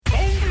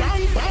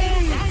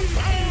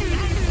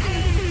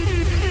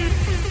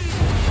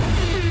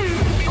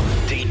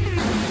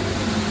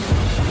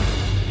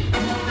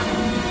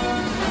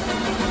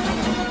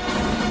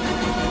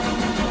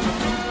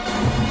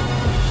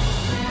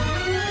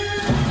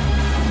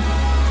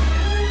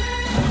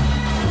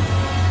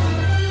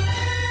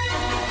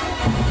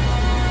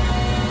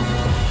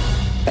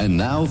And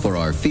now for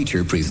our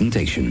feature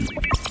presentation.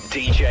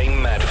 DJ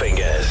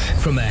Madfingers.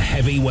 From the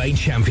heavyweight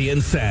champion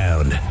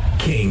sound,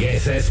 King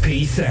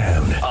SSP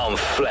Sound. On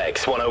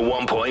Flex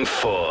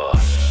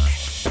 101.4.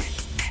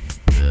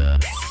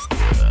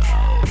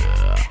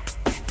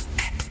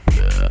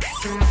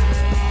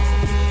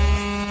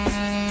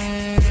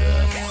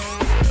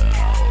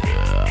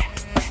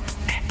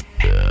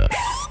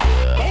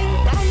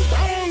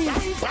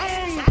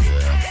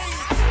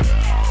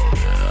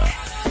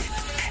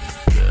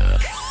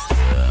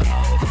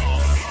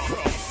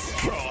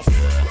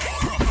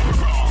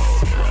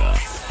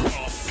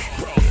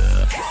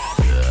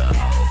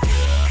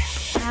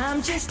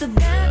 Just a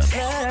dancer.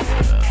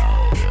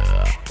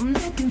 I'm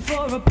looking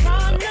for a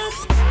partner,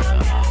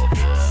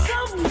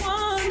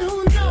 someone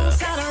who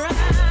knows how to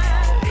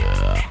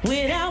ride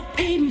without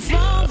even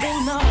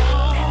falling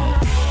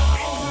off.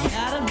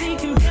 Gotta be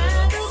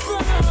compatible,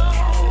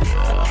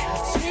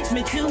 takes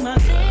me to my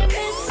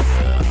limits.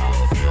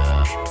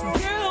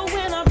 Girl,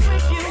 when I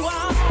break you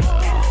off,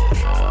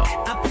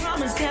 I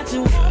promise that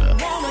you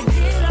won't wanna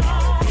get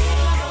off.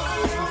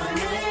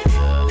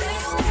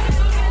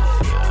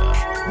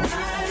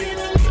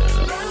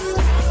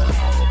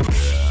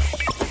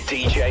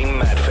 DJ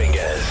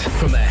Madfingers.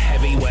 From the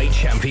heavyweight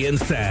champion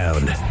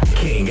sound,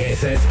 King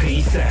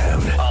SSP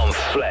Sound. On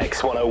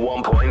Flex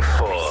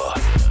 101.4.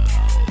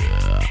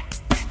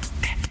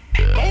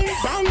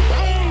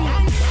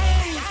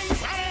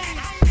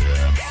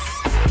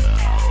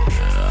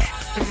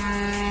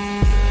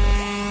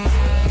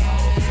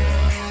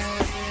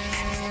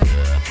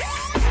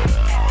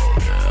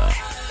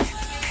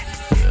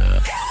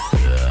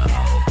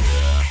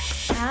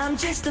 I'm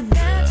just a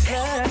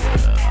bachelor.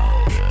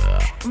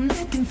 I'm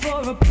looking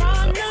for a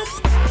partner,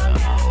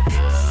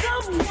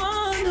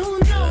 someone who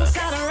knows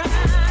how to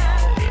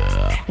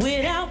ride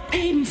without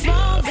even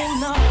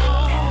falling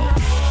off.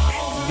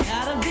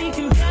 Gotta be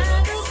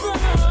compatible,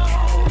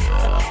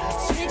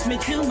 takes me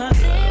to my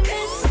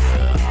limits.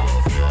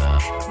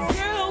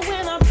 Girl,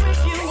 when I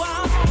break you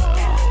off,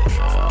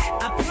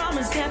 I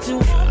promise that you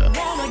won't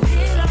wanna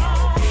get off.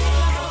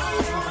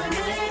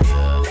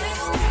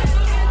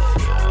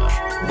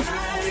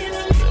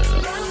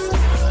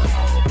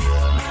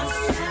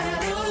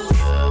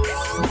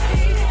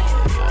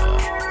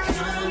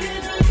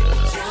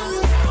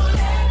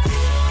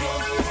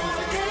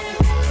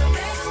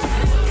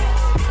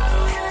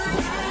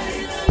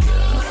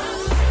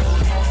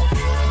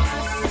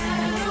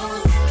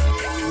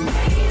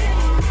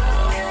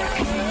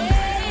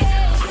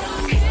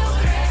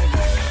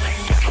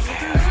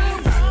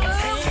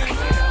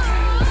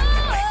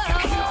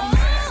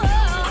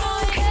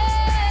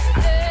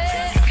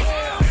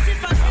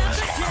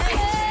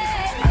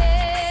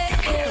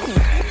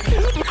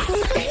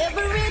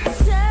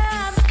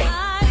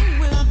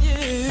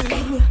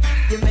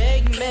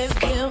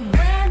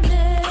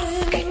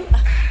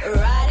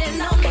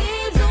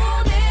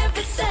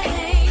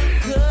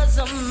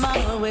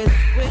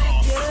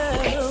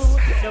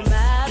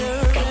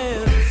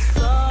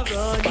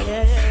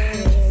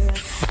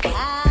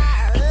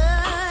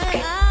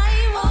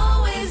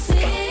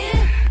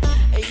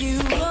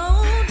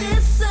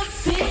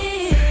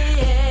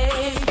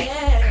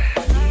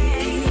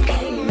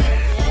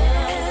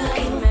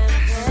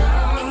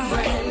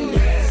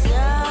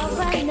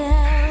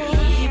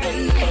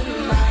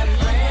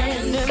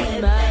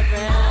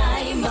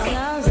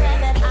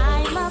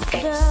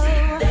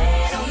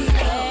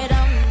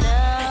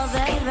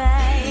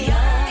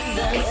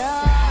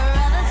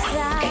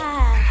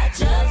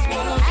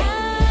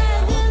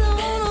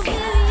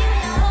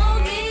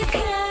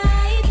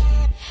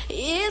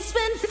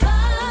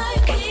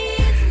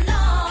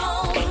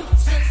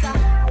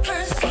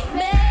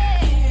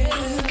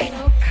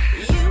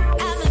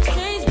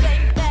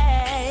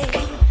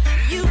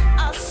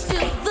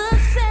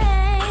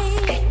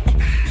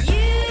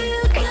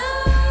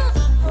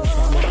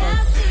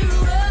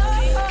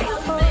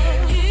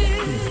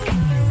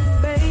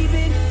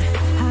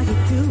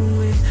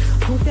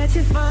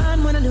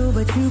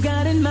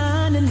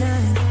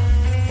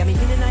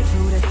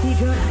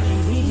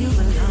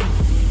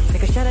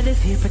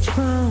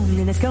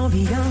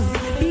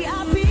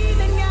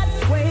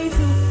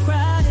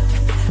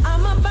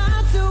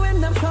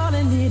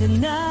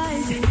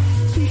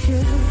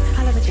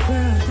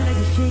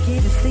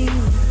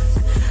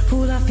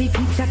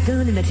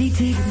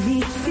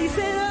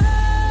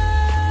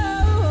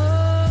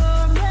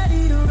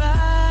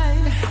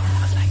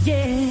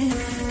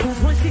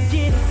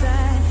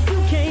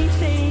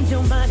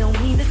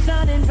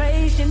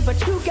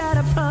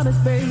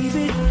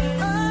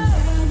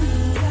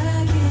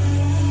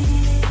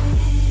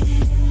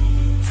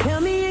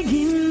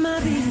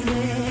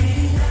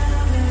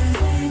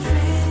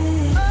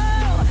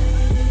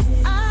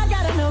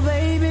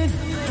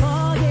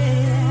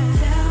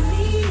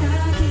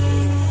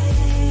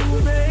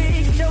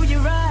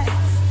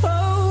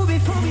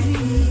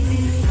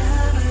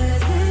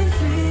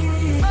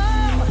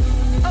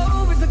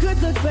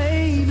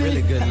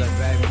 Really good look,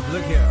 baby.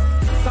 Look here.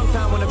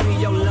 Sometimes wanna be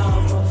your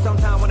lover,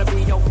 sometimes wanna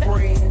be your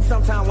friend,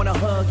 sometimes wanna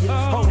hug you,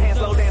 hold hands,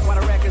 slow dance while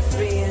the record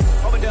spins.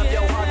 Opened up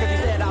your heart 'cause you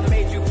said I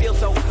made you feel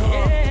so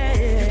calm.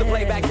 Used to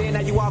play back then,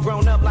 now you all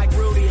grown up like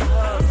Rudy and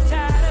Hug.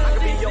 I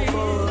could be your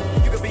bug,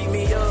 you could beat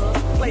me up.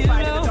 Play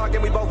fight in the dark,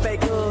 then we both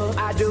fake up.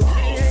 I do.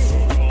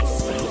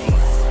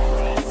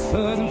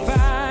 Fuzz and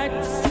fight,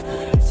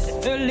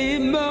 early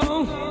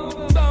moon,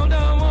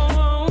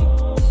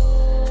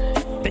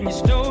 then you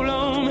stole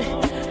on me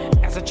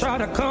as I try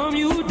to calm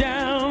you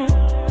down.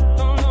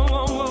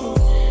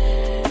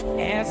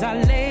 As I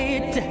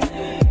laid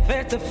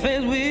face to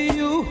face with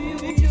you.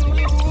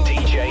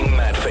 DJ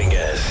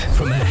Madfingers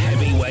from the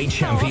heavyweight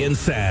champion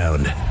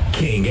sound,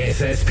 King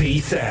SSP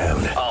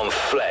Sound on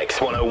Flex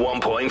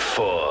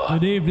 101.4.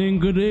 Good evening,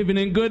 good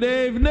evening, good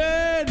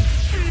evening.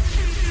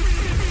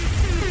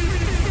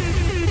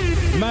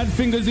 Mad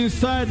Fingers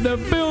inside the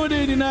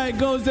building. Tonight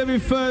goes every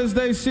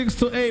Thursday 6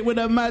 to 8 with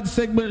a Mad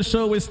Segment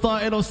show. We're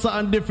starting on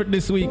something different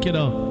this week, you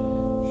know.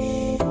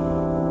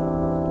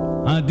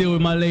 I deal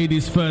with my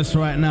ladies first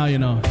right now, you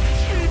know.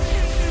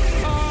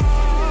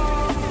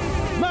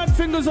 Mad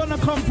Fingers on the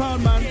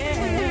compound, man.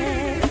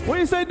 What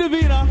do you say,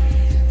 Davina?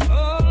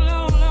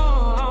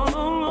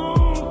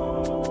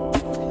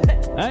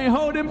 I ain't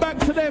holding back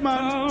today,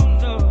 man.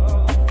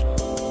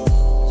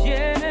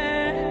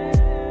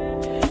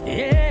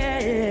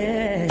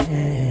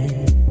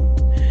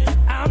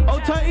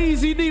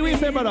 Easy D, we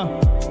say, brother.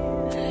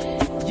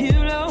 You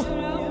know,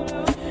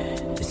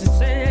 this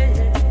is it.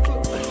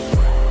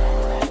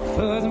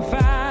 Fuzz and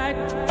fight.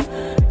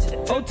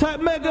 Old tight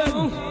Megan.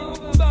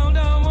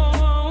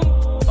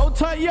 Old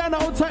tight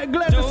Yana. Old tight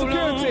Glenn, the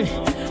security.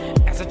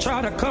 As I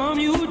try to calm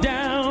you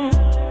down.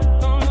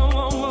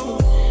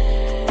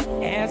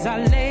 As I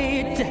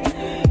laid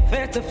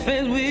face to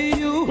face with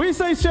you. We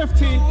say, Chef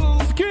T.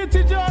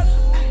 Security, John.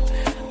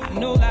 I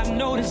know I've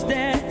noticed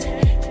that.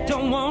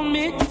 Don't want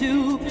me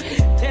to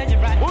tell you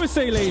right. What we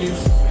say,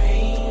 ladies?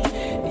 Rain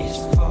is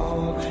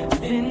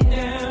falling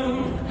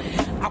down.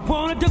 I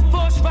want a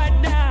divorce right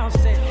now.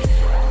 Say,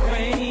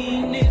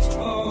 rain is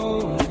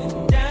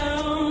falling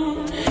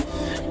down.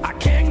 I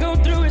can't go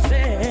through it.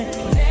 Say,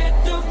 let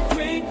the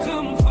rain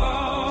come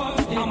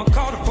falling. I'ma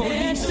call the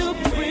police.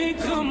 Let the rain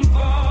come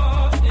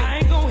falling. I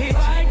ain't gonna hit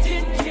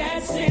fighting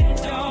cats and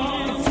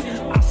dogs.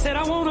 I said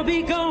I wanna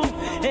be gone.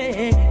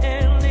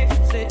 And they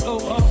said, oh,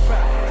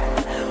 alright.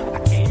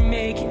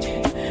 Make it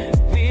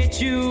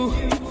with you.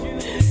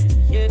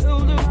 You do.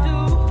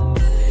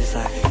 It's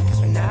like, 'cause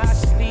when I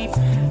sleep,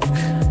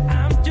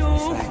 I'm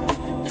doomed.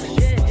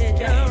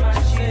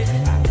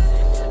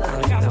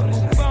 I got to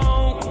move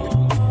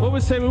on. What we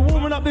say? We're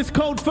warming up this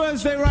cold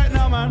Thursday right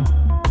now, man.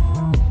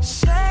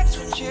 Sex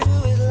with you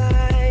is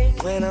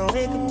like when I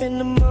wake up in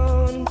the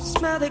morning,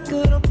 smell that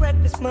good old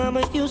breakfast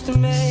mama used to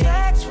make.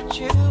 Sex with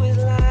you is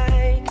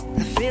like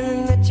the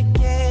feeling that you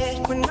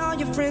get when all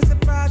your friends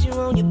surprise you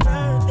on your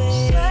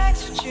birthday.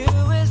 Sex with you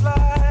is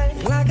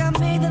like I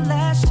made the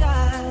last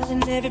shot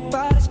and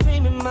everybody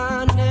screaming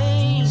my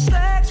name.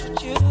 Sex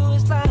with you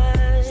is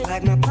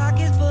like my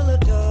pocket's full of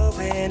dough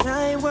and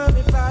I ain't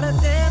worried about a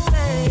damn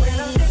thing. When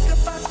I think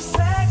about the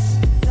sex,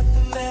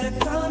 nothing better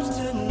comes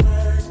to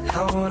mind.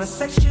 I wanna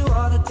sex you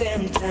all the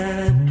damn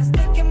time.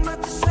 Thinking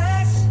about the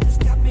sex, it's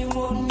got me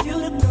wanting you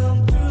to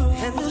come through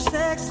and do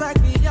sex like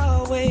we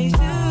always do.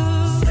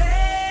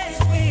 Sex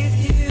with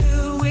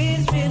you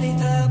is really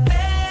the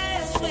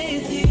best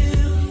with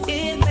you.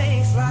 It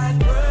makes life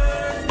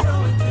worth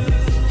going through.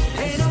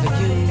 Ain't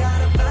nobody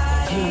got a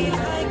body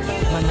like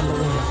you. My number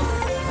one.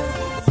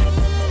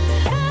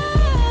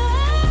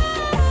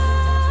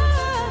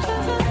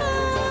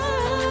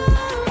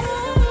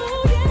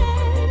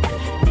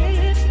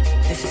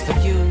 This is for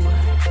you,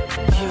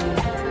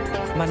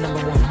 my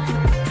number one.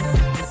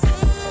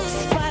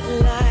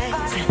 Spotlight,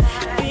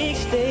 big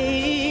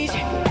stage,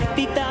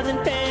 50,000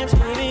 fans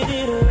moving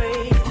it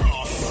away.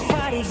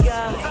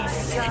 Bodyguards,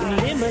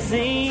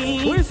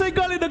 limousine. What do you say,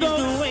 Gully the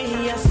Ghost? The way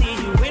I see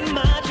you in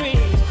my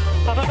dreams.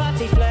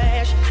 Paparazzi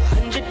flash,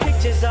 100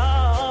 pictures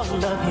all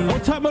of you.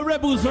 What type of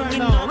rebels right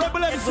now?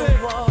 Rebel MC.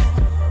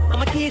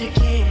 I'm a kid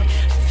again,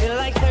 feel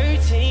like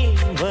 13,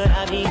 but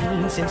I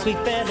mean, since we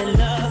fell in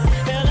love,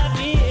 girl, I've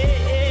been.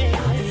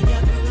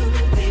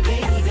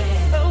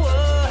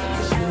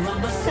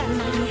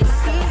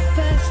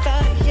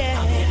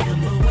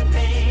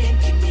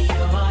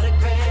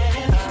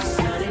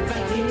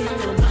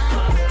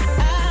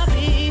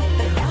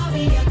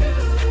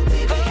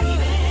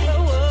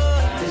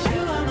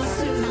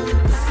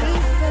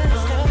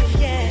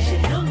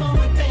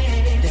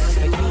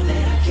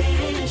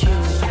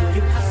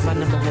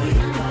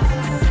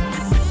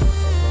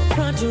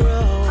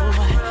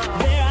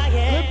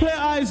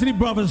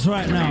 Brothers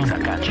right now.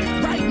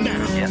 Right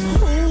now. Yes.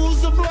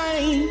 Who's to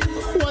blame?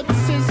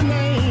 What's his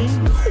name?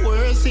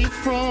 Where's he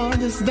from?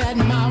 Is that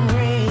my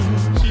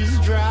range? He's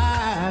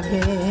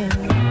driving.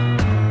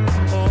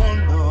 Oh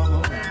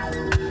no.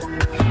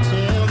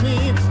 Tell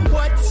me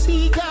what's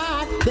he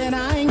got that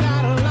I ain't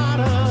got a lot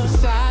of.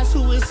 Besides,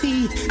 who is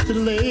he to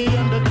lay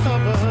under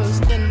covers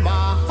in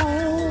my home?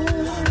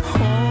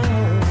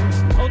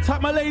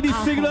 got my lady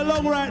singing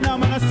along right now,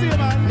 man. I see you,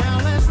 man. Now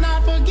let's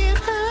not forget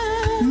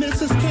her.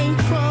 Mrs. Can't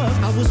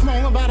trust. I was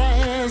wrong about her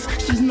ass.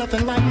 She's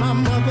nothing like my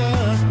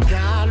mother.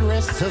 God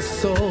rest her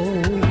soul.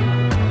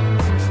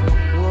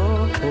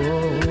 Whoa,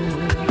 whoa.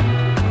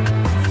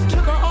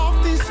 Took her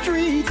off these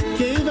streets,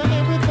 gave her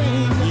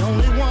everything. The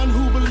only one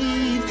who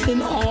believed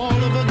in all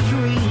of her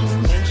dreams.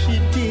 And she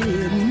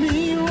did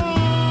me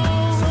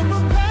wrong. So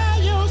prepare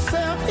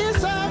yourself. It's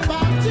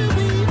about to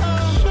be a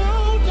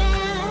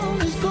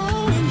showdown. It's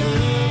going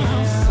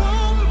down.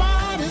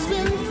 Somebody's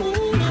been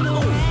fooling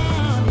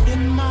around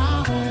in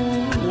my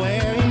home,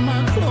 wearing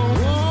my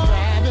clothes,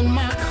 driving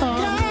my car.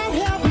 God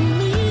help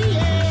me,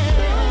 yeah.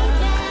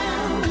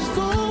 Showdown is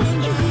going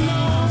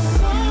down.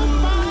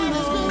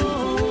 Somebody's been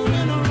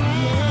fooling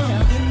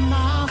around in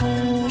my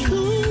home. 2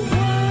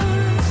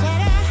 words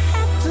that I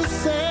have to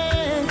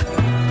say.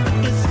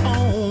 It's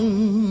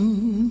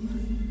on.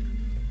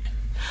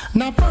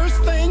 Now first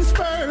things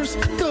first,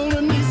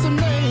 gonna need some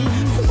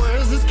names.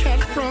 Where's this cat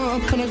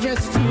from? And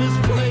address to his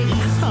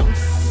place. I'm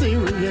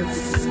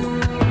serious.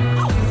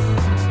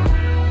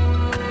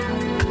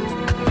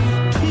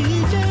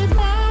 TJ,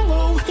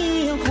 follow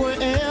him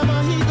wherever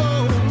he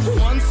goes.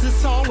 Once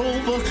it's all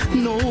over,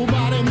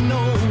 nobody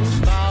knows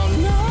about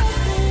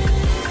nothing.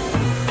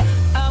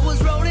 I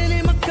was rolling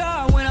in my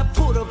car when I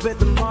pulled up at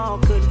the mall.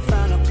 Couldn't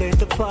find a place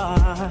to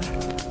park.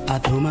 I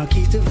threw my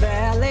keys to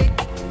valet.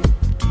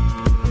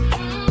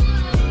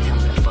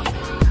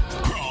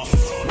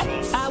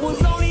 I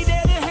was only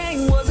there to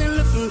hang, wasn't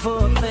looking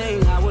for a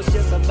thing. I was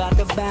just about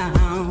to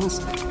bounce.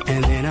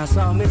 And then I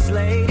saw Miss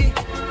Lady.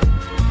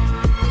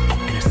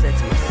 And I said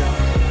to myself,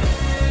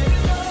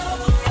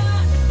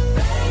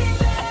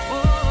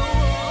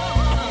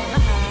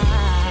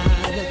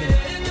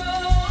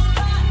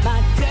 my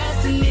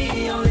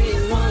destiny only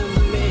is one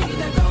for me.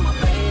 That's all my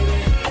baby.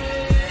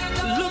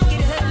 Look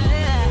at her.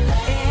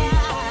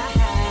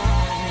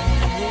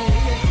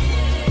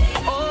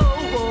 Oh,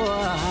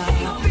 boy.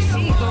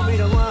 She gon' be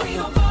the one. We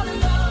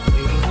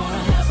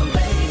gonna have some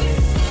babies.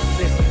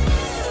 Listen.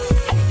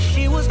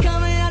 She was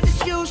coming out the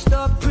shoe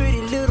store,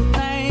 pretty little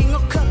thing. A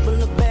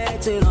couple of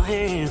bags in her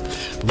hand,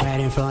 right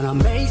in front of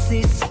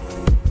Macy's.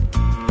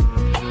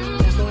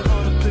 That's where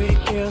all the pretty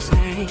girls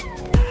hang.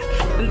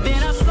 And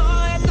then I saw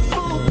her at the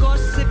food court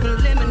sipping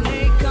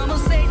lemonade,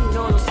 conversating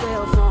on her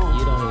cell phone.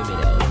 You don't hear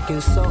me though.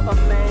 Looking so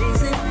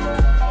amazing.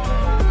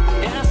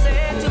 And I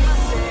said to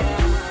myself,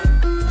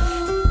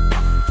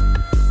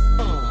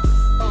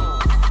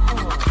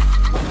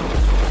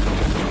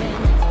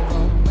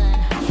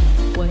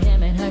 Where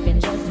him and her can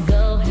just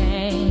go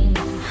hang.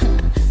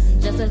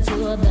 Just the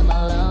two of them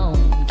alone.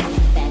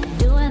 Back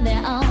doing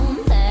their own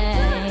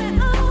thing.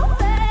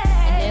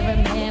 And every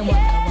man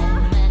wants a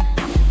woman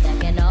that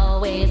can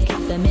always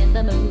keep them in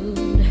the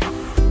mood.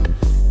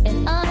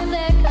 And I'm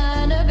that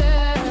kind of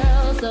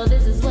girl. So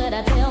this is what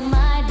I tell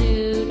my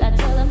dude. I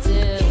tell him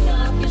to kick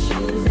off your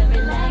shoes and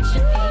relax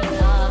your feet.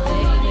 Oh,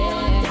 baby.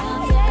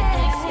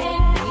 Just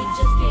kick it.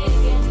 Just kick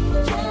it.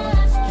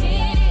 Just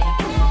kick it.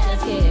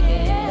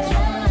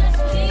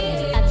 Just kick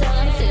it. I tell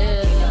him to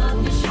kick off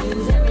your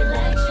shoes and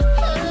relax your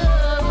feet.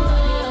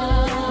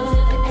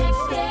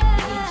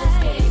 Just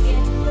kick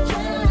it.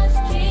 Just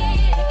kick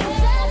it.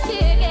 Just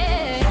kick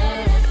it.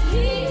 Just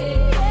kick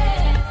it.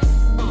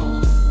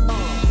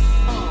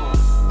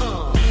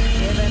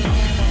 Every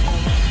man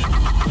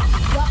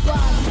Rock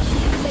bottom,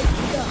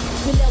 laced up,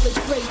 vanilla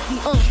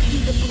Tracy,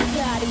 he's a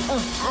Bugatti,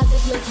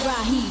 Isaac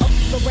Mizrahi, up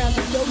around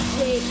the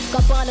doje,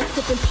 Gabbana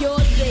sipping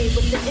pure J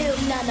with the ill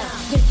nana,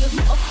 you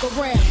up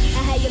around,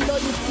 I had your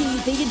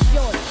loyalties and your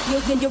joint,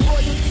 you'll get your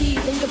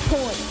royalties and your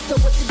points, so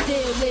what the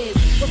deal is,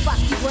 with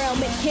Foxy Brown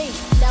met Case,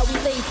 now we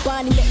laid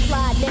Bonnie met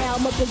Clyde, now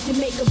I'm up in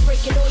Jamaica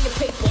breaking all your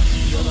paper.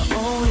 you're the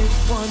only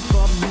one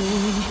for me.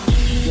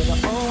 You're the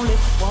only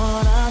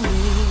one I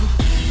need.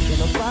 Can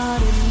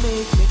nobody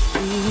make me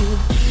feel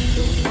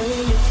the way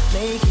you're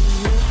making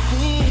me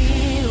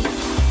feel?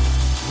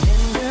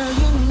 And girl,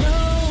 you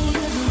know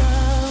that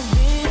love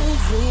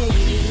is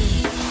real.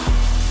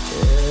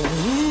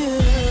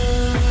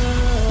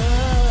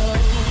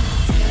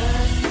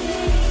 Touch me,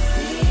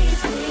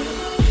 tease me,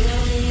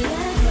 feel me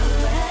and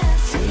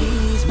caress.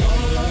 Tease me,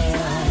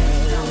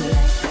 don't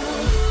let go.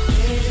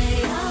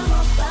 Baby, I'm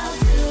about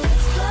to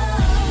explode.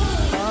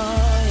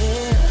 Oh yeah.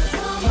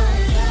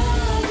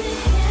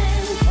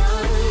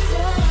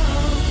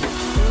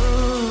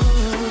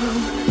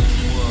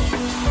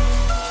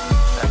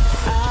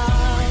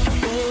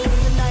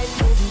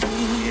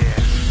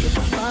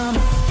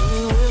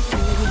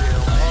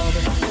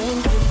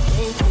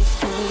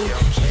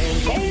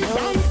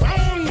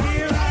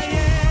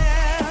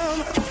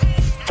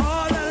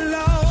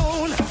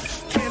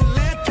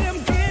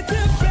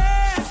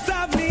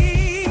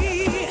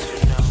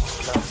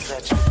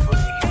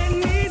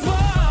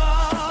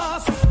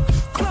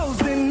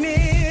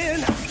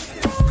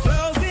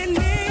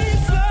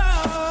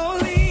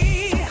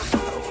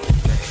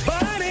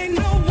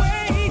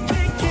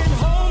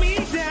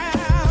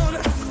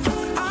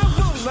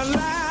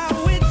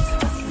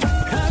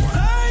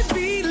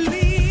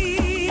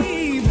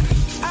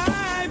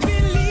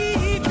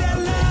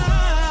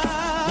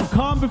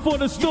 before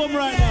the storm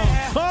right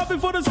now. Calm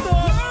before the storm.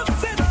 Love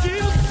sets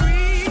you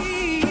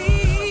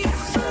free.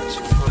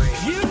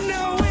 You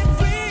know it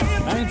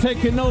will. I ain't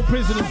taking no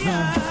prisoners,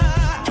 man.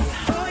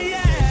 Oh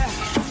yeah.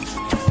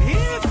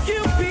 If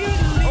you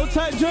believe. Hold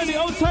tight, Johnny.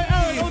 Hold tight,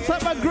 Aaron. Hold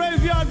tight, my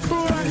graveyard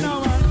crew right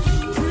now, man.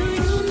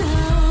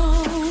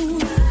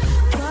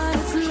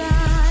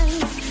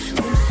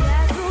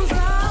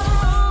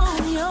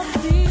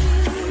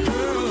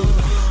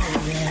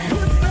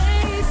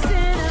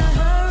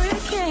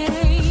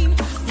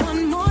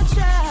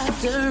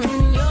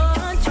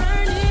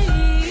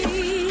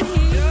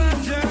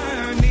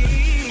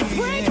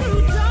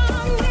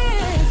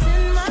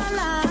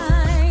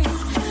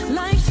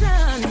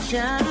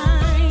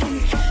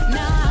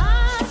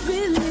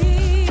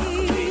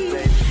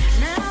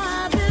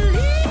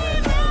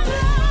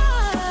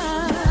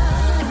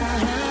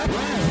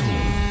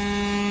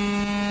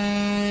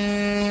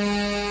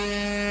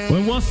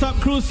 When What's Up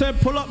crew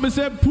said pull up, me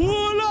said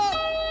pull up.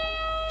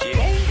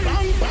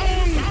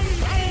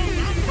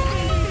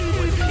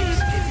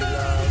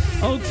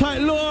 Hold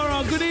tight,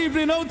 Laura. Good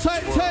evening. Hold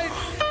tight, Tate.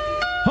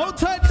 Hold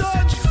tight,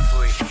 Dodge.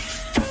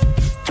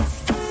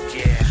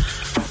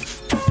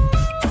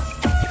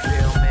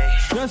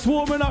 Just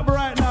warming up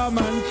right now,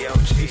 man.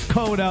 It's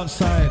cold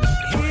outside.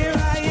 Here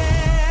I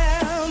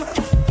am,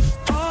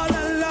 all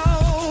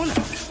alone.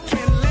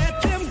 Can't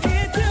let them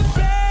get the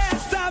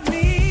best of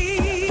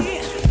me.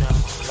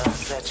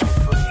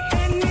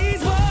 And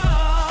these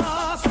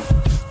walls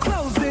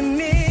closing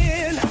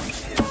in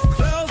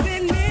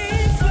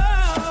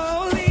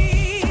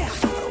slowly.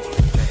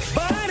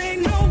 But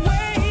ain't no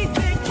way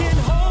they can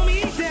hold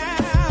me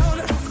down.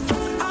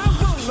 I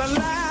won't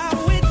allow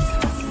it,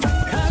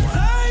 'cause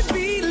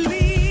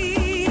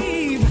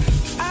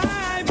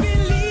I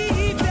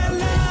believe that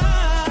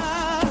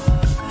love,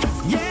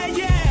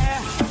 yeah,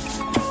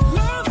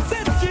 love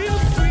sets you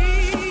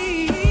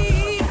free.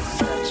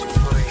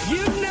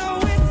 You know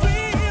it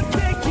will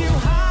take you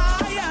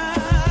higher.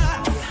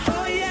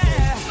 Oh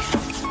yeah,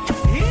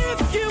 if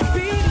you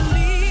believe.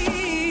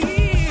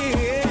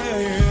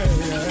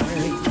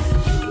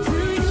 Do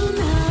you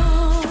know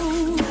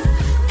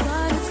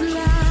what it's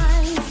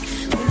like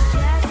when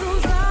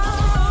shackles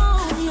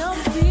on your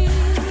feet?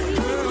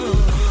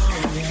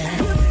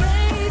 You're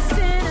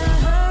facing a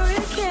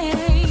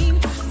hurricane.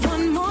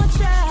 One more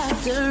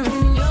chapter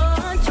in your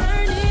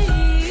journey.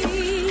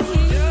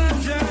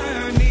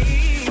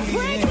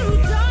 Break through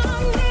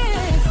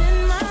darkness in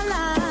my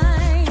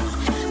life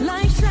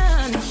like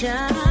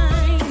sunshine.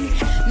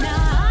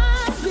 Now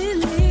I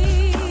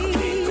believe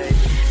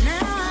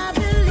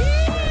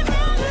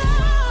that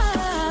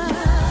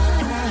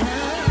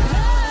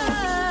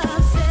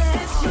love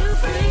sets you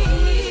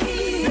free.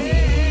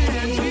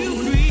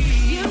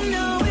 You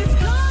know it's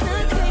gonna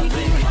take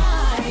you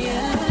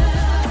higher.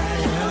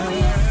 Oh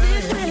yes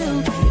it will,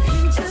 if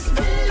you just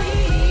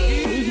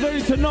believe. He's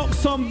ready to knock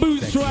some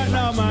boots right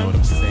now, man.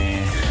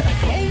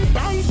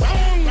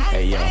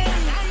 Hey yo,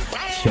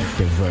 check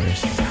the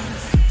verse.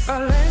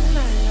 Last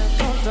night I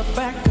thought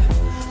back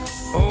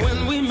when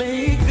we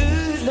made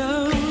good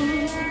love,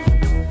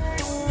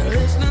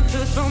 listening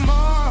to some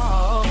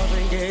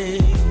Marvin Gaye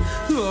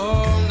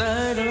all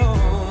night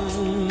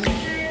long.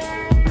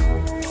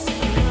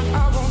 I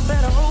want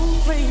that whole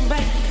thing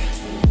back,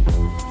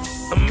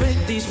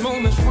 make these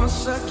moments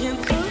once again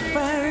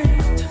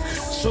perfect.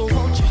 So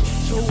won't you,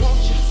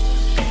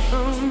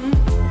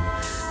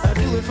 I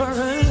do it for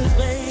us,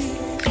 babe.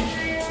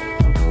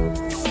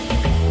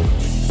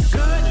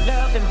 Good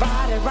love and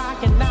body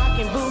rocking,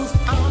 knocking boots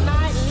all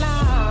night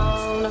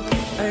long.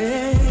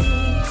 Hey.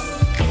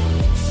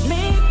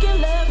 Making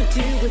love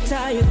until we're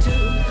tired to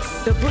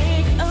the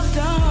break of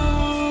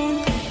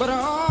dawn. But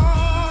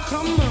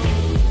come on,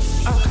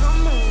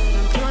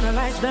 and turn the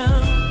lights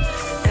down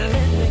and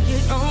let me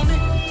get on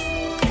it.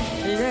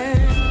 Yeah.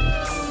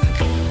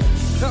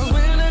 'Cause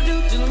when I do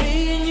to me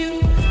and you,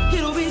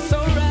 it'll be so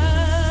right.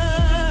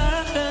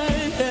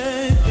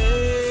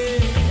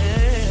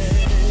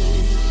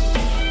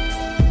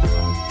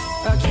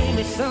 Give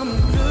me some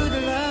good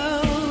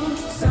love.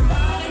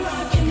 Somebody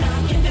rockin',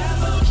 knockin' that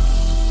boat.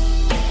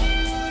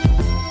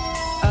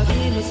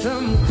 Give me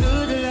some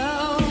good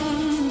love.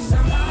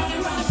 Somebody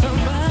rock,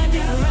 somebody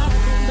rock.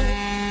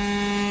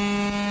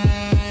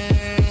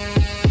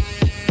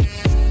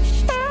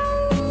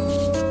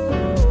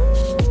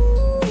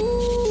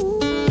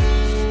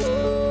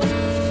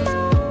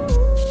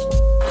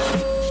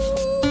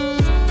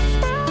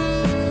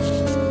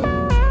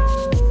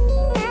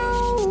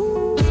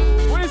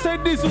 When you say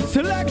this was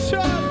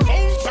selection.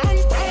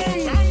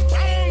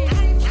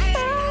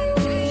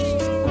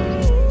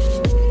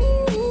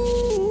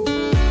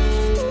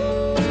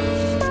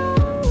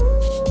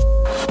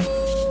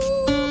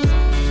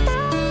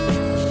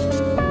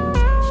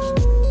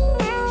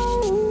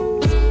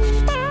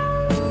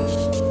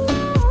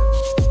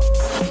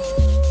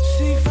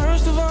 See,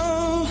 first of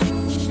all,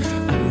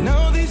 I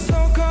know these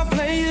so-called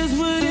players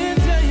wouldn't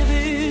tell you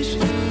this,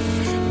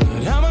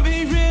 but I'ma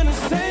be real and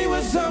say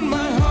what's on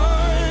my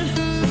heart.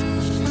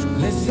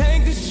 Let's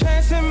take this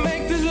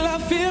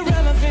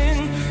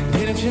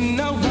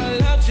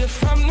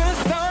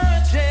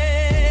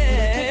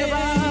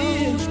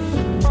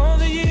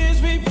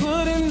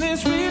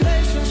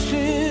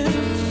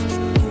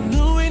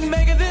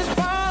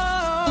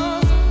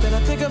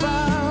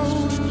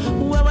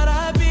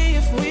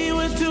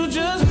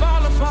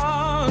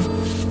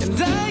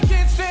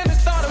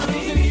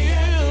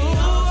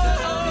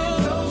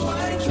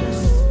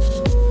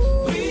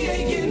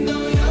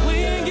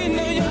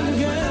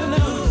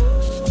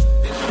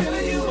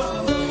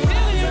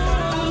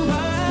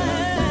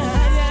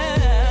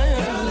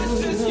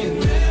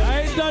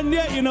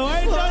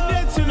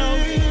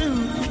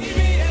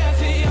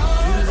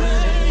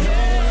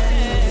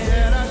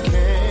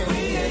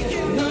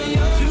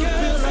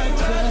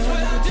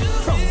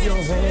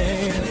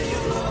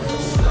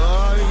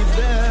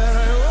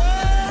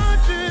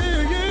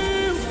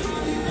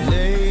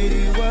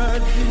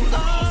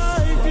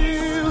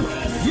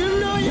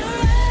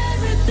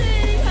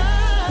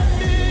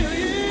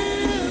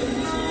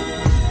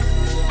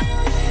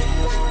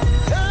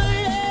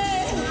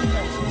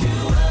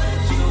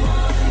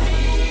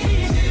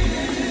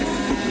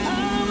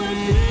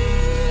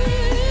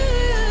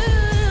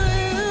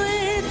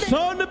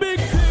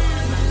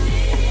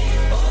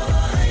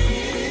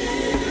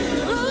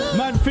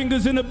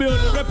Fingers in the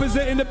building,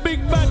 representing the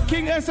big bad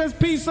King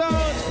SSP sound.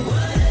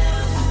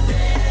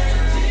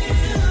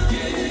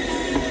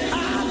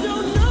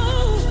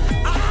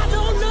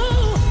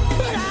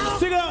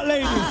 Sing out,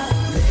 ladies.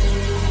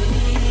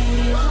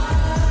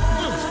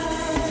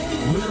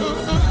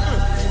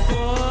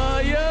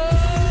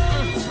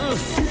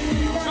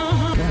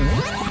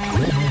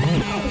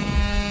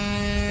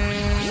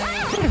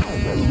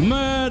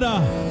 Murder.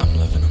 I'm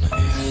living on the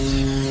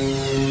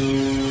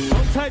edge.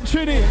 Outside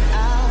Trini.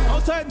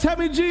 Outside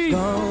Tammy G.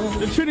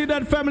 The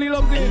Trinidad family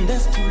locked in.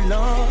 That's too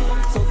long,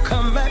 so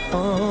come back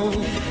home.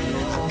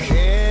 I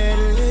can't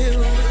live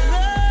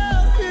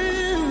without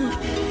you.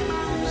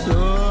 So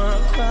I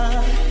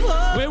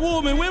cry. We're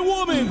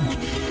warming.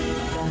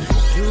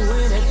 Do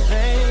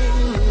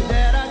anything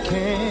that I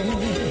can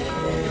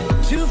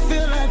to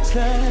feel that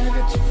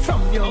touch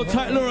from your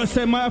Outside Laura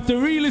said, might have to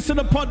re-listen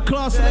to the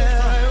podcast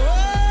next time.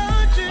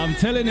 I'm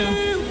telling you.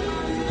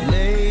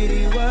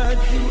 Lady, what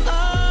do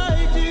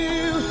I do?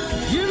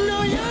 You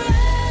know you're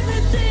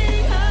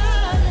everything I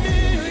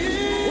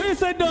do. What you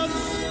say, Duns?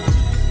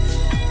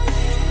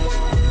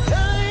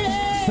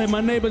 Say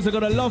my neighbors are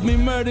gonna love me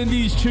murdering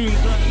these tunes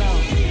right now.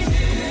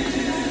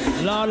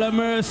 Lord have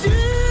mercy.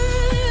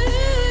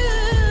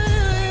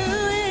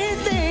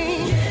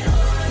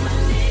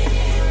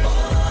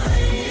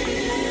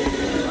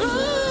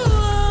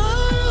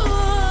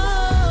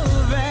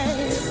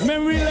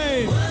 Memory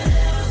lane.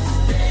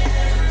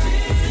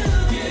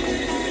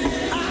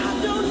 I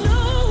don't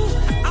know,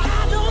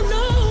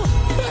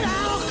 but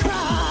I'll cry.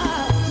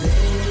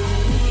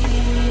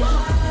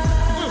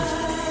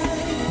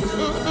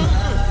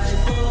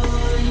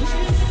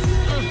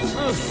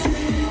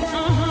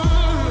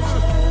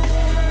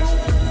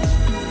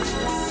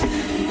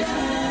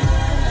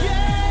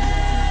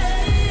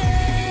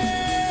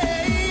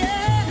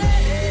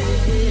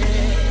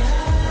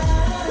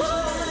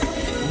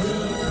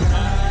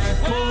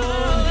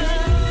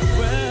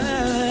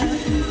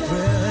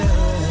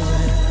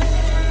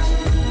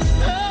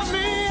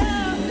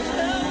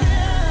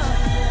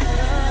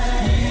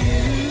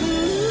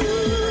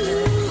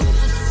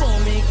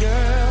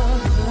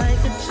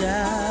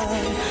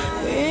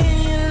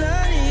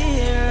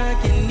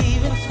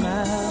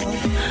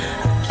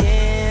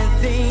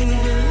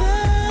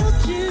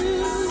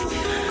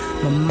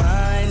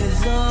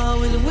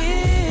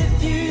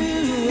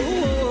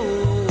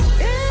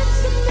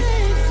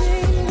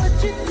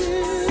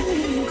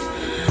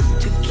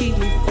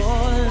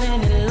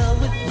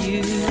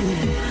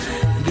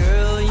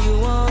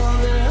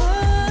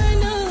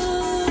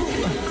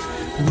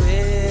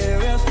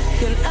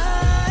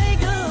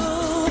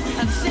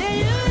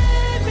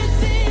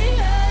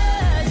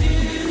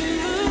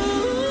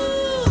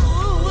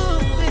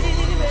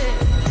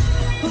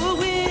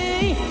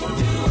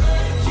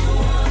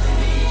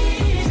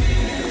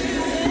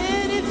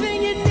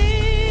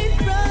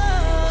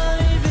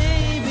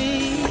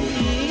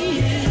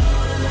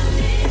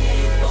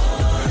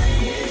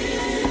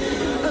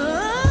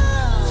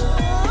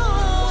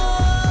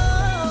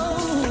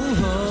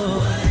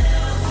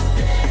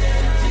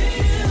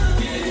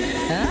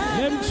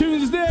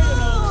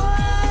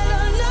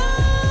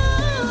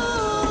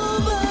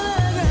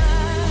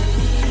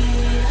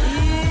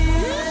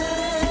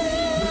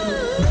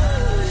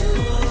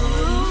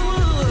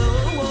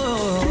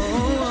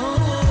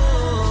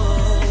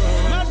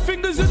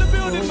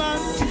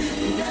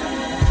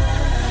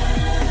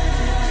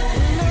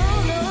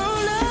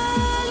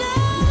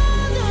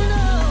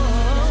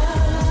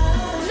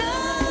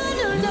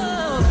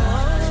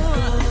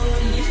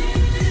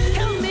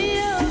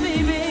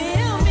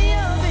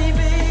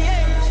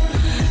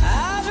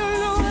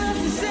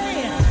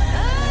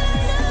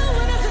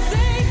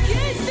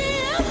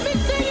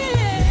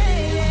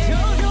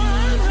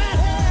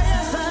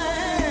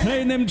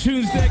 Them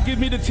tunes that give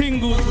me the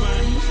tingles,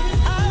 man.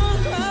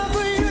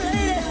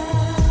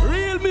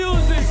 Real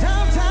music.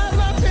 Sometimes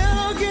my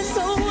pillow gets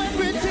so wet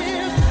with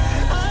tears.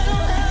 I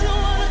don't have no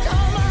one to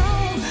call my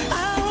own. I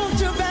want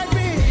you back,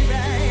 baby.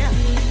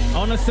 I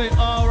wanna say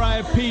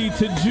R.I.P.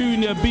 to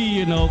Junior B,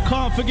 you know.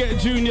 Can't forget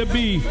Junior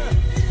B.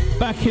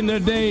 Back in the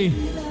day,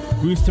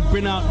 we used to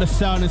bring out the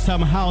sound in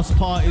some house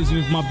parties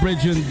with my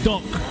brethren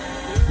Doc.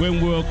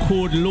 When we were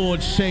called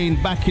Lord Shane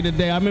back in the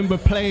day. I remember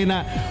playing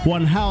at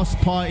one house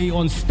party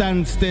on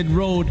Stansted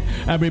Road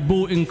and we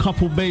brought in a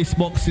couple bass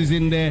boxes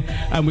in there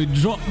and we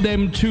dropped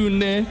them tune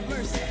there.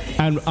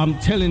 And I'm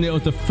telling you, it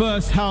was the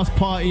first house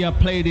party I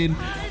played in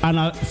and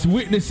I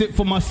witnessed it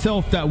for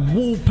myself, that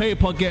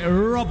wallpaper get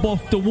rubbed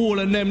off the wall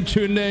and them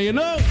tune there, you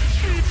know?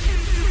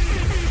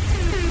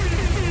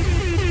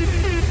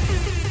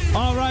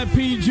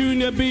 R.I.P.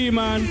 Junior B,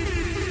 man.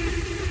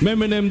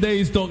 Remember them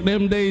days, Doc,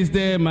 them days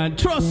there, man.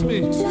 Trust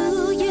me.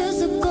 2 years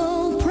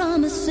ago,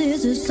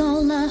 promises is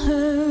all I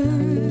heard.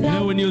 You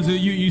know when you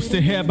used to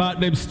hear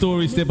about them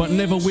stories there, but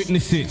never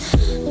witness it.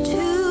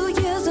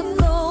 2 years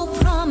ago,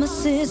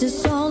 promises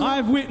is all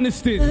I've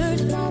witnessed it.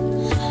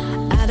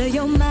 Out of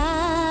your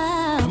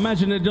mouth.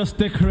 Imagine they just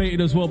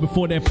decorated as well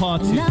before their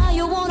party. Now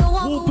you wanna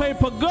walk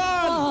wallpaper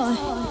gone.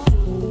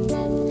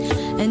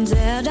 and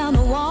tear down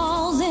the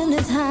walls in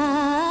this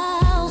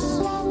house.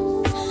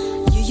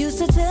 You used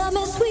to tell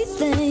me sweet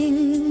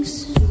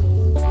things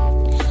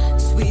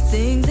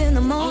in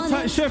the morning.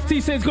 Old Chef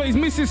T says got his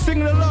missus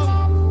singing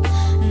along.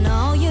 And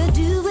all you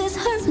do is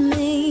hurt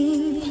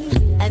me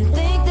and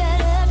think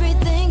that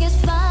everything is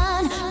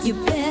fine. You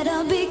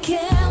better be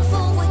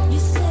careful what you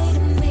say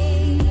to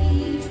me,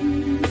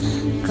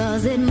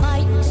 'cause it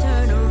might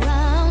turn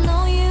around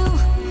on you.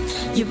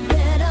 You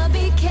better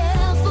be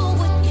careful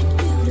what you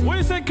do to me. What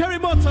you say, Kerry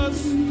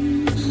Butters?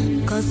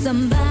 'Cause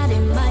somebody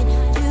might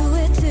do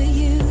it to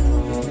you.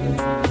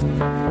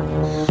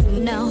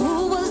 Now who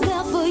was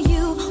there for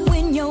you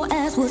when your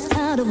ass was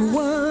out of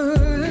work?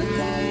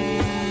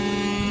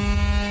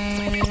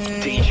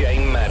 DJ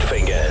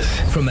Madfingers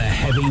from the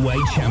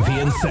heavyweight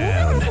champion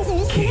sound,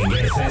 King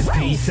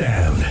SSP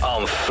Sound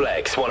on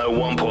Flex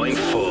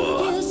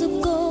 101.4. Years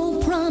ago,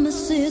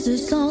 promises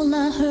is all I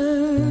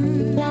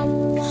heard.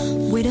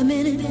 Wait a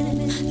minute.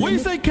 What do you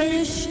say,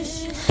 Kate?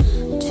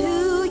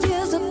 2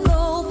 years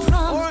ago,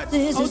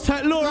 promises is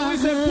all Laura, all I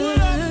said,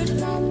 heard.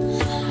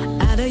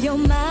 Out of your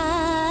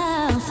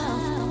mouth.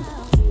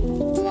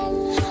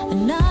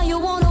 And now you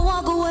wanna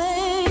walk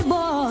away,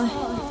 boy,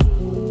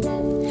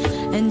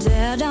 and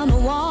tear down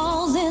the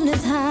walls in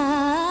this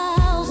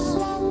house.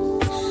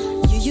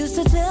 You used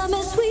to tell me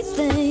sweet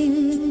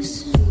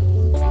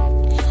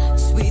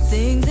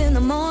things in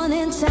the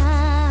morning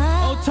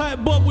time. Old tight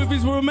Bob with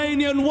his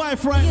Romanian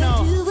wife right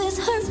now. You do is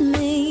hurt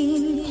me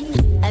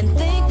and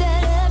think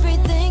that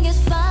everything is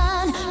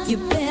fine. You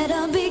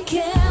better be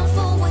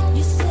careful what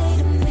you say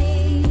to me,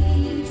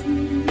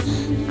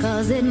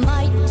 'cause it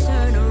might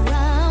turn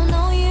around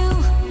on you.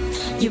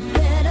 You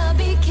better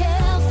be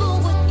careful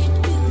what you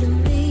do to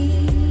me,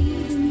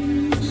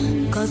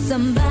 'cause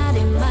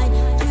somebody might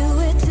do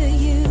it to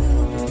you.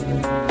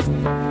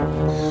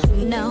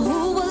 Now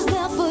who was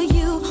there for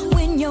you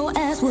when your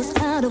ass was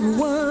out of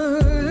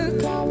work?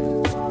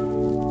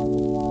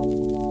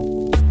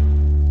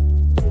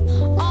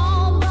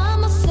 All by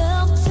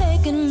myself,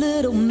 taking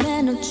little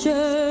man to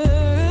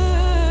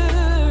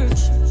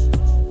church.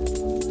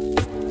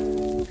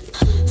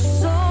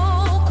 So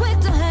quick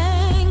to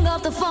hang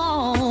up the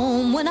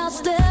phone when I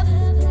step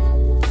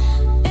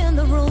in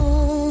the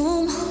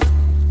room.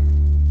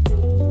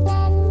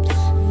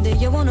 Then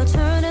you wanna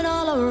turn it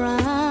all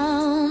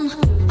around.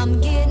 I'm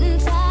getting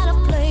tired of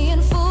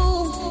playing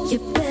fool. You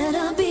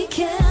better be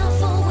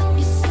careful what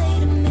you say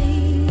to me,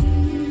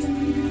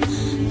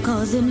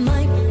 'cause it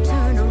might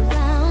turn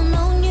around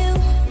on you.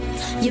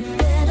 You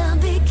better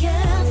be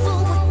careful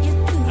what you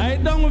do. I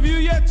ain't done with you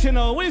yet, you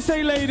know. What do you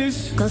say, ladies?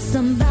 'Cause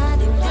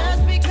somebody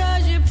just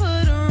because you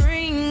put a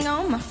ring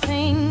on my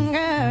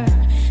finger,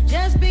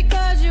 just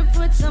because you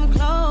put some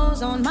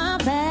clothes on my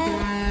back.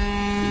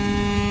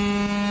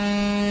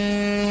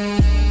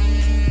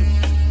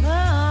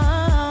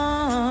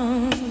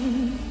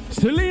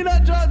 Selena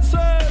Johnson.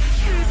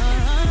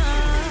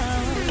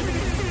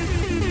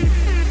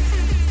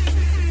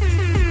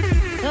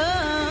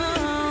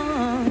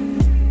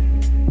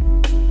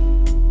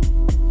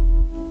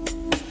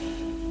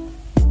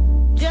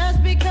 Just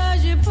because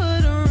you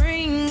put a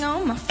ring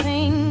on my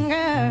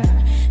finger,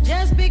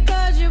 just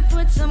because you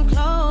put some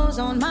clothes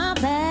on my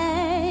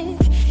back,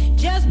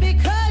 just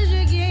because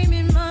you gave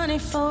me money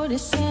for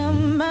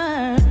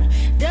December,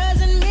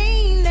 doesn't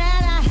mean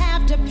that I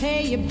have to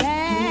pay you back.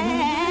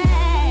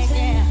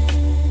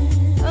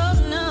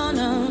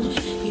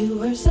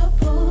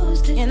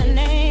 Supposed to in the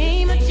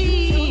name of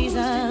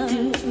Jesus,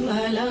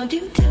 I loved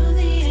you till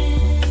the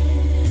end.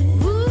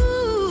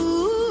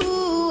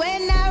 Ooh,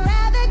 and I'd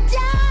rather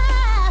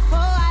die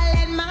before I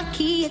let my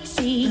kids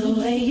see the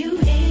way you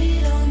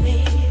hit on me,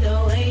 the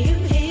way you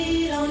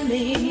hit on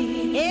me.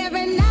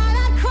 Every night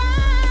I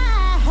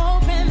cry,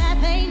 hoping that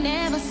they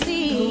never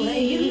see the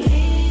way you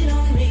hit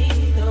on me,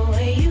 the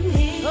way you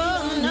hit on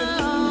me,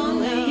 the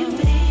way you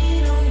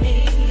hit on me.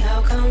 How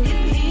come you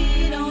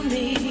hit on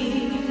me?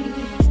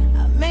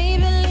 May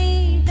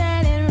believe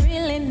that it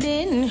really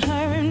didn't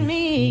hurt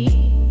me.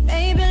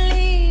 May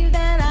believe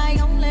that I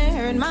only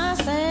hurt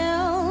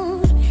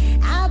myself.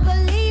 I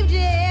believed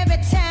you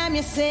every time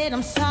you said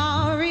I'm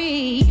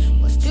sorry.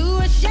 Was too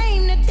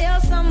ashamed to tell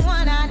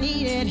someone I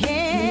needed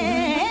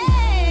help.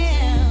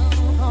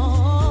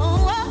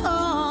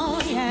 Oh,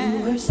 yeah. You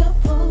were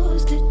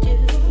supposed to do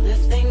the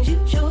things you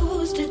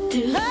chose to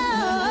do.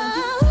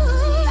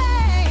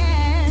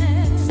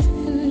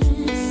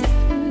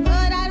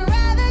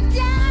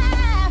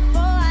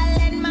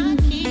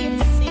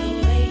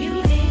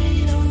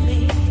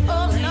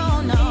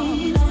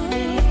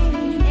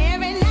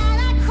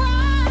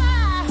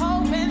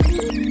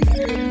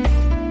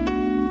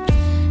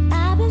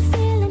 I've been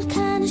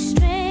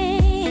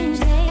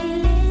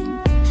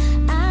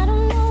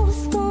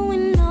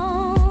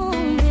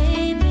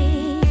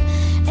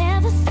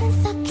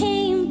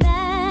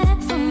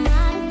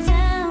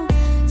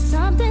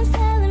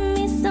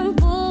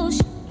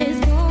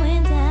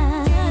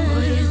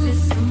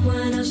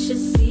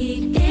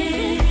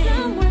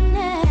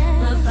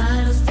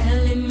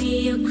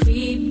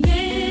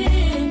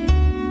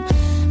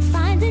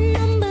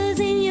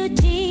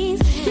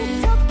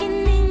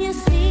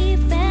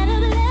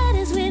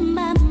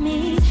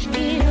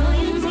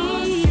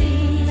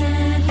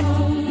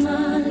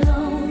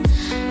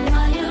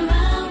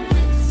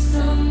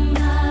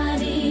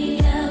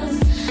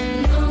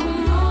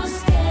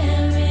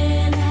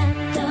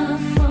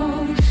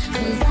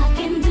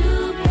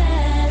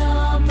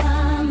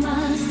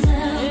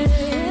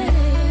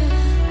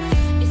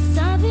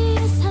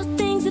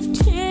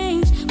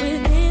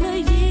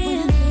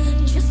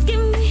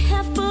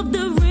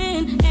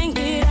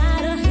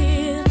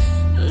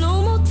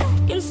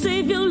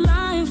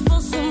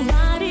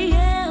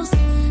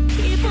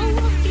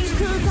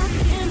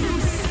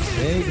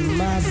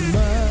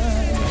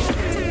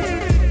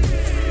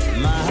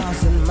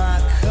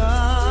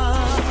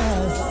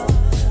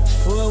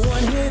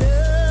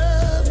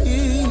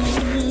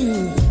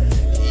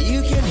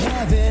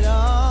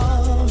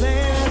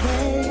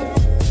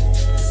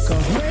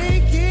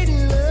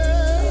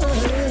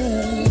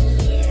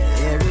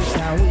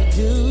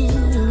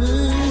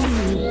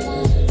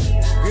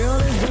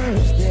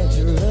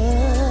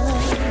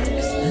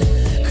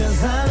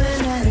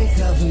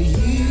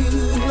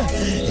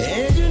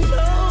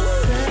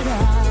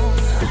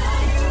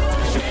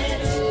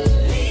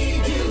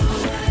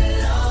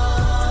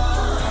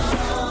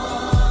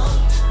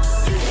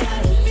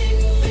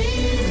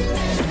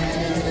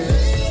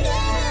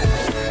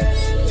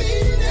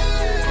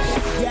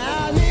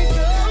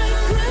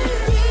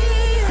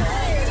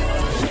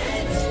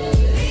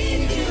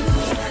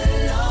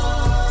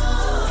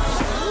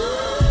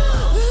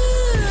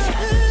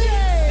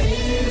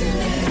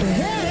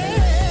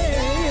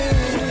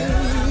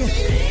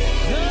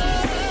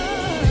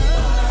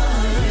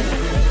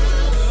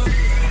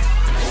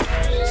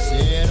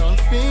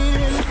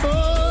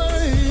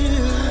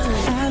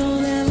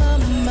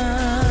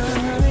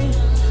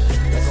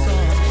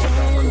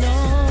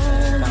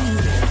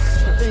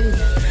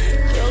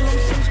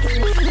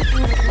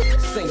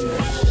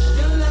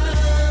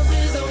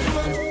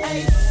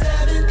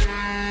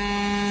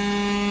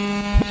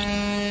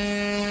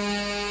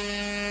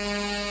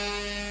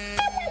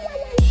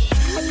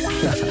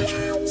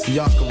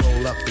can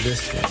roll up to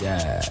this one.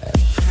 Yeah.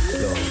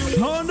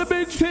 On the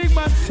big thing,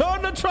 man.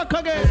 On the truck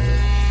again.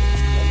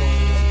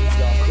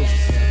 Y'all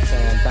coops, you know what I'm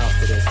saying? Bounce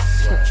to this.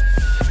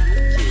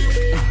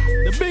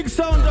 The big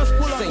sound just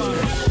pull up, man.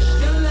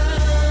 Your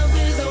love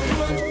is a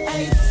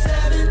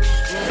 187.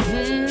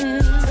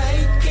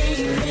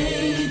 Taking me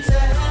to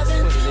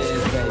heaven.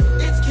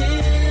 It's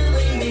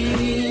killing me.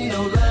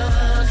 No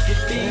love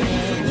should be.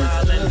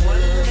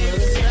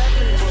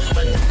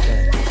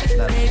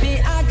 Baby,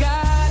 I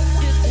got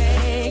to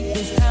take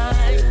this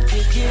time to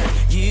give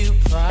you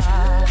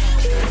pride.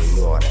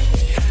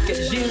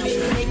 'Cause you be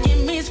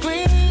making me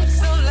scream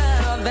so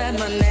loud that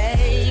my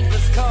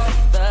neighbors call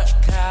the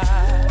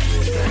cops.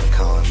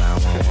 Call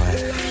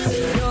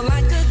 911. You're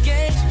like a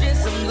gauge,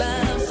 just some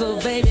love. So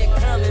baby,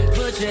 come and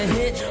put your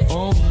hit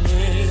on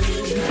me.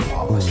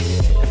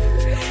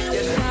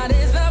 Your shot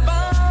is a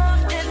bomb,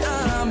 and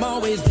I'm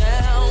always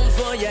down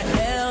for your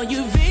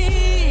LUV.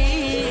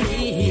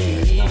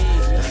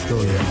 Let's go,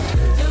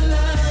 yeah. Your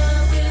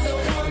love is a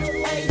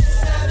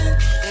 187.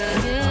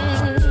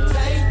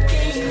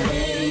 Taking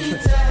me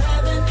to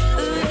heaven.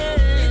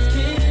 It's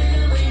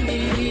killing me.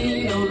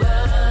 No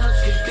love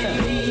should be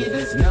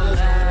this good. No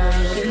love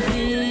should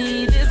be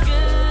this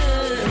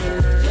good.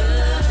 Your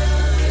love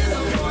is a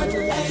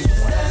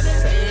 187.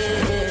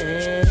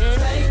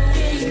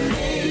 Taking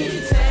me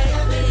to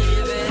heaven.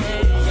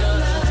 Your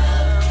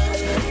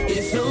love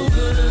is so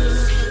good.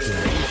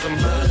 Some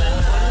love.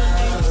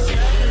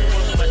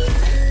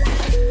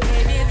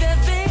 Maybe the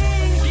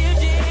things you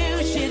do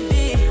should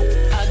be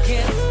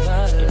against the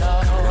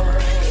law.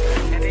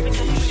 You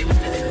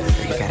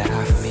got an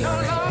eye for me No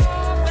already.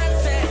 law that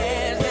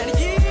says that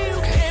you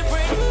can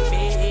break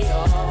me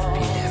off.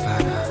 Be there by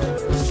now.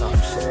 Stop.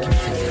 Give me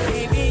 10 minutes.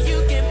 Maybe you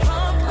can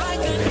pump like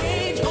a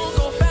gauge or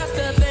go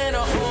faster than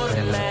an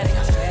automatic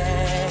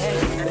tag.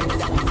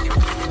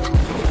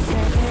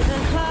 7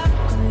 o'clock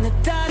on the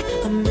dot,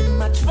 I'm in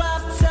my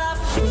drop top,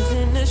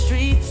 in the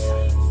streets.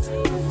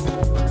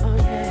 Oh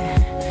yeah,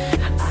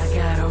 I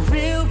got a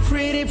real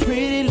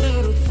pretty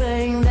little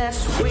thing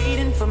that's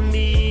waiting for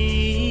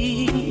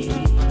me.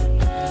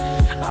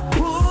 I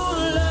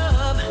pull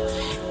up,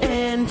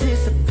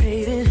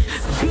 anticipating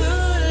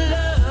good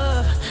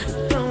love.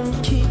 Don't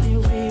keep me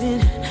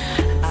waiting.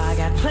 I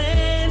got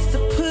plans to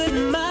put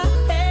my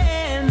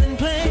hand in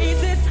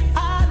places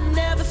I've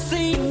never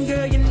seen.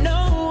 Girl, you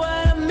know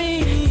what I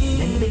mean.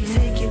 Let me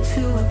take you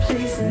to a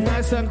place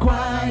Nice and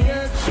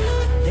quiet.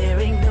 there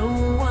ain't no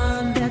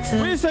one better.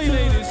 What do you say,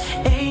 ladies?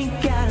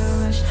 Ain't gotta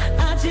rush.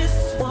 I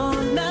just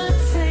wanna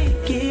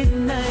take it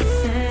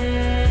nice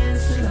and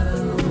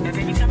slow. And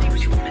then you tell me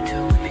what you wanna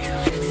do with me.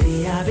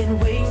 See, I've been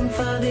waiting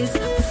for this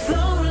for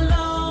so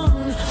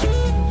long.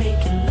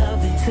 Making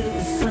love until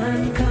the sun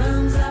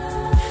comes up,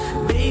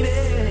 baby.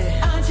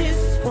 I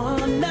just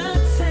wanna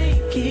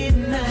take it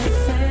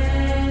nice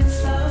and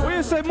slow. What do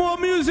you say? More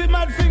music,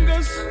 mad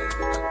fingers.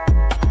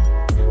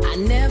 I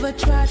never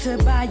tried to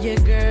buy you,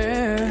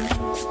 girl,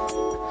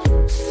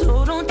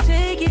 so don't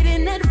take it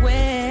in that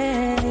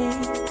way.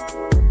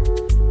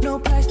 No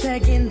price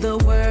tag in the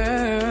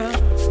world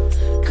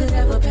could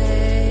ever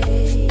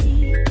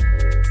pay.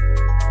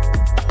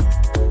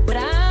 But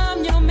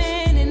I'm your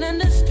man and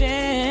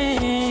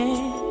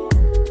understand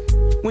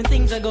when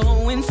things are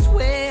going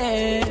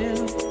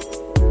swell.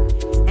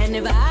 And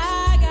if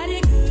I got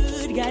it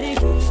good,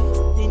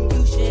 then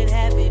you should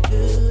have it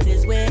good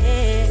as well.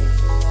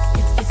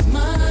 It's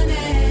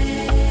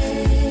money,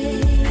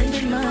 and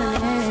the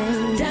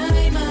money,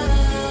 diamond,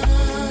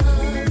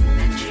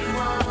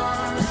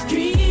 a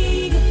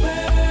string of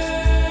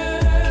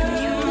pearls,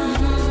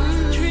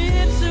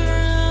 trips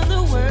around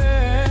the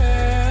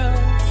world,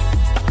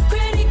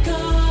 credit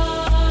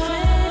card,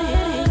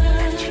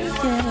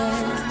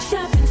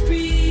 shopping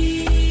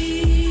spree,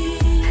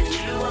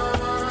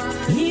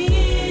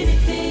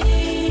 anything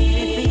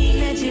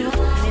that you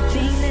want,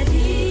 anything that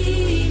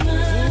you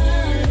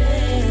want.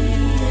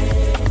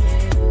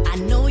 I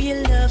know you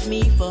love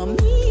me for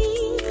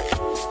me,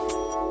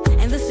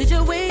 and the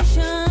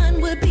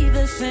situation would be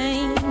the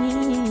same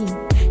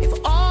if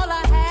all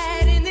I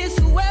had in this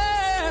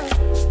world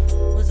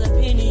was a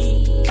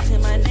penny to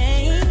my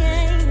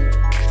name.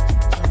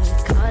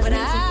 But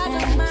I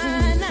don't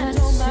mind, I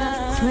don't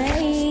mind.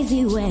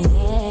 Crazy way.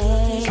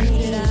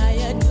 That I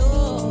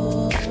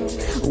adore.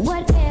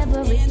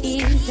 Whatever it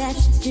is that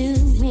you do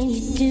when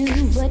you do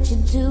what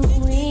you're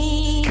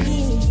doing,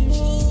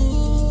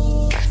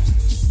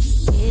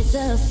 it's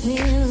a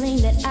feeling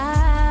that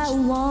I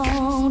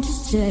want to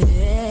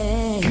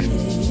stay.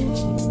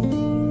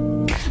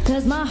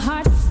 'Cause my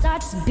heart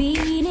starts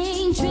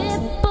beating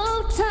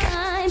triple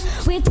time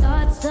with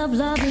thoughts of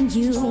loving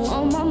you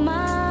on my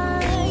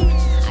mind.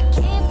 I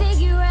can't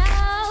figure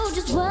out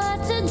just what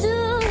to do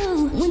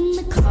when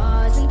the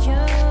cause and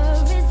cure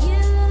is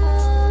you.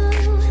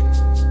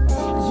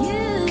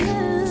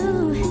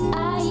 I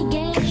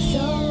get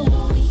so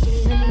weak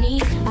in the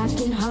knee, I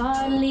can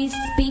hardly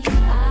speak. I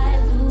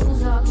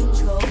lose all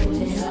control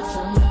and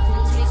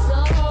something takes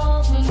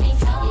over me.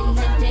 In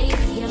the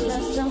days your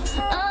love so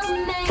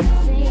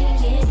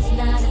amazing, it's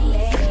not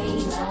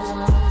amazing.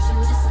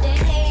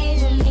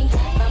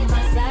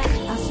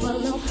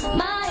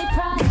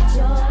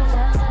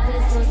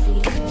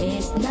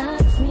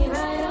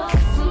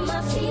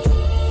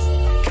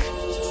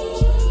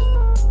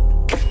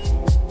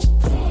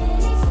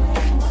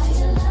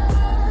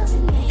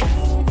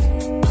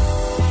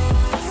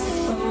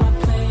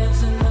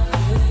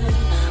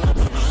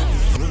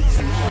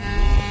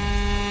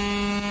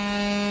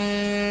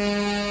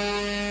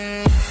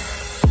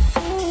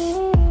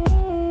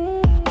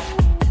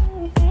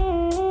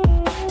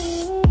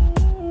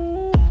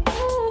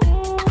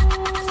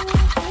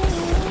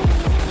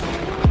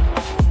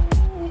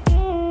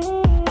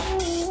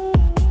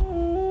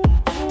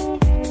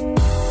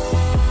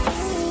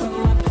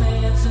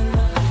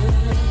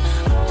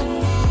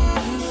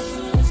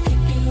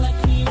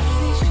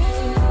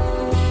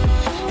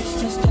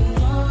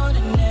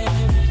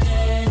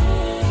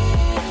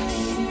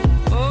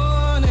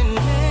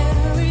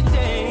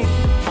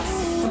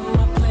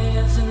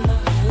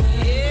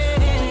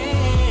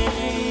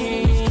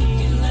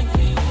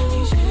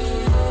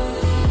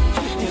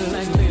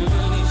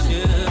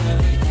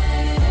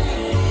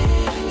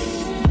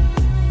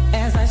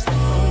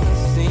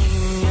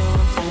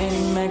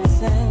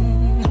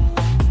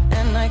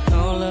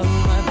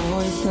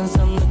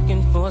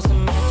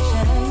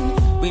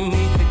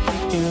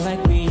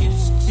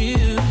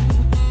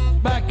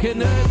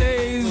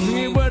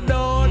 Even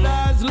known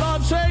as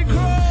Lord Shane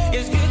Crow.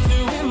 It's good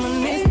to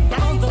reminisce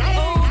on the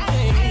old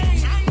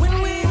days when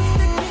we used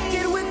to kick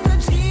it with the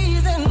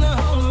cheese and the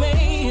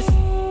homies.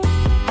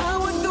 I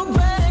would go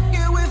back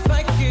if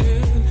I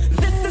could.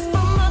 This is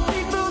for my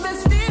people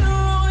that's still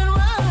rolling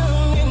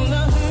around in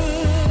the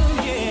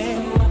hood, yeah.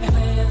 My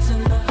players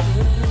in the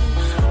hood,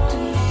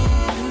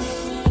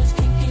 let's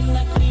kick it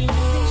like we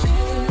used to.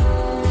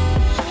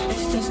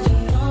 It's just an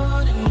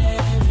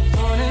ordinary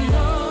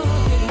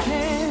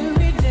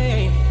day.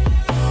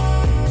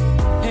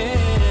 Hey,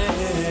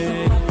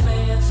 my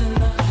players in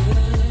the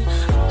hood,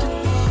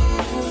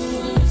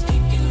 let's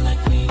kick it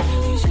like we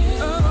used to.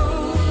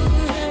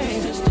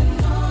 It's just an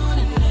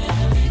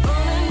ordinary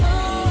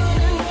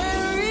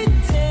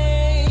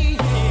day.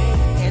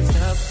 Hands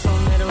up on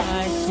that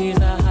right, she's a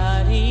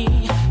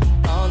hottie.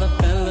 All the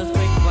fellas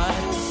break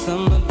wide to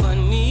Summer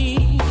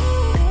Bunny.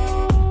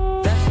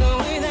 That's the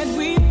way that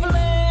we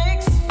flex.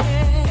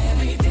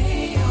 Every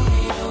day on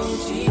the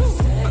OG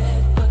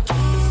set, but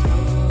keep it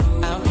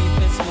smooth. I'll keep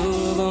it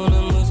smooth on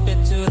the move, spit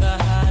to the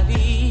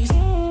hotties.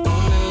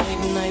 On the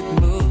late night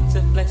move to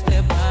flex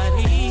their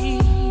bodies.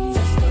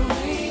 That's the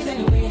way that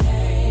we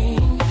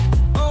hang.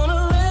 On a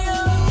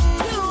regular,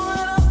 doing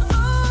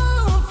our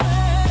own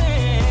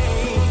thing.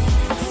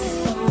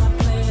 For my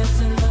players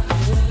in the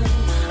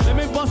hood. Let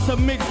me bust a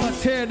mix that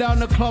tear down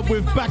the club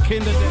with back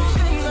in the day.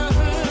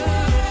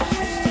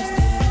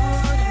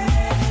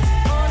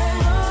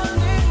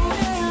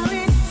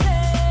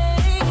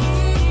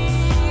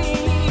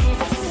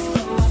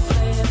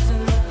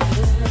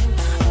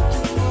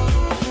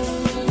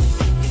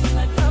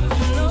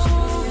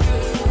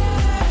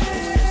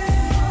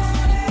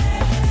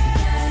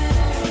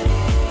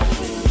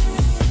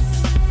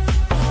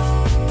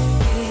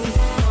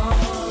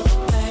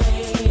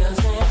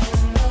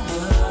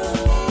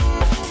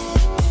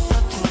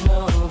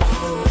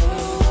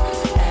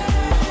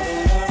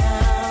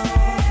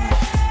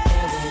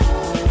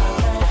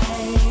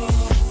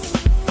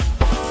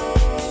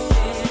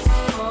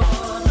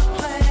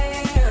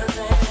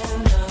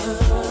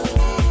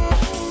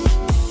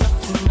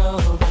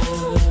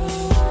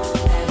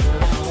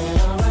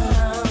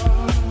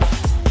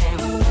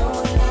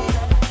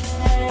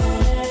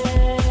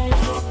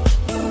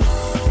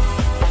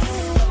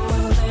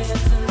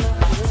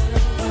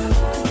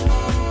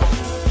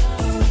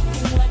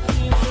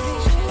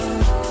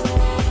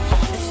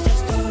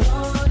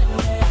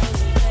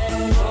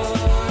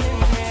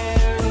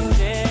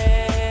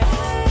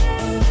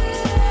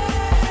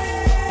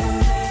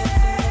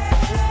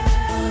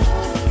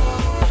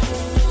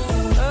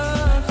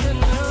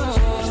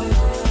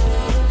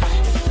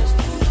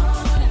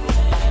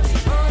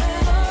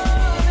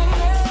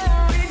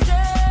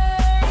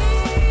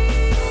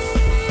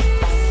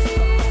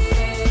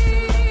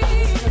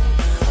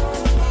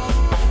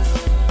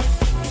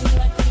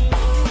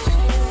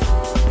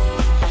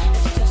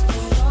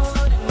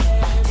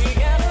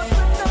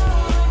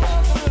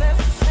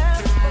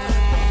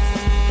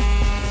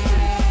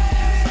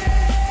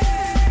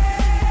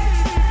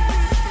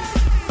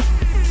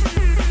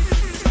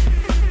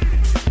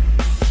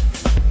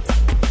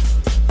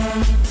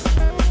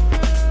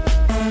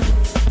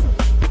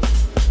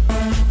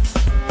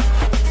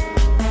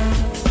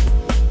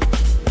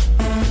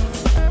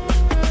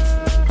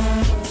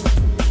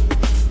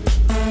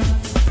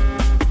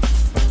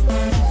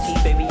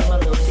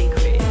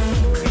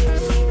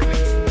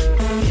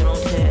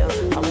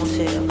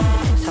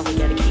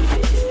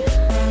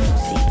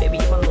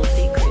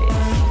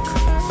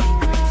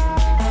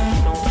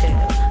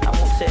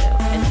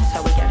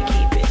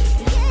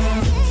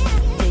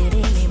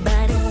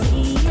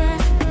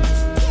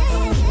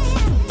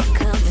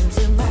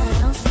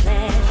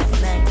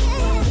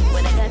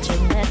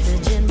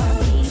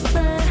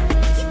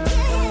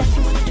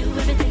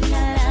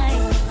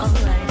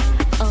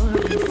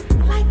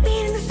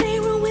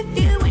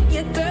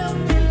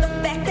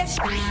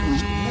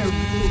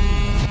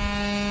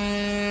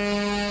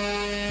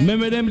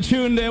 Remember them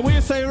tune there? What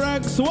you say,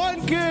 Rags?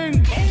 One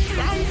king.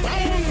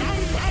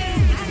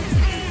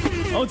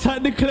 Oh,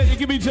 tight the clip, you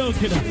can be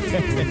joking.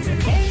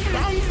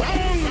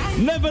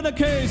 Never the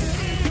case.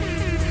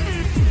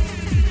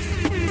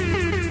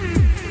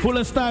 Full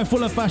of style,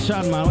 full of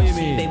fashion, man. What you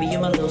mean? Baby, you're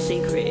my little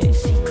secret.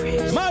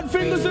 Mad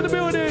fingers in the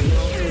building.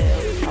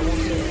 I won't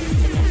tell,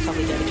 and that's how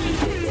we gotta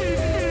keep it.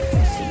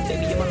 See,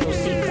 baby, you're my little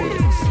secret.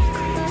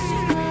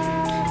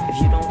 If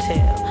you don't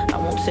tell, I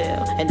won't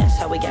tell, and that's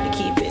how we gotta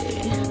keep it.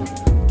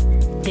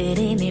 Did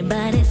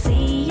anybody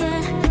see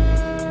ya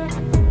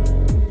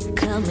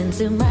coming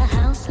to my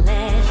house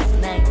last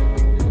night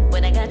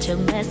when I got your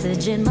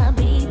message in my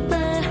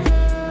beeper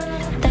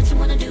that you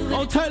wanna do?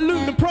 Oh, tight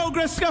Luke, the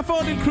Progress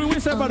Scaffolding crew.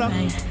 What's that, brother?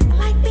 I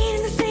like being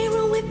in the same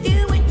room with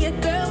you and your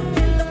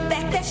girlfriend. The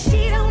fact that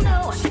she don't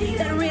know,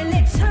 that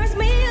really turns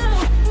me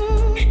on.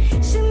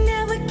 She'll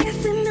never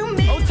guess in the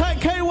middle. Oh, tight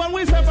K1,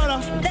 what's that, brother?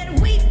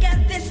 That we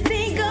got this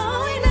thing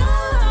going on.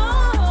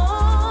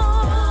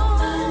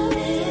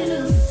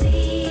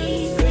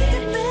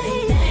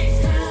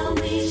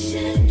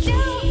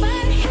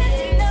 Nobody has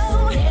to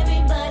know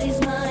everybody's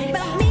mind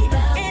about me.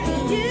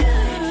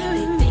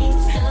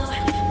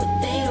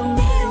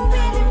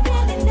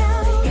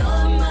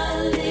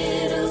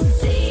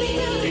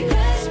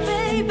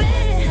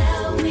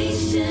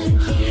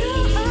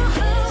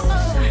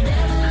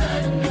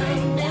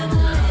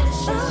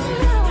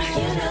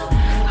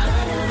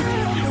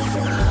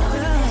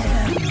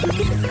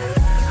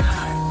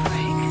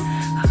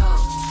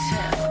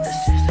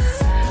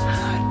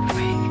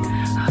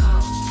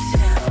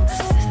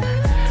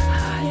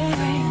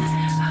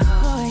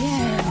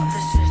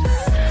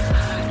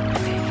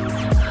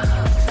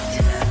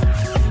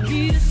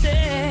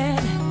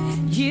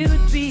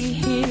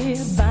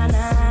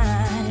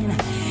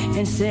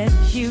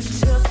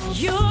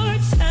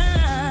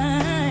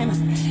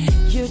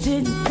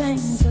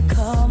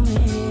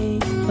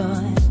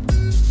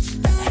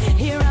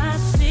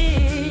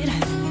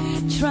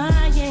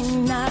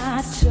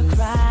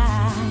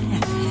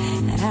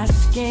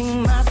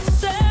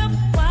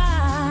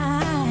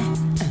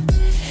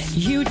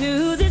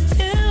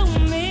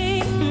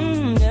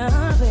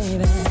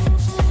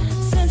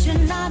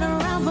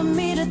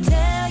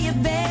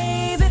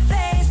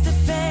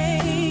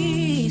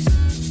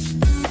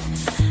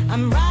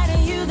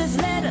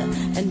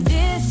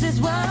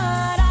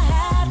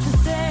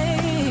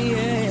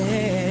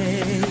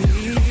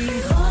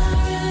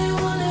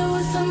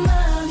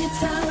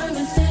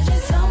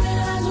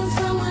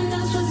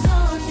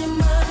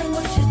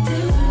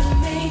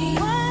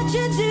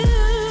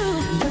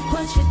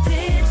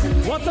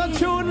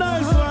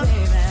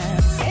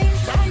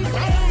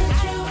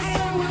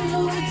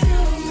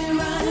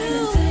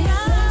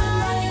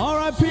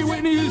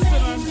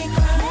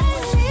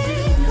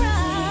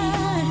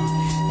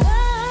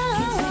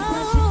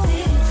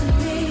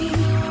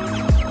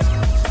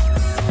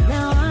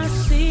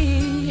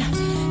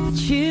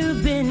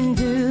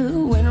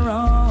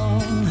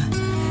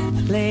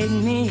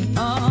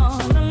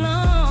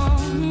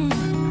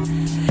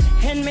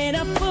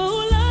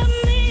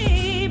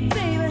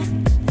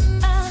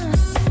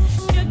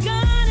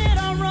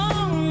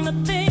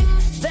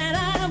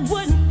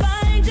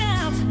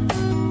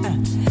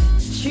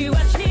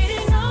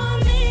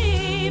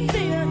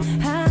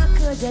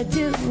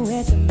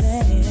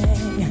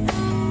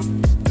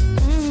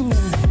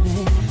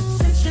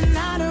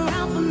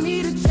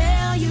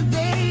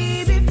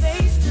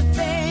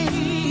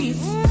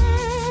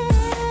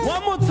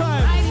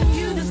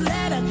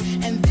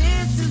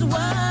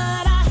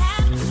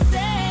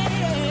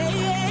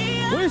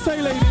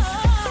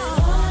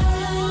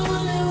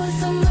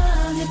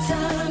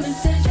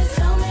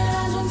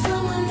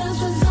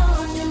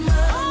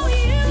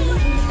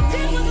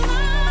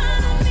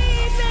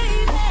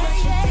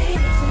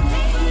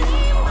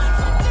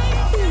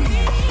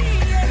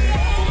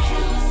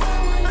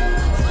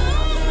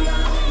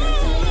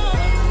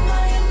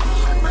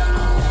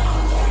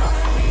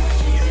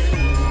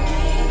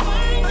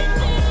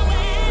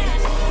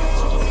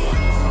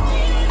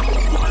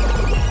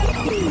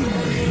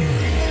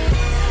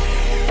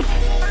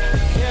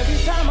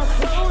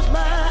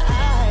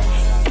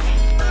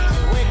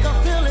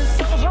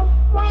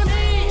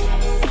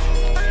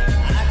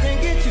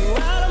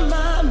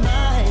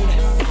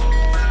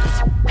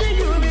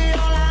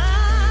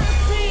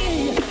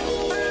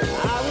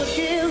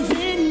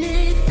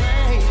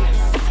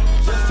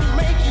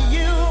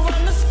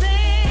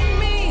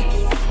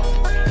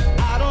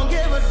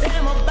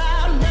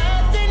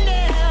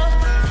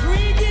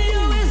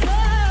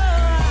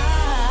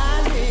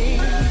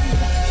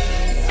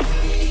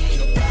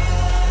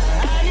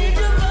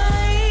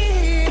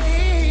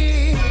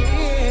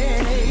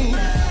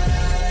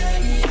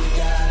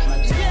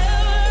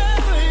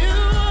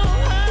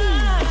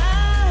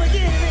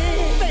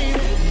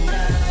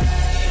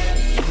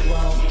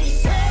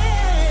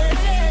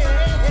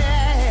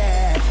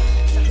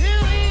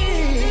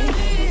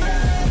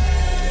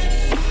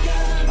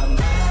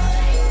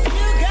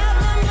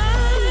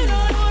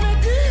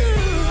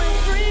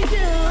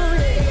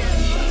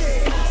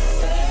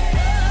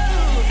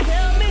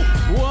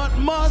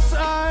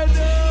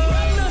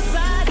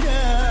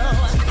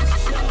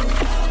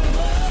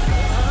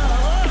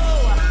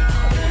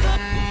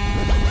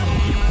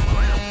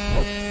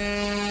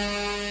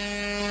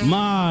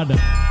 mad.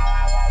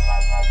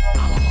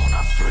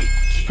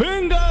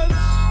 Fingers.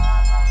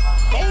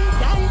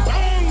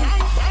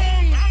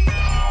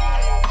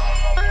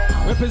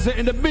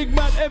 Representing the big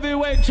bad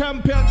heavyweight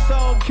champion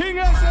sound, King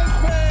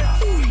SSP.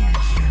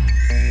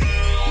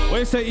 What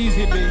you say,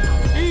 Easy D?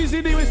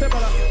 Easy D, we say,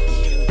 brother.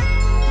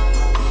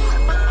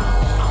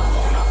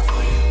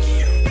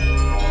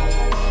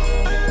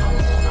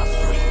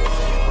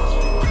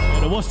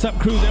 The WhatsApp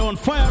crew, they're on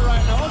fire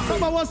right now. What's up,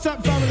 my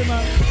WhatsApp family,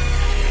 man?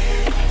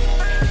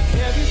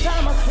 Every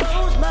time I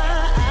close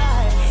my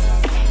eyes,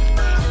 I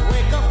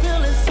wake up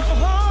feeling so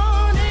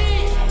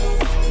horny.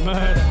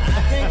 Murder. I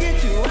can't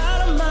get you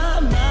out of my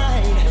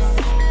mind.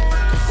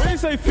 What do you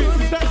say, Fitz?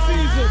 It's that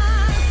season.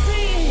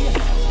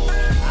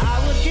 I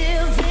would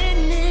give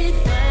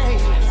anything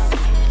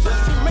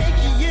just to make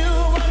you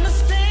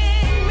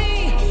understand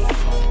me.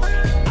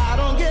 I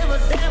don't give a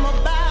damn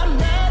about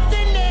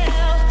nothing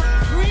else.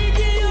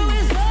 Freaking you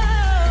is all I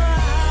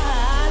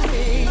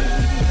need.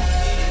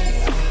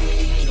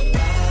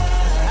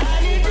 I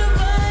need your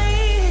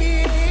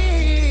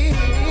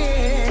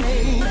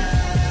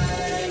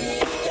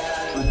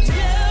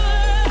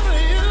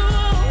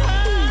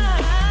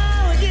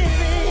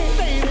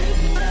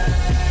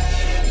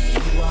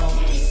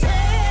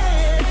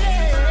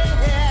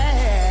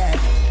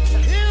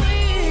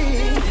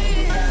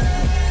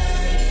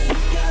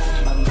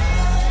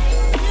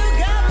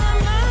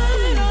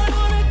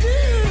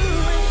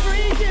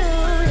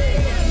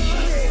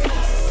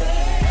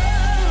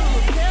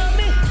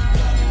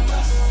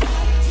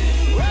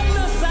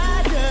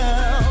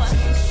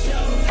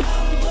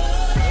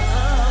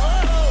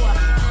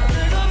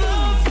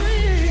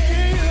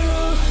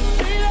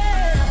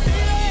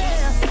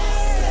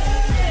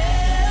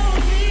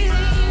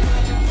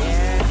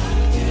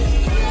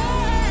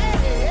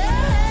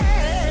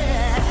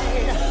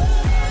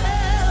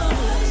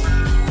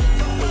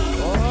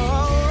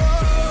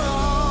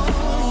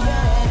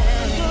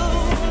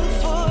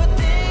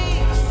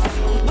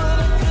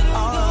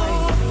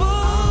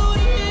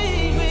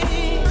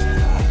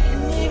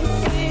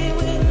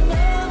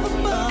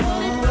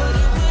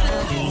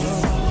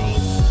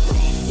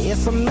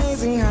It's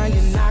amazing how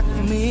you knock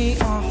me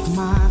off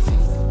my feet.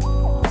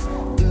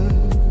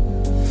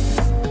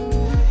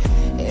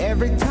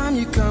 Every time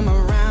you come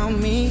around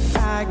me,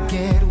 I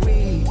get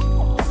weak.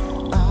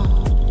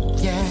 Oh,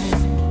 yeah.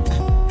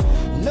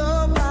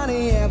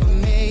 Nobody ever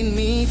made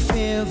me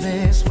feel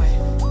this way.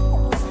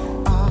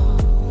 Oh,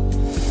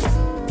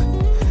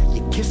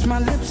 you kiss my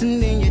lips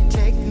and then you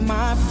take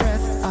my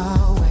breath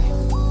away.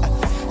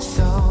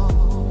 So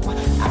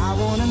I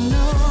wanna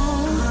know.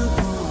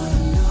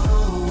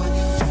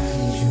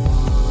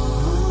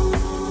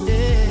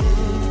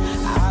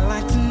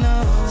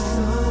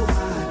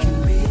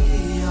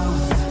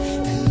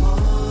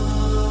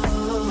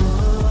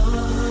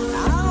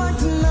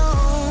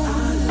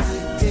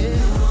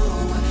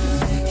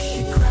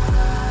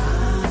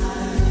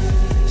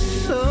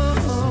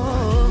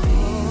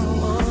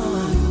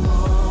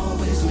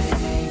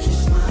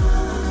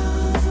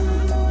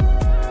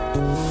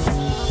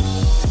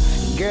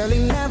 Girl, he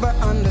never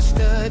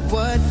understood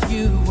what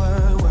you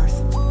were worth.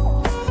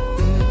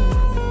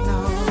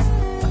 No.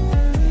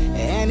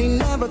 And he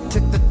never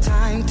took the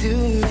time to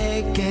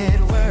make it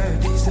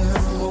work.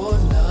 Deserve more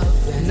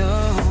love than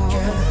no.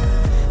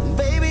 Girl.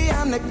 Baby,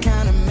 I'm the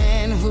kind of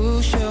man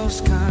who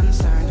shows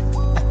concern.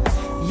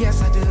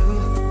 Yes, I do.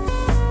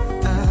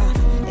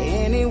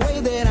 Any way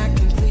that I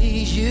can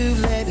please you,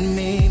 let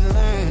me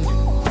learn.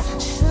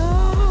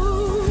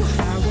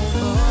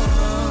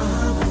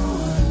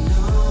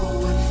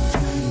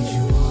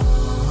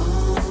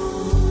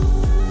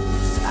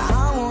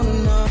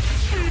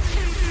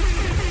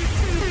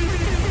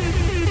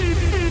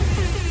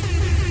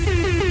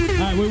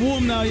 We're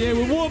warm now, yeah?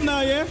 We're warm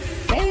now, yeah?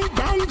 Bang,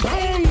 bang,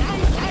 bang.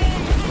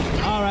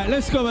 All right,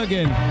 let's go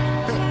again. Yeah.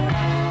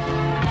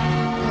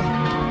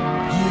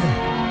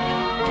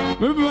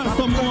 We're about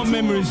some more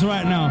memories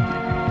right now.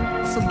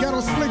 Some ghetto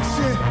slick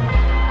shit.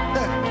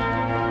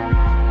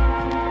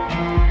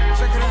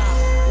 Check it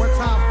out. One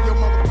time for your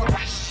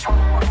motherfucker.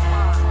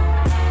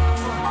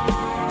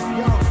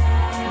 Yo,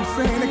 I'm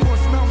saying they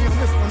gonna smell me on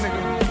this one,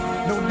 nigga.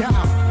 No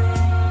doubt.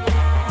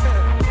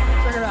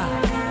 Check it out.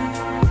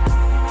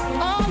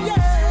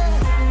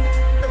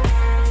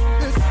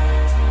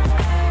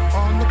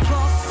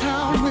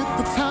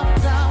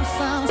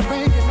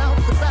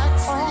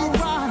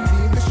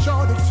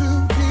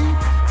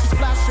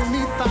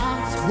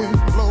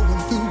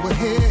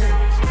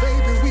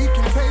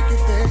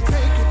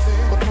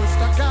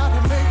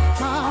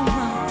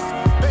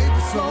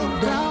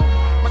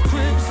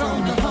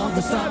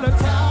 Side of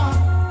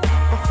town,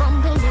 but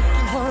from the look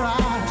in her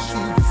eyes, she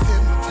was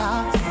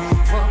hypnotized.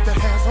 Rubbed her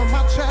hands on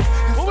my chest.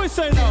 What we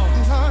say now?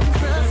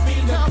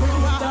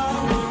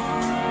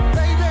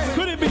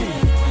 Could it be?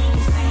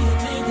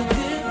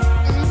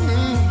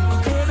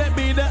 Could it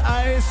be the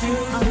ice?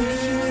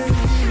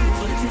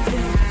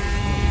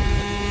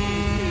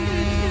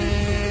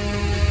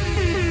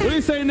 What do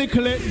you say,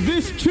 Nicolette?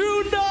 This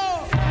tune,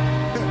 though.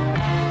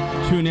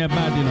 Tune here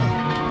bad, you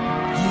know.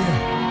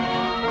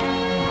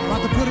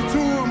 About to put it to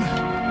him.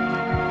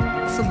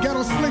 Some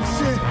ghetto slick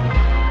shit.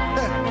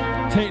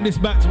 Take this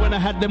back to when I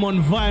had them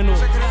on vinyl.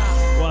 Check it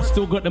out. Well, I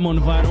still got them on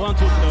vinyl. What I'm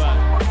talking about?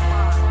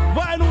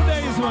 Vinyl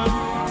days, man.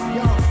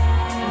 Yo,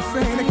 I'm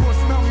saying they gonna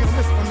smell me on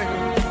this one, nigga.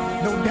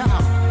 No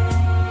doubt.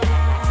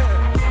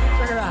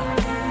 Check it out.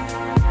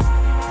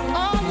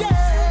 Oh,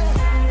 yeah.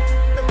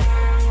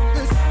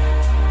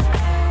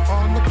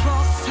 On the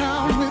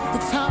crosstown with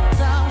the top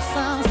down,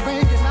 sounds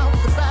banging out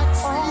the back.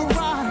 All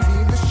right.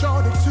 Being the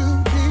shorty too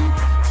deep.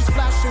 She's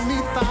flashing me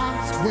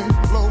thighs, wind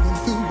blowing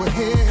through her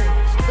hair.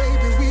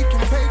 Baby, we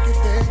can take it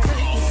there.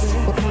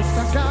 But first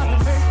I gotta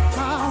make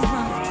my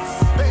rounds.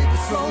 Baby,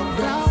 slow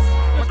down.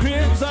 The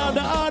cribs on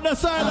the other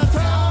side of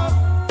town.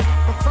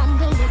 But from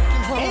the look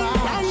in her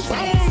eyes,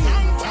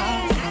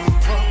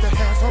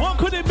 What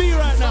could it be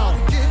right now?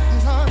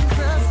 getting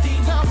undressed.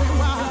 Tell me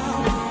why,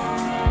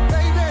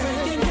 baby.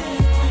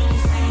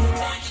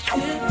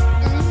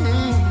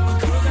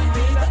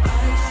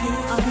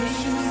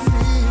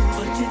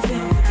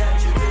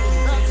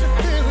 That you're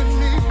feeling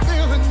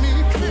me.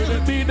 Could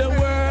it be the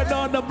word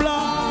on the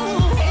block?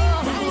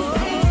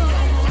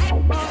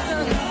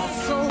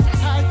 So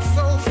tight,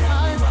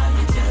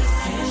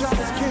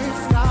 just can't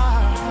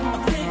stop.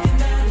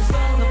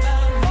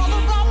 All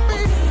about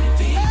me.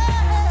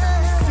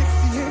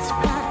 60-inch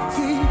flat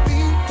TV,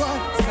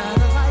 but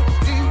satellite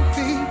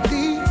DVD,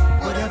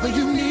 whatever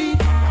you need.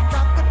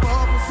 Got the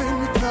bubbles in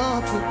the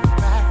tub with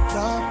backed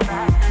up.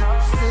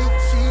 Silk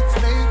sheets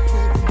made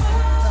with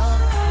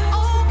love.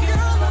 Oh,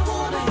 girl, I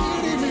wanna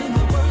hit it in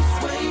the worst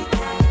way.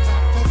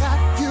 For that,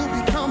 you'll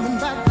be coming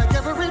back like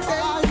every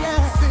day.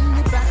 Yeah, send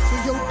me back to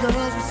your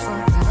girls with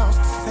something else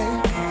to say.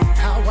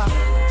 How I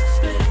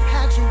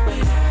had you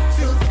wait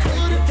till the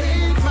could have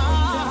been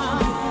mine.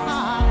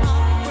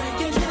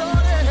 Breaking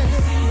shorty.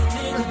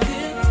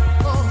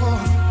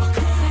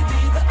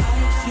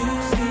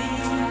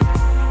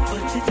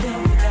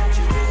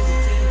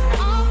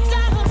 I've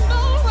gotta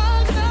know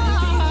right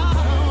now.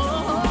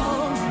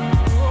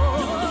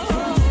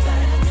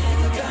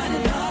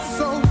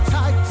 So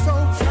tight,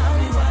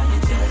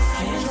 just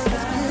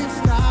can't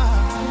stop.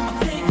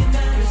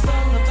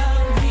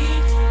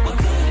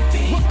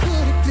 What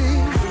could it be?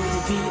 Could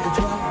it be the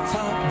drop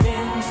top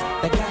bins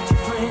that got your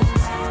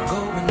friends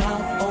going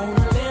out on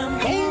a limb?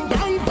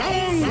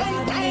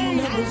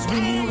 Niggas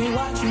really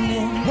watching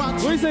them. What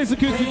do you say,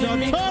 security John?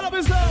 Turn up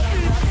his stuff.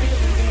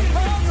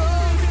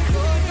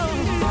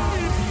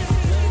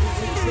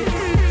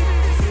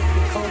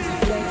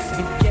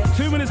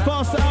 2 minutes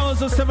past the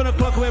hours of 7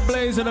 o'clock. We're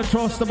blazing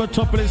across the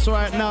metropolis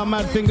right now.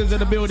 Mad Fingers in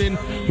the building,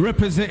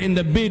 representing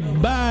the big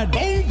bad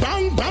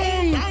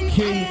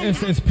King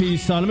SSP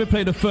sound. Let me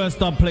play the first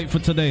dub plate for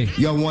today.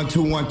 Yo,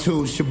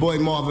 1212, it's your boy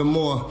Marvin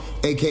Moore,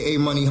 aka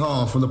Money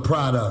Harm from the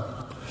Product.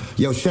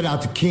 Yo, shout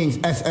out to King's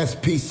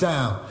SSP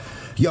sound.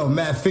 Yo,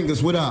 Mad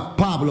Fingers, what up?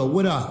 Pablo,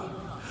 what up?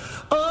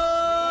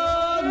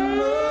 Oh,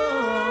 no.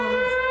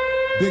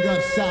 Big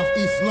up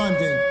Southeast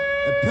London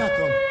and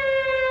Peckham.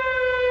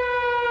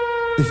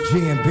 It's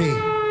G&B.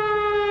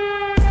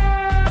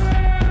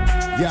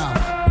 Yo.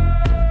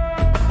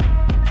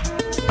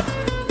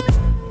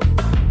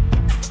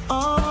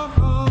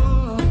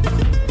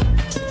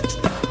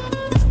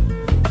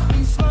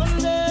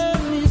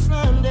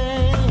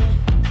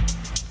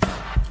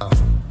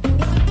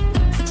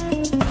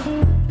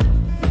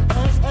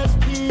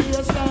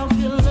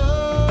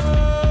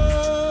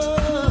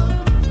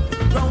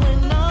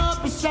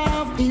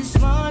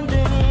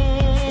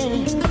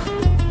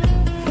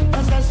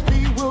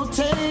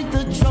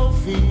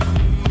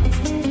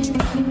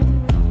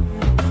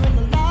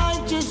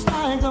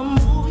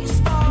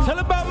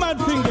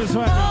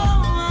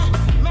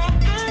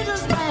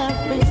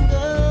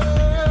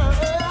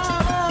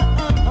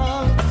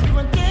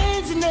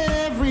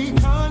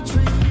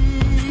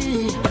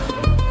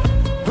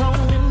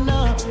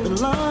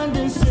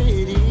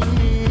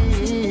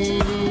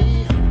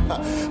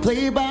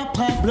 Played by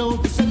Pablo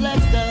the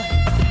Selector.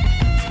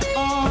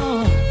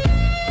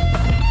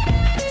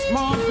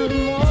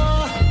 Marvin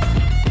Moore,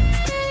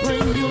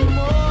 bring you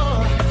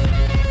more.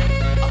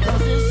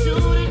 Cause it's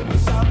shooting, the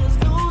sound is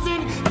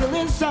losing,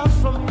 killing sounds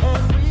from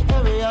every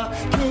area.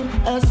 King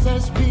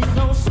SSP,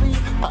 no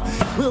sleep.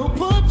 We'll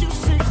put you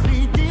 6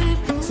 feet deep.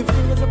 6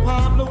 fingers of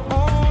Pablo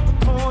on the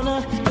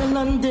corner in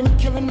London,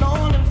 killing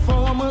all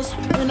informers.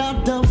 In our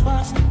dub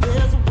box,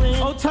 there's a win.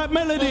 Old type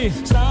melody.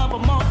 Stop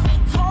them off.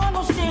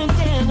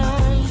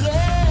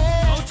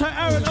 Old tight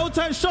Aaron, old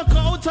tight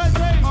Shocker, old tight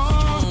James.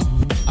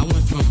 I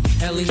went from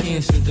Ellie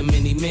Hansen to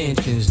many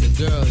mansions. The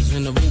girls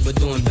in the Aruba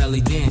doing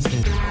belly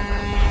dancing.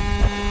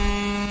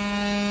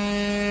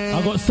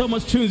 I got so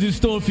much tunes in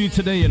store for you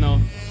today, you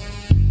know.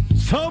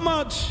 So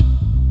much.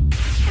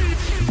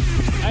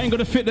 I ain't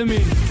gonna fit them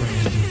in.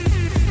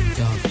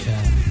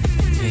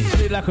 It's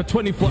really like a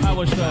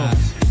 24-hour show.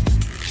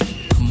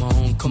 Come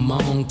on, come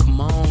on,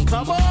 come on,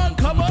 come on,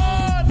 come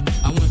on.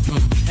 I went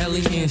from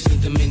Ellie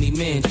Hansen to many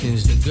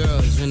mansions. The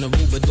girls in the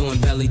Aruba doing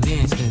belly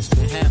dancing.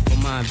 Spent half of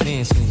my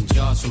advancing.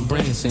 Jars from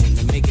Branson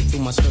to make it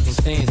through my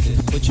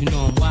circumstances. But you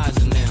know I'm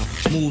wiser now.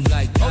 Move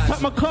like I'll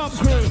take my cup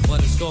crew.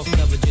 But a soft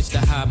cover just to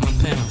hide my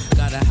pound.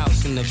 Got a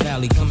house in the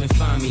valley, come and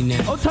find me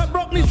now. I'll take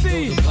Broccoli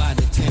C. By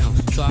the town,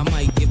 so I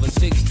might give a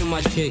 6 to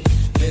my chick,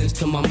 Benz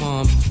to my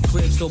mom.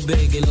 Crib so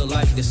big it look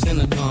like the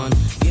Synagogue.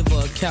 Give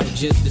her a couch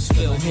just to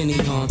spill Henny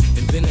on.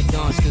 And been a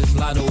dawn since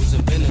Lotto's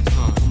and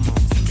Benetton.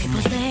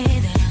 People say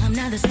that I'm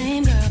not the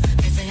same girl.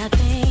 They say I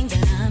think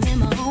that I'm in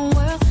my own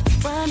world.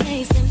 What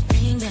makes them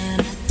think that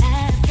I'm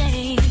that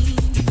thing?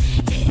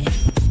 Yeah,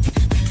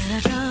 a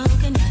little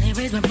joke and now they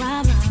raise my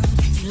problems.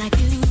 Be like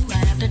you,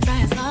 right after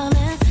trying to solve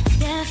it.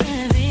 Yes,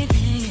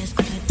 everything is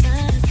quite the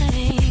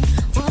same.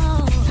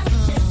 Whoa, I'm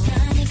just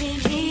trying to be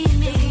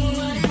me.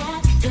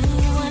 Do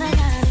what I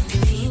gotta do.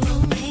 You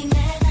won't make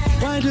that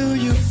night. Why do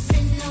you?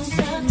 Sitting on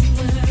certain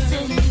words,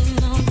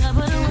 sitting on top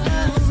of the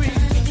world.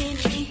 Trying to be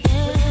me.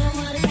 Yeah,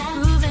 what I gotta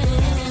prove it.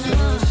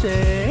 So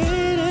shady.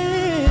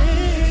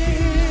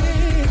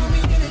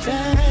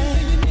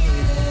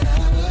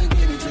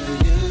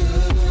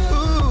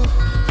 Ooh,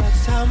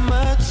 that's how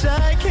much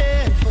I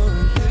care for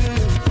you.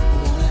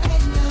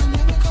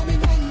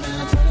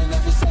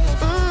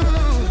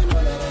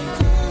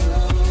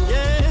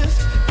 Yes,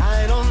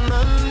 I don't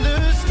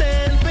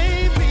understand,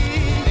 baby.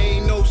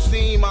 Ain't no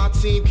scene my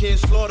team can't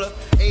slaughter.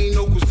 Ain't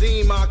no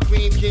cuisine my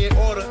queen can't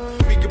order.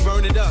 We can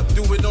burn it up,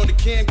 do it on the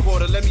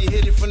camcorder. Let me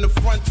hit it from the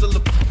front till the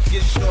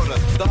gets shorter.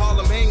 The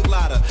Harlem hang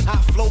glider,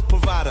 hot float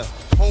provider.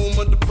 Home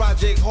of the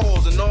project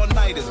halls and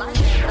all-nighters.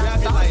 Grab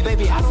the lighter,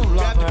 baby, I don't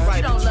love grab the her.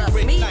 brighter. You don't love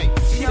Great me. night,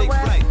 You know take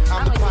what? flight,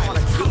 I'm the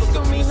pilot. You look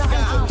up in the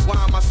sky,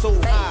 why am I so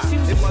high?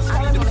 It must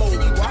be the mold, you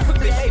are the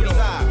bitch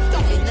inside.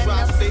 Don't try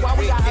to stay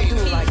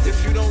great, if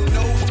you don't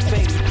know,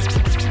 baby.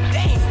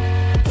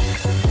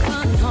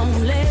 Come home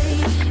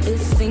late, it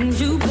seems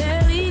you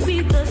barely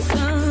beat the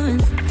sun.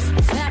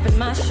 Tapping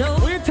my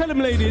shoulder. What you tell him,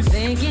 ladies?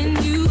 Thinking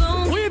you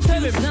gon' What you get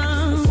tell him?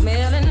 some.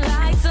 Smelling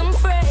like some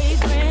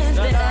fragrance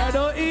that I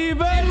don't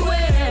even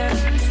wear.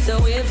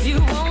 So if you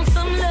want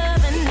some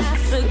love, and I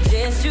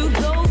suggest you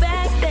go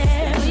back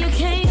there where you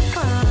came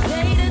from.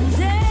 Day to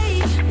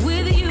day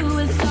with you,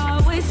 it's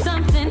always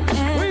something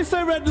else. What you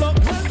say, Redlock?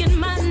 Working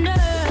my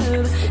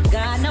nerve.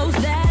 God knows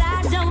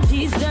that I don't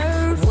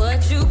deserve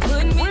what you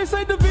put me. What you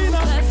say, Davina?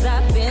 'Cause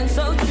I've been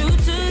so true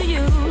to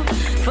you.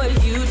 For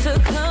you to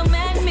come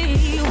at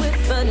me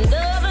with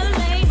another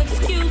lame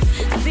excuse.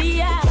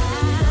 See, I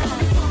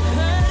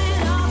heard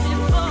it all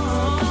before.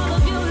 All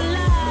of your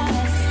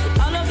lies,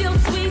 all of your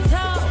sweet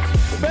talk.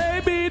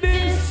 Baby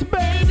this,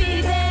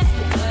 baby that.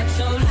 But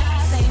your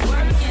lies ain't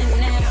working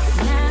now.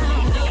 Now,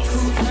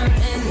 who's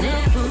hurting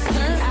now? Who's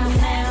hurt? I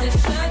had to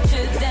shut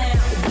you down.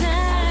 I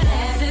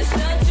had to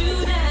shut you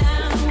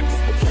down.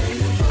 Play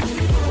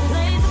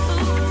the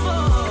fool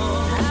for.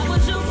 I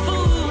was your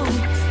fool.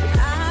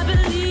 I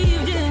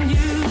believed in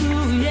you.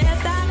 Yes,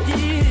 I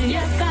did.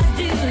 Yes, I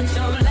did. But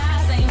your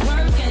lies ain't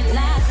working.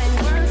 Lies ain't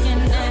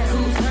working now.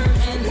 Who's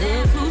hurting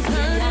now? Who's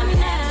hurt? I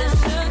had to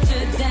shut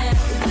you down.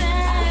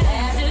 I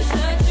had to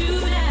shut you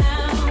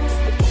down.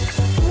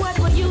 What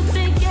were you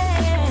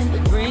thinking?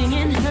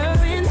 Bringing her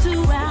into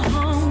our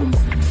home,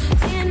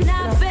 in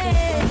our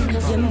bed.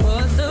 You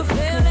must have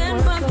fell and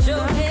bumped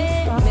your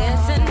head,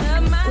 messing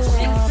up my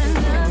sheets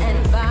and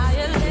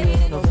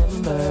violating.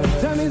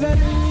 Tell me that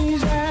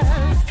these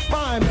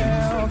my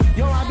bell.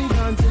 Yo, I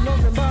begun to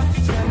November.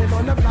 Standing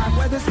on the block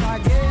where the spot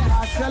get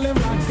hot. Selling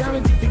rocks,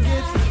 guaranteed to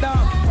get the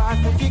dog.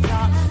 550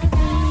 cop.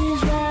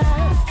 These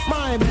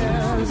my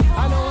bells.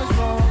 I know it's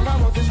wrong. I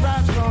wrote this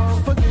rap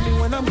song. Forgive me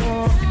when I'm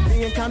wrong.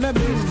 Being kinda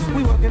busy.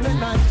 We working the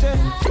night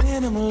shift.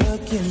 When I'm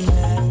looking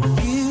at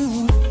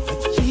you, I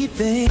keep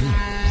thinking.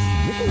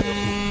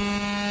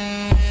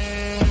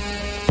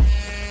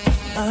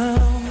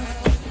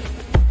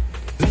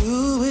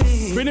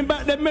 Bringing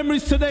back their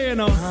memories today, you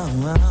know.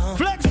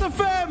 Flex the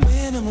fam.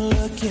 When I'm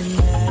looking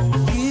at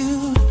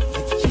you,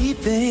 I keep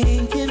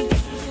thinking,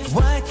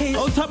 why can't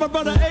on top of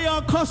brother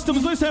AR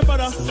Customs, what you say,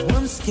 brother? So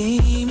I'm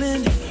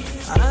scheming,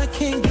 I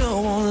can't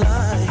go on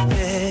like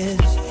this.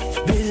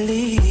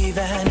 Believing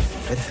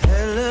that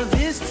her love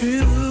is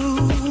true.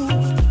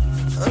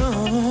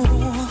 Oh,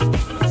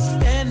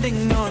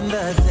 standing on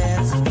the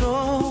dance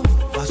floor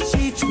while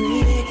she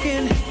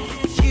tricking.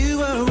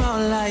 You are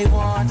all I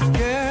want,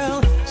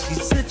 girl.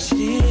 She's a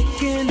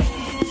chicken.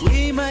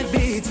 We might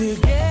be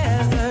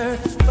together,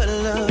 but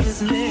love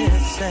is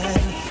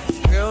missing.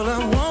 Girl, I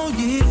want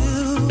you.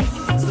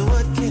 So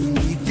what can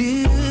we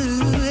do?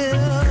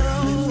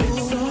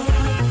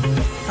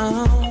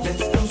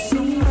 Let's go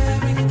somewhere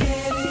and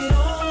get it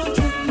on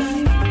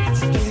tonight.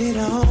 Let's get it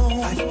on.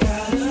 I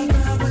gotta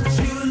know, but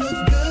you look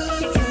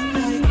good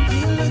tonight.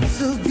 You look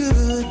so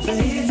good,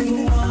 baby.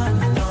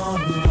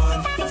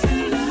 One-on-one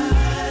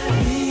tonight.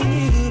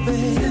 You,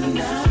 baby.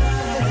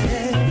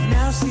 Tonight.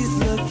 Now she's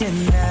looking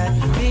at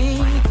me.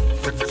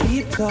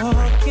 Keep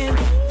talking.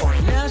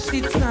 Now she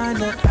trying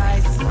to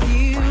ice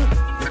you.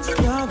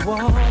 You're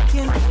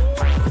walking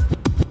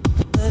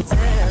the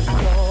dance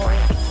floor.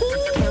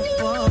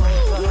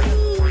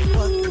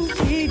 What could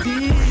she do?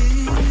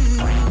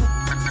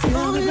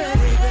 Tell me,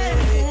 baby.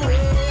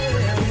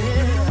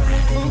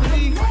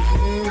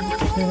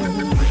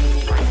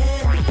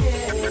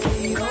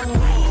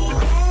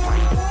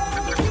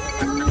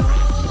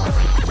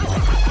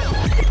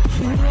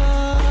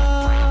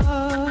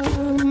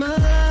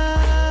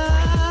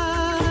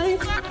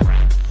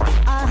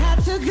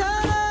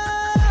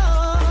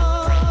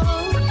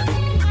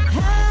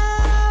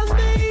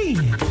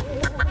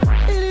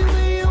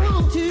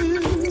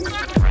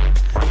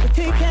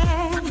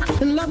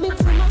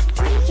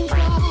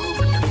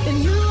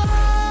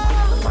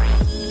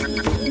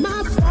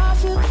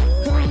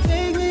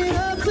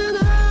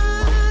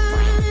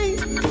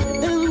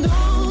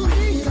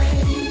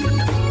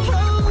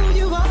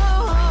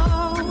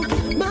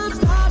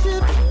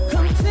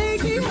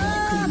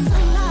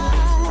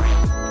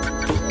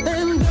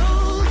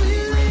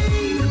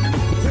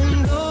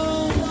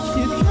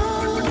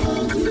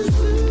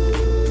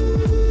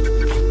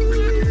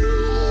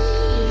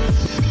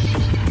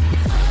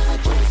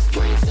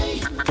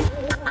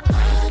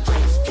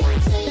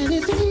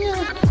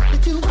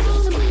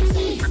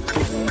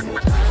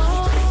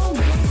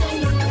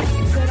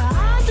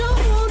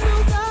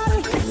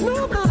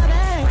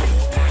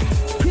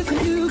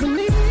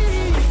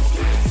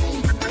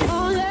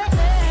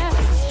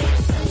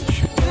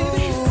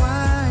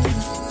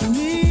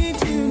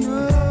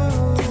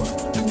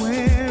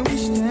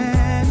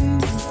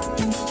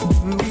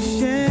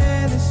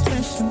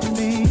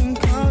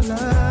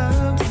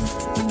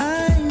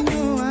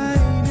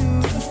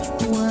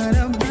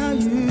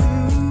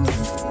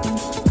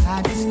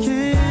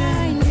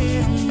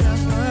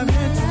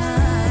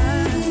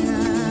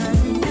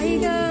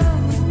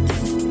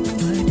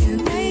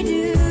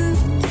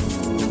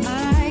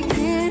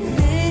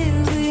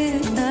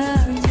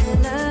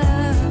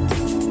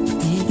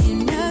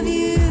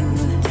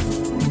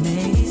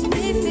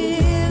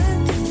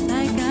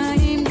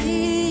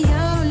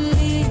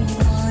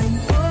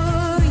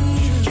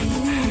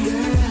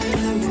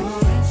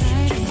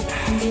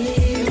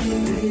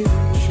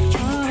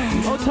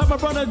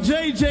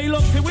 Jay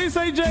locked in. What do you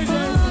say, Jay?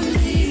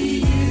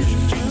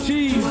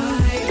 Gee.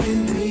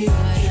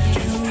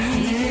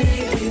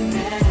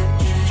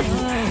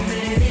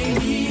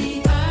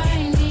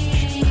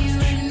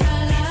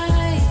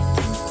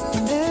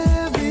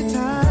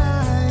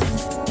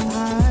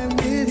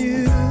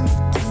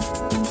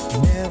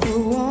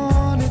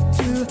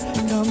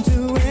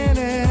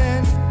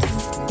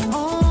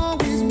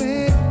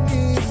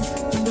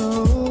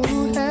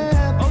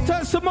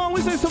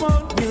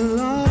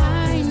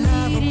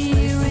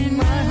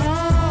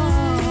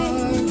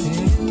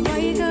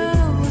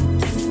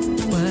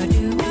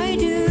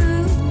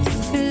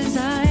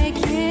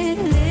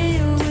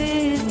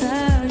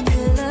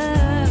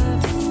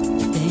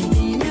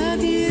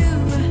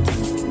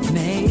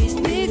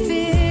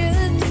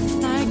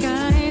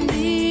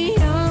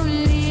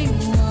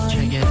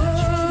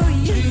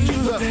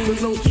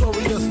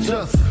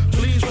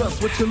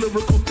 With your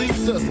lyrical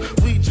thesis,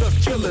 we just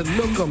chillin',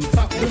 look 'em,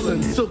 top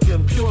villain,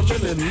 silkin', pure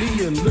linen,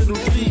 me and Little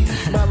C,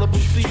 Malibu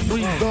sea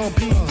breeze, dawn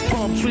peas,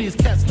 palm trees,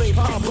 cats named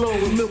Pablo,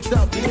 and milked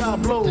out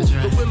Diablo,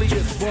 the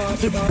williest,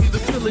 typically the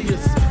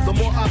silliest, the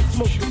more I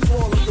smoke, the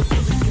smaller the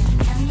silliest.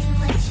 Tell me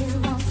what you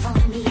want from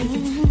me,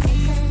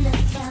 take a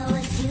look at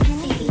what you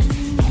see,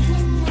 and you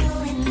know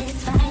it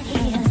is right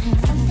here,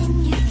 something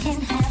you can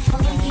have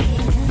for a year.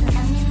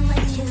 Tell me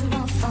what you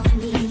want from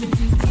me,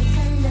 take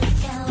a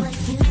look at what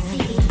you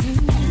see.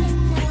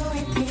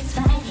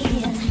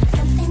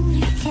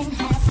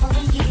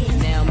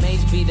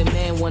 The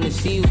man wanna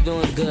see you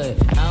doing good.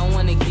 I don't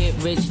wanna get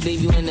rich,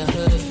 leave you in the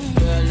hood.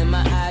 Girl, in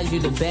my eyes, you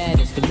the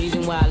baddest. The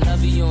reason why I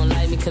love you, you don't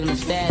like me cause my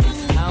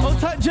status. I don't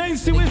touch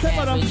James, see what's that,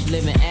 average,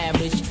 living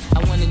average. I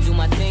wanna do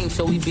my thing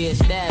so we be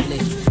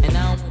established. And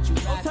I don't want you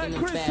rocking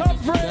them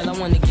fabrics. Girl, I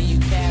wanna give you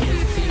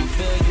carrots till you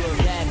feel you're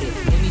a rabbit.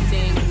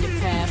 Anything in your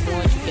path,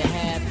 want you can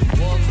have.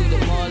 Walk through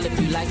the mall, if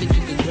you like it,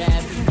 you can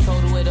grab.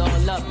 Total it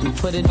all up and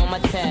put it on my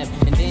tab.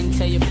 And then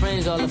tell your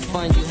friends all the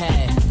fun you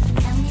had.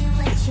 Tell me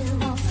what you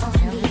want from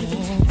me.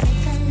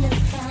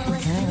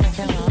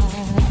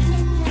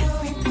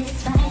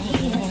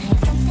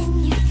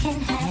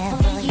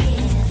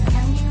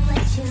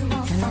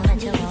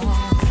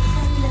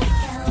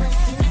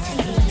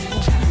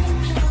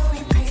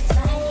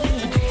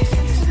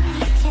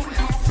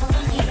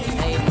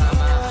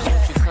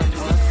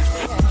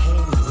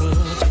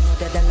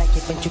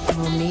 You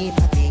call me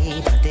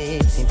papi, but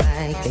it seems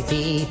like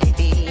baby,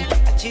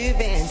 that you've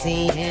been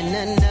seeing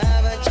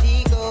another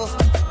chico.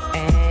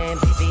 And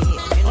baby,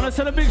 I want to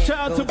send a big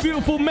shout out to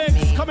beautiful mix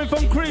coming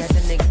from Chris.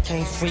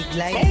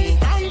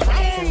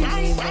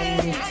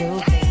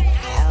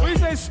 We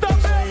say stop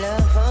it.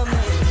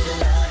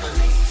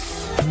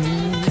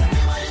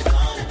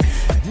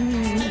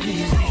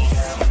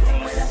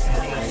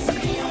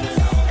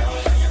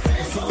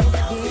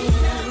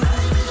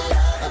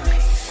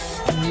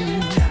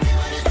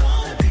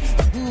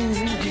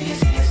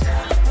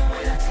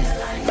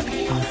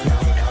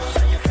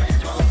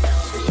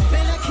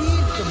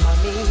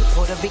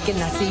 Can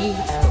I see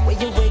the way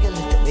you wiggle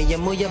it, the way you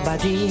move your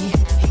body?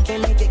 He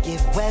can make it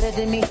get wetter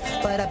than me,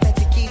 but I bet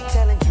you keep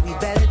telling you he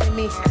better than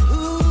me. Ooh,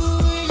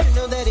 you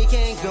know that he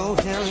can't go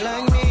down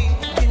like me.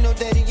 You know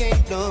that he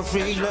ain't no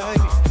free like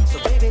me. So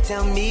baby,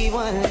 tell me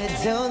one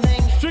little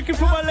thing. Strictly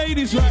for my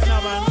ladies right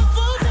now, man.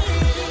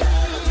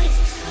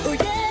 Oh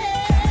yeah.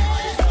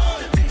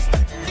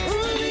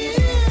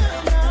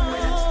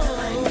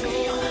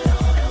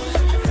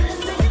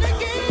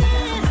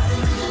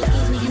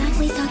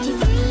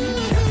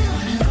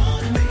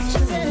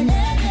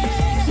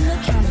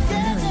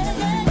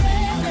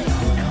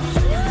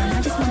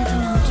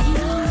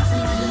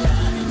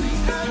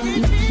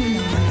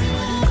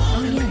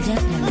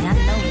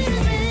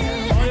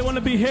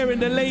 Be hearing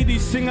the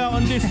ladies sing out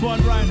on this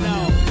one right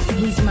now.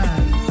 He's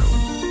mine.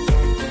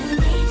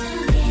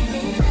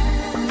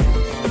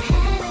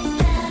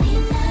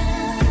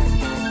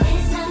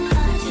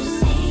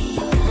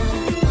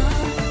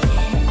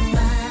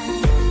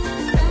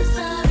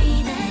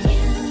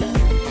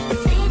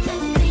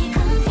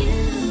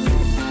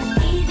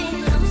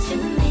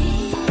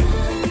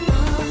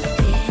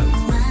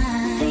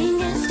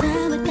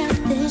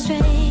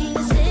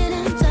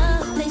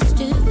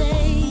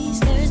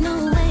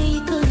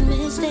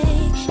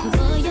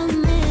 For your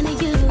man,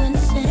 you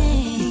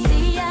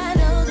insane.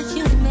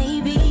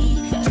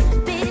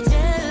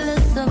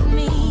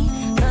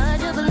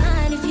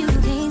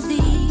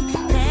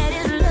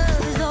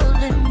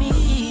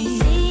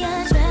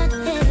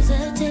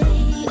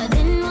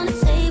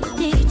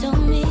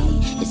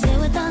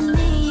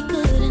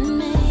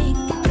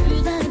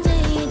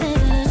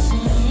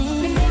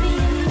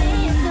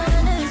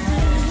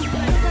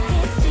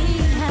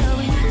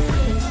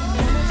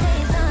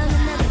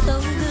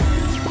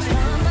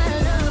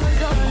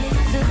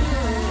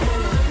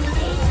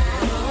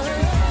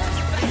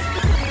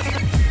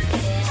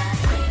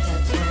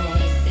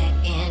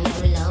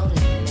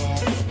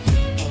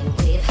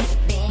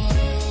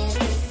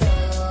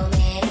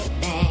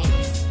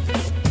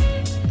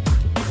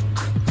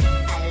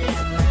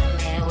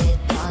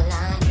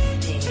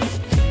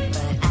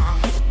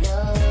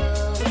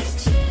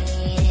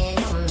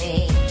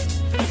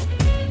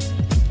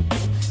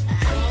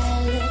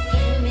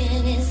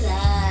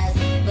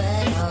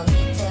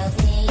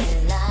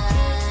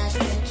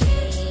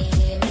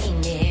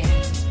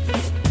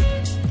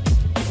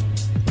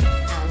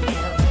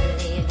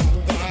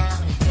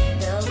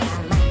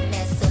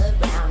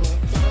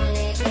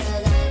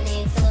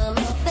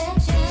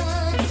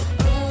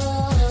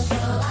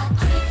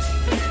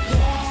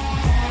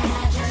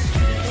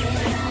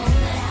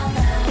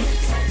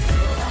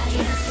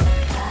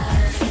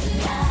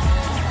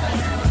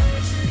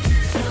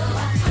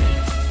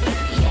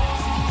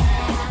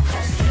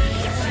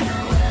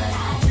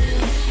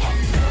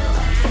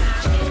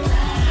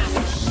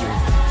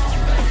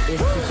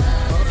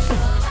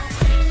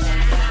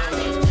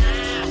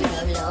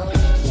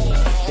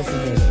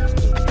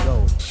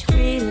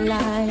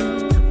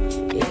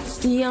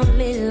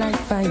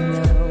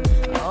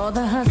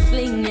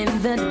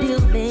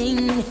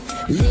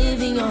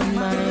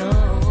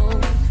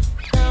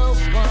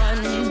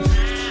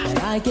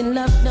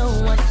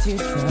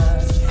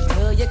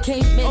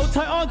 dedicate me. Oh,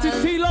 tight Auntie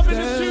T, loving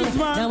the tunes,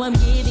 man. Now I'm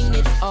giving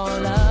it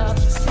all up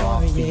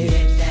for you.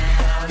 Get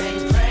down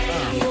and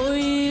pray for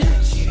you.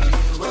 That you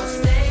will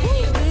stay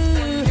with a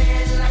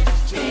man like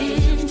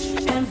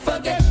me and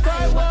forget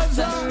I was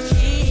a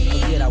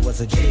G. Forget I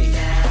was a G.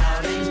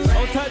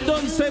 Oh, tight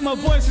don't say my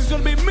voice is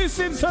gonna be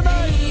missing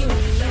tonight.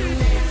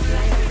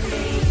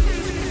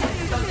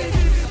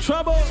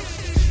 Trouble.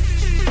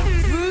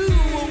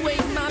 Away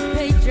my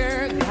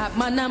pager, got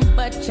my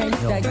number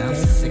changed again.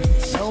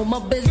 Show my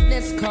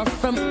business calls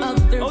from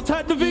other. Oh,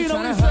 tight the V,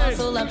 trying don't to say.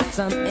 hustle up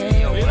some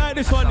air. You like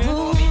this one, yeah?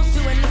 Move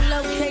to a new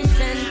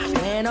location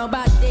where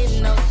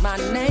nobody knows my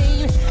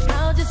name.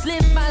 I'll just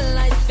live my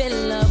life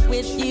in love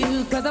with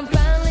you, cause I'm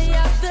finally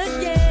out the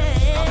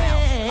game. I'm out.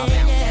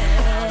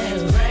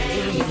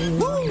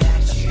 Woo.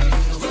 That you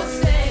will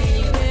stay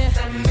with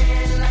a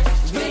man like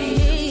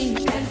me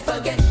and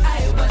forget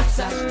I was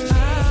a G.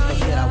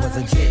 Forget I was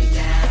a G.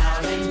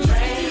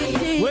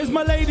 Where's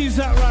my ladies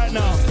at right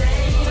now?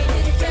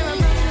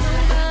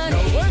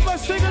 Where's my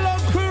sing-along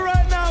crew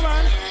right now,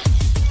 man?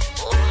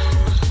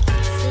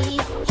 See,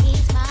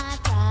 he's my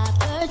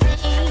property,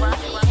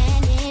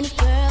 and any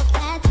girl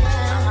that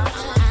does,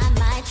 I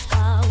might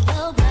call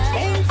your bluff.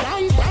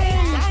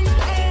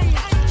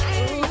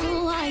 Who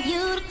are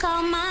you to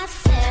call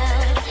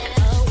myself?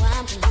 Oh,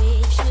 I'm to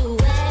wish you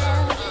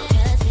well.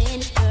 'Cause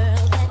any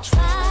girl that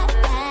tried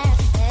that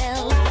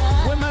fell.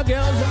 Where my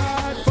girls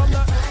are from the...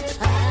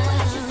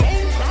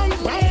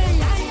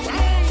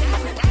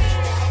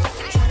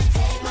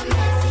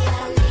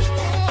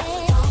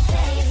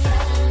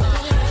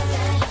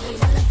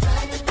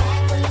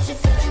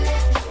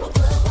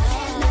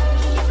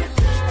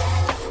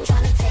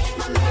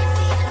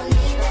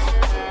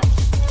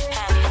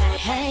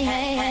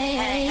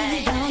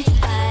 Hey, don't you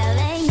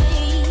violate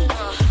me,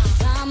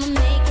 'cause I'ma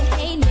make you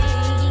hate me.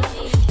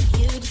 If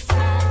you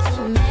decide to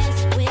mess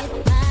with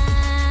my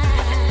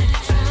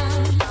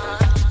chum,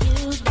 you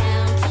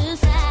down to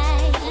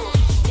size,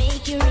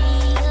 make you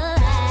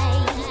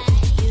realize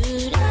you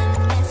done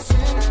messed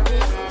up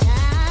this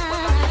time.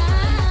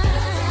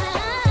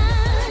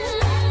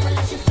 What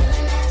you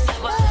feeling that?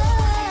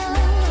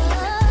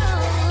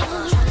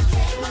 Trying to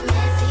take my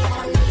messy, I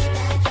don't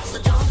need that, so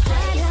don't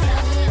play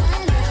yourself.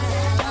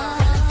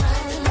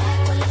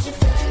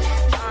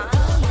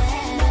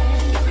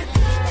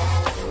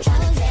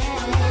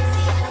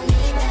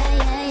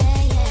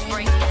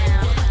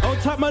 Oh,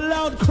 tap my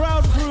loud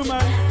crowd crew,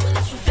 man.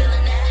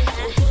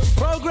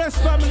 Progress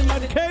family,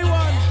 man.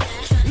 K1,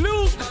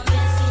 Luke.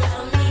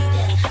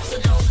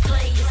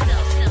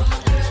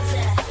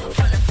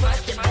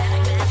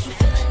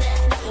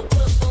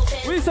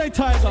 We say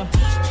Tiger.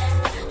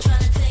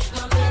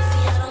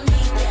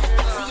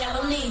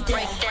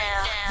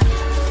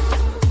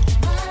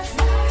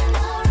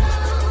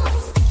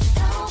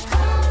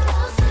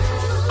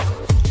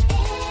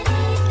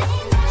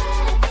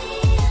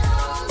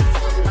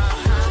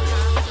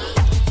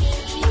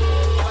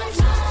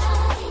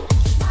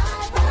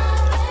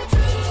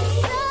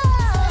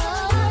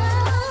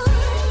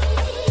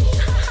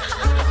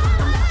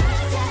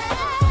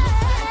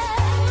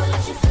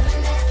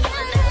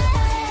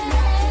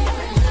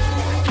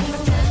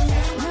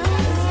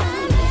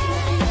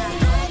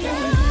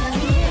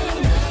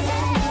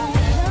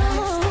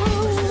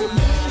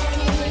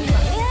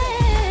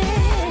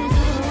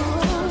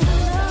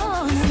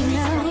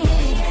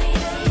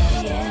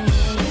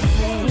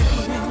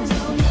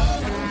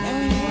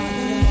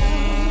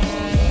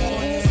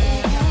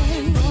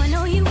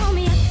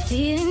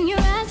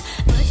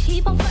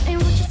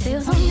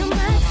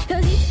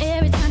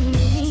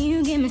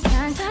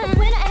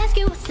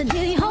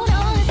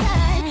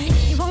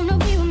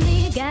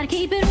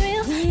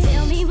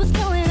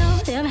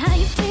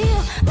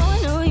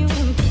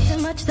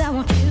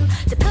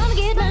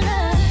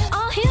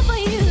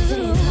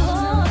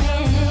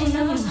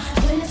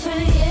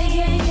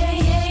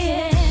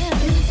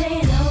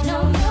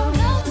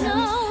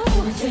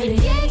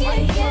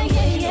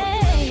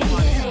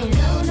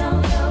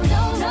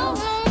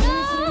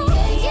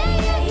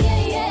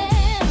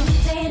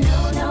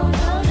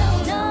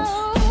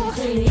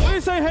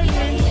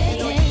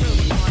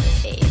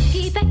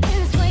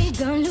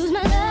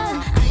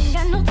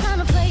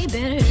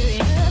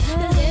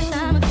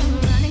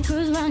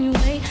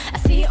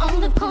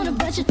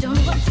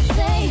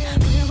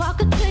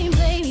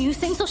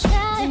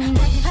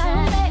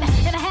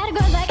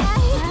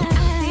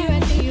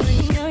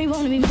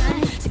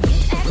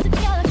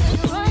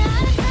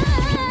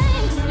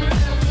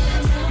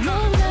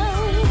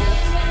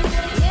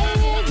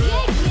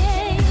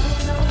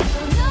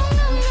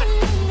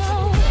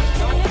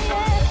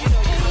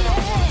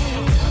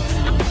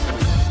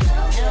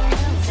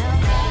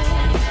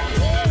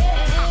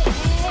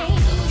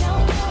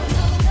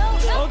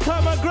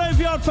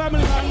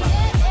 Family, man.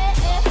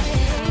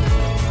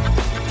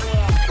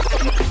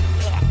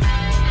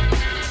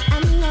 I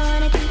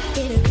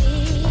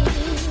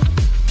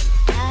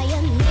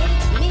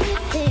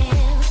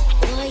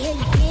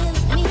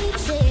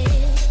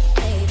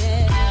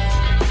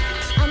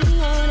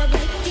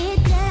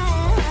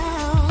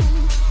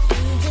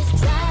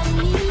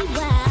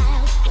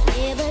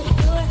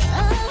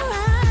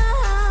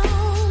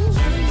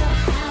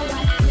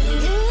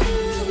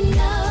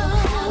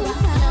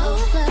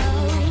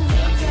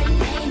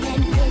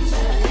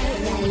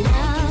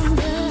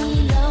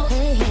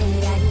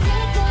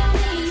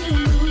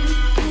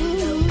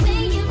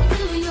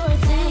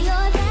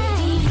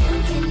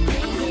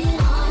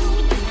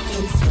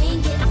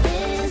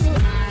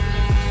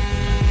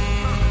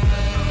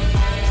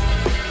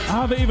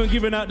even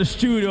giving out the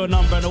studio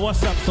number and the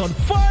WhatsApp's on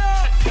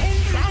fire.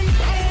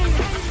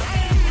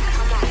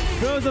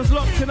 Girls that's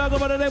locked in, I go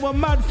by the name of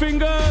Mad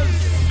Fingers.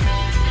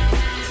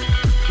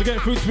 You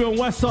get through to me on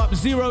WhatsApp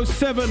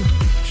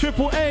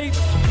 0788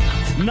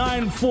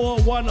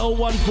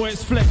 941014.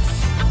 It's Flex.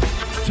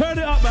 Turn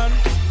it up, man.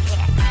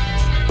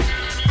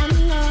 I'm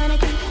gonna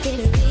keep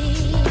it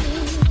real.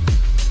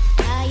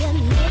 How you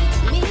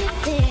make me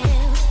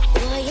feel,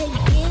 boy, you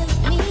give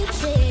me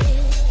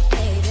chills,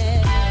 baby.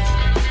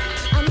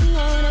 I'm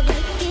gonna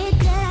break it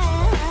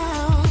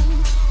down.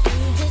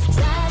 You just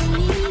drive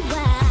me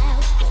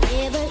wild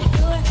whenever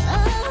you're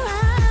around.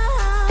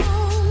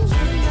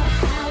 You know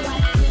how I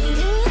do.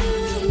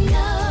 You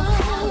know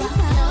how I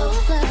flow.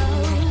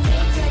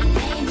 Get your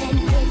name and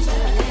put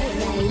your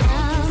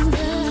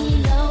number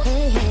low.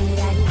 Hey,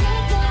 hey, I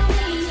like the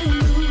way you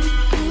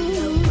move,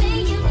 the way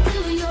you do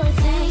your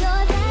thing.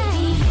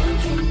 You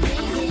can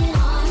bring it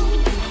on, you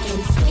can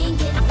swing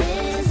it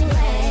this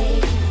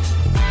way.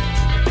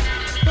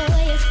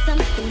 Boy, it's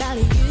something about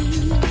you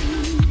that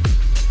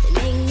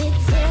make me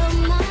tell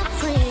my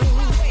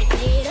friends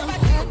they don't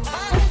hurt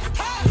us.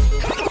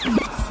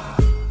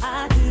 I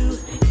do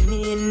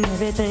any and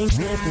everything.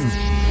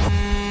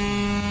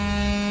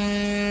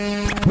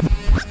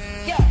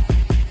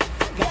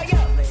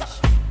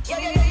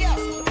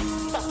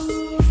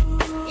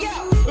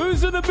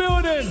 Who's in the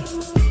building?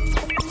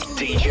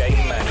 DJ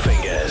Mad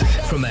Fingers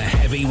from the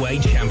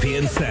heavyweight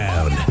champion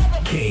sound,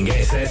 King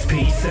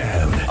SSP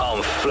Sound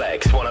on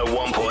Flex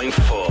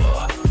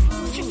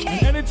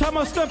 101.4. Anytime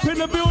I step in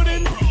the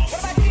building,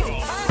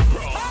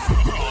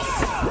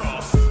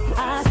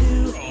 I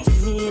do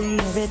any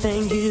and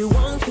everything you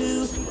want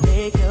to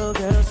make your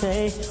girl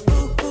say,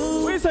 ooh,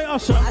 ooh. what do you say,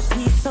 Usher? Why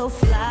she's so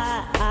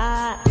fly,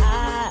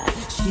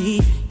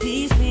 she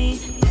please me,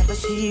 never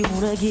she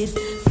wanna get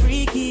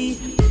freaky.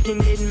 You can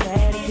get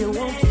mad if you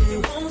want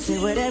to, say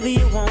whatever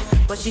you want,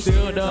 but she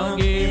still don't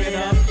give it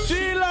up.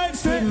 She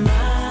likes it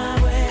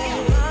my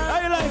way. How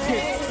you like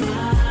it?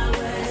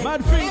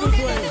 Mad Fingers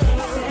way.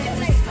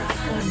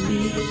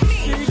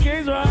 She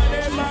keeps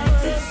riding my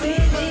way.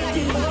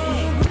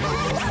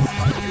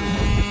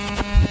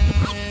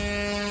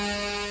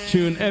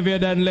 Tune heavier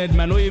than lead,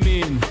 man. What do you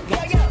mean?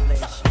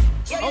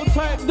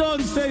 Outside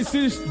Don says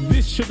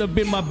this should have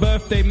been my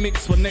birthday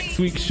mix for next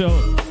week's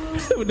show.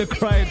 With the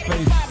crying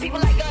face.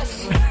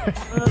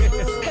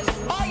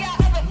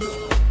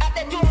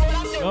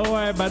 Don't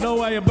worry, man. Don't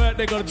worry, your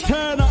birthday gonna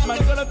turn up, man.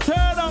 It's gonna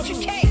turn up. I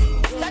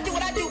do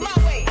what I do my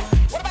way.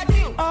 What about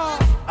you?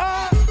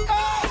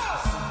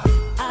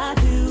 I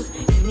do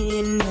any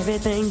and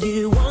everything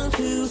you want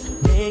to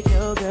make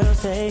your girl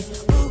say,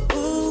 ooh,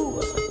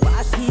 ooh.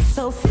 Why she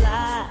so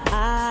fly?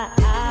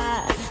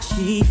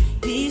 She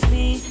please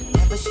me,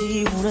 never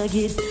she wanna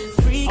get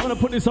free. I'm gonna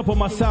put this up on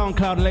my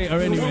SoundCloud later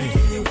anyway.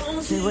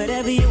 Say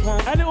whatever you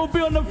want. And it will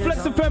be on the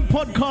Flex FM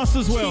podcast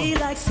as well. She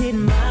likes it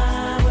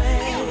my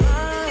way.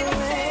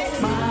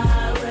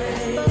 My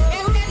way.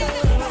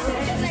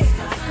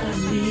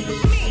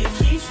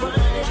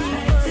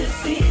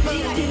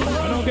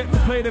 I don't get to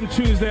play them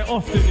Tuesday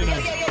often, you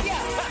know.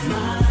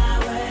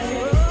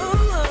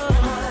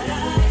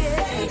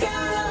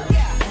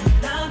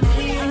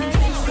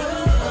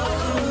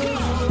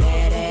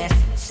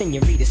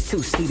 Senoritas,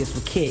 two-seaters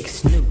with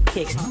kicks, new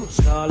kicks,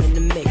 all in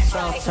the mix,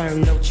 all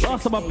turn no tricks.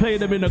 Last time I played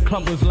them in the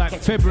club was like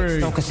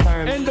February,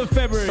 end of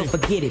February. So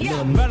forget it,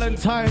 little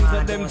Valentine's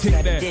and them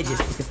thing there.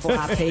 Before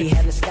I pay,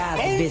 have the skies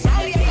to visit.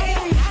 I'm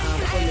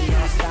pulling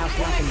non-stop,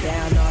 flocking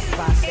down all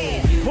spots,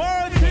 saying you.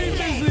 Quarantine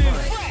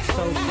business.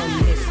 So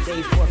from this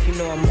day forth, you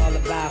know I'm all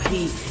about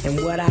heat.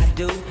 And what I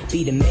do,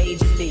 be the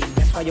major league.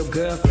 That's why your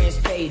girlfriend's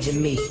paging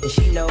me. And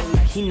she know,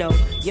 like he know,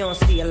 you don't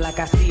see her like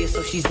I see her,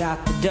 so she's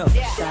out the door.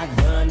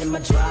 Shotgun in my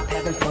drop,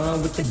 having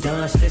fun with the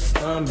dance. This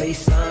stun,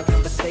 bass on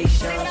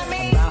conversation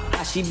about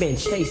how she been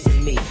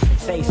chasing me and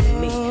facing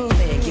me.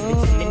 Man, give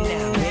it to me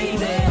now,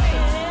 baby.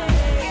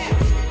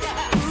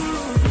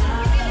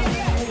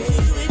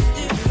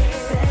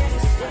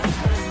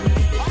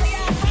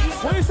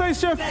 What do you say,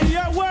 Chef? You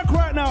at work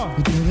right now?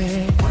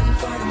 One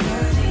for the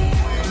money,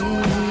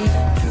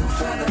 two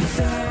for the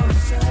soul,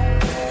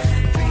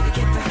 three to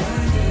get the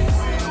honey.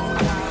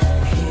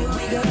 Here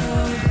we go.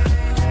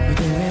 We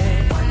do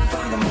it. One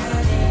for the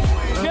money,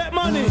 get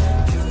money.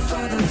 Two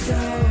for the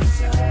soul,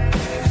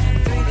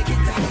 three to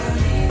get the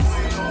honey.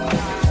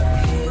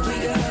 Here we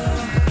go.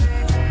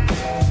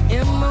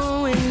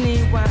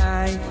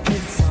 M-O-N-E-Y,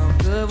 it's all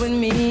good with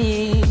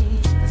me.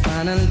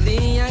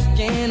 Finally, I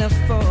can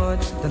afford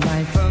the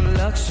life of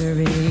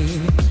luxury.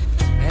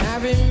 And I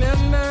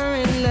remember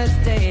in the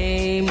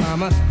day,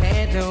 Mama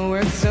had to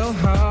work so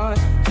hard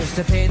just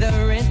to pay the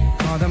rent.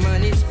 All the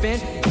money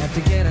spent, had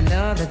to get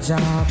another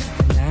job.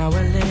 And now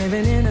we're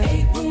living in a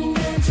 8-room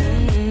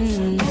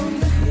mansion on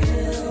the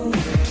hill.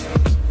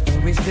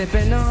 And we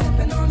sipping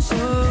on so.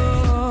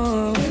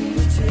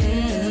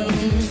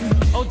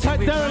 Oh, type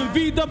Darren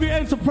VW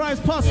Enterprise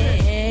Plus.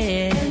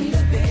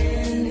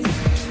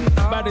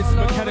 Baddest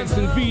mechanics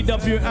in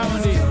VW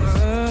Audi.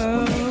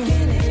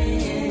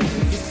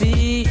 You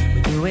see,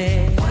 we do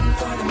it. One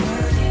for the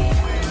money.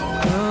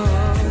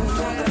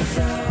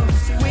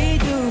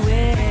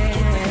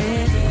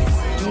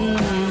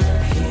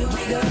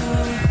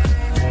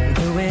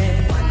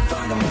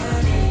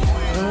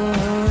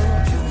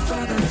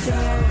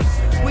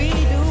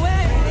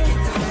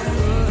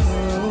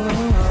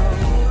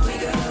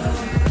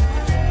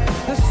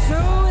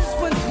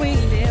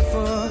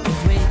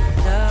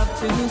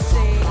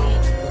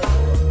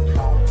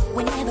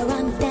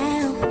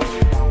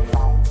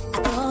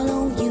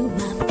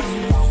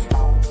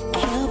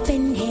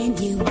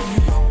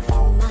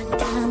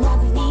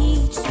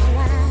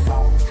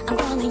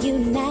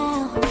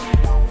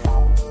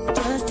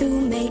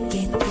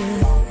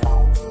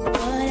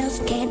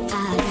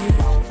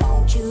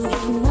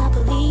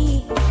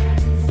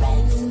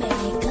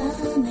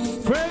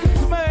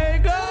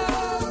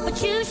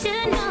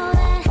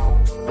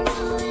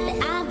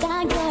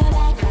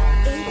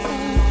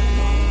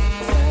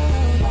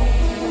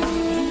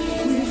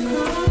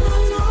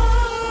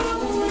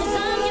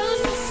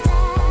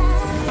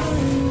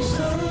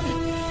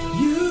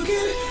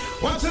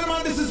 Watch them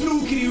on, this is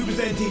Lukey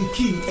representing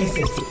King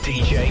SSP.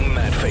 DJ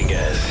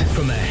Madfingers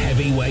from the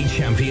heavyweight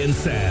champion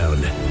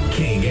sound.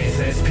 King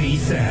SSP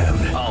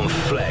sound on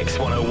Flex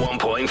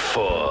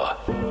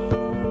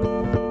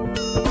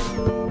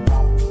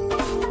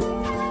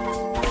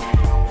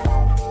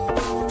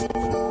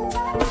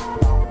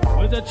 101.4.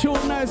 With the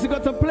tune nice, you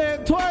got to play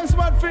it twice,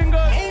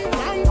 Madfingers.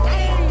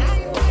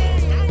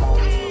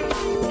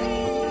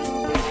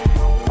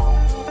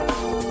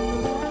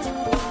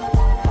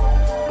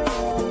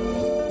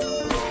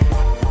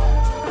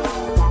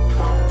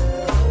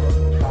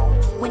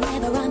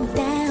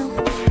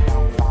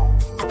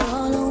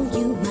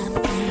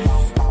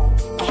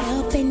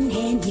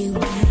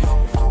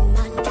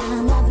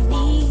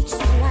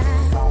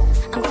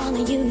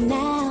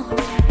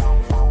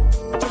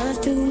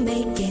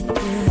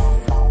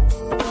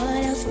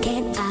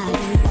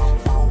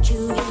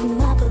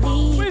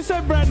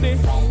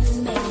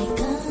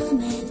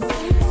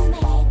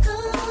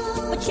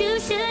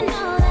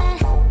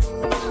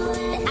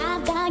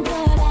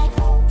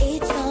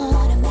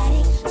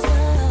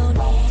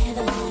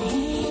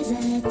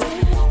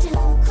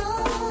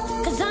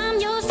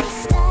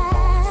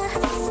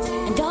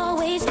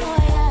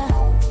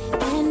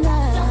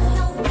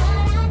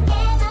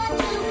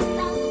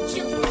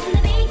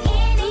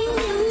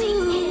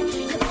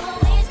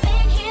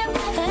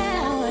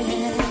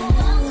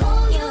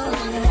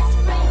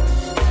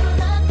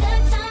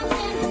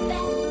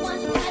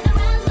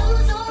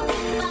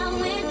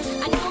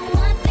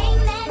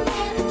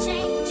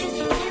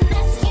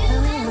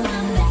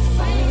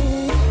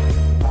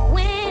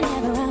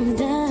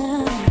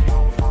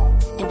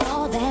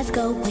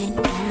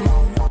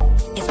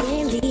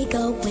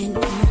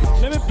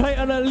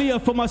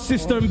 For my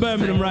sister in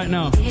Birmingham right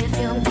now.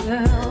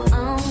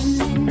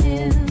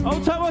 I'll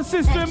tell my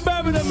sister in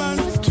Birmingham, man.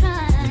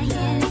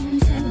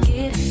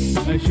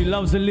 And she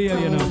loves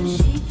Aaliyah, you know.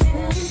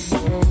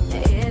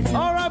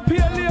 R.I.P.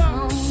 Aaliyah.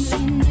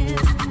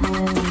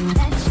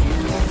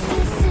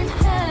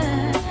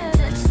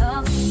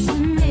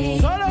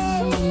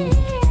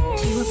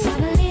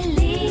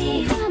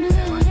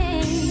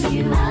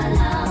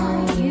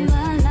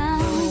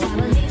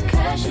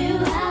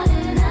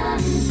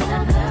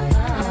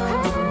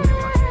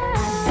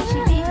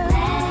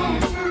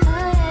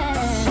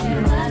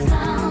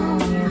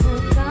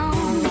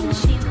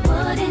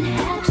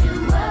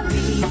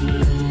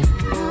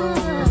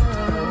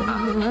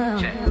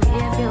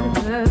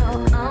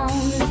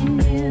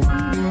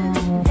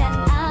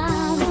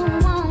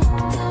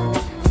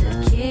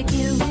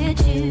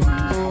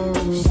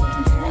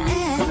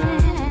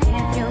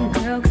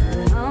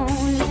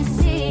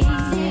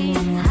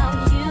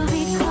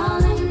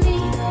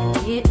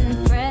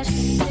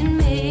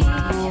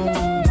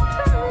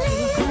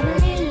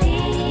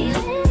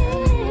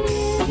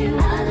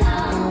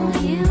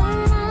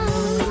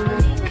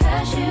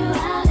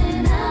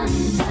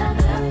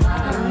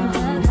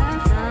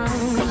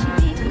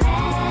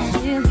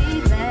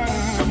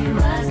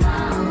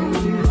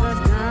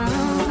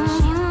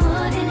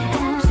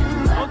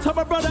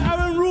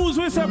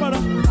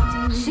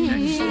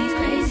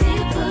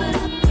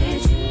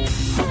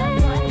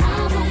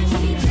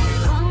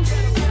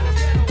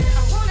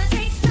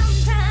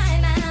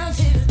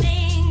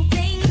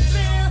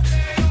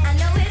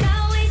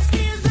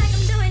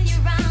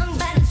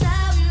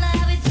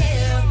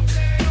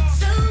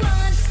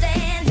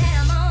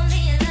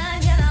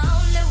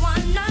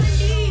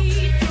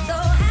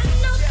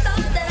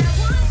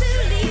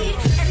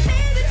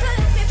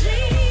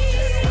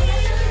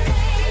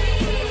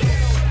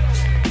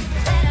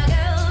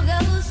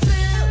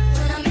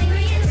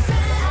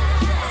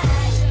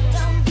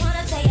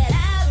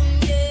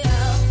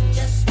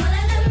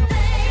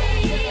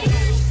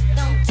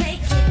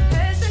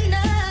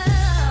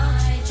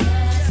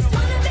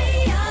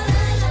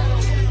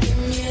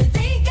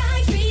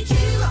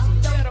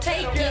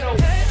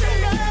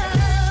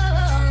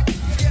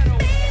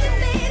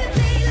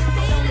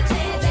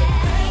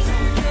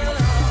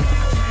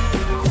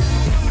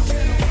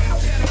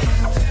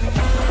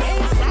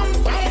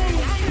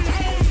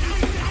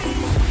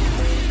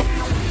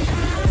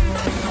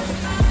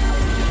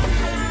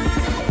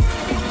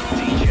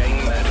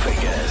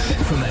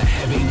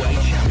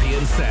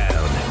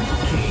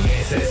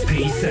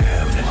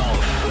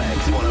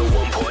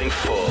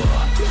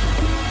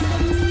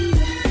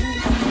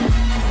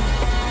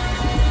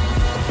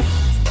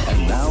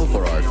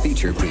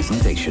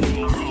 Presentation.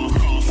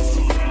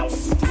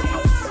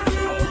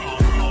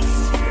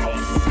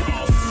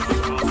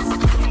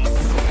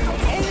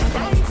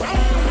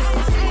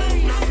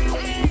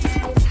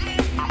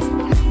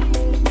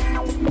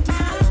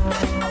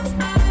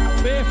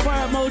 Bare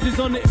fire emojis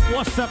on the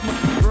WhatsApp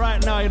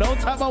right now, you know.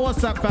 Tap my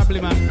WhatsApp family,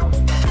 man.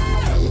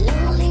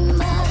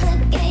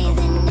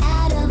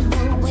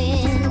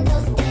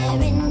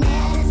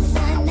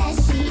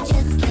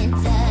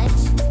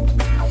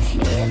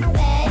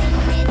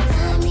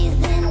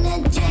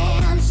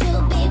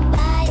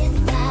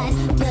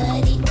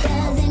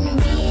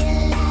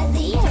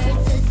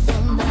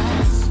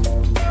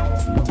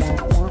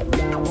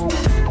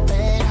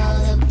 But all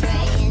the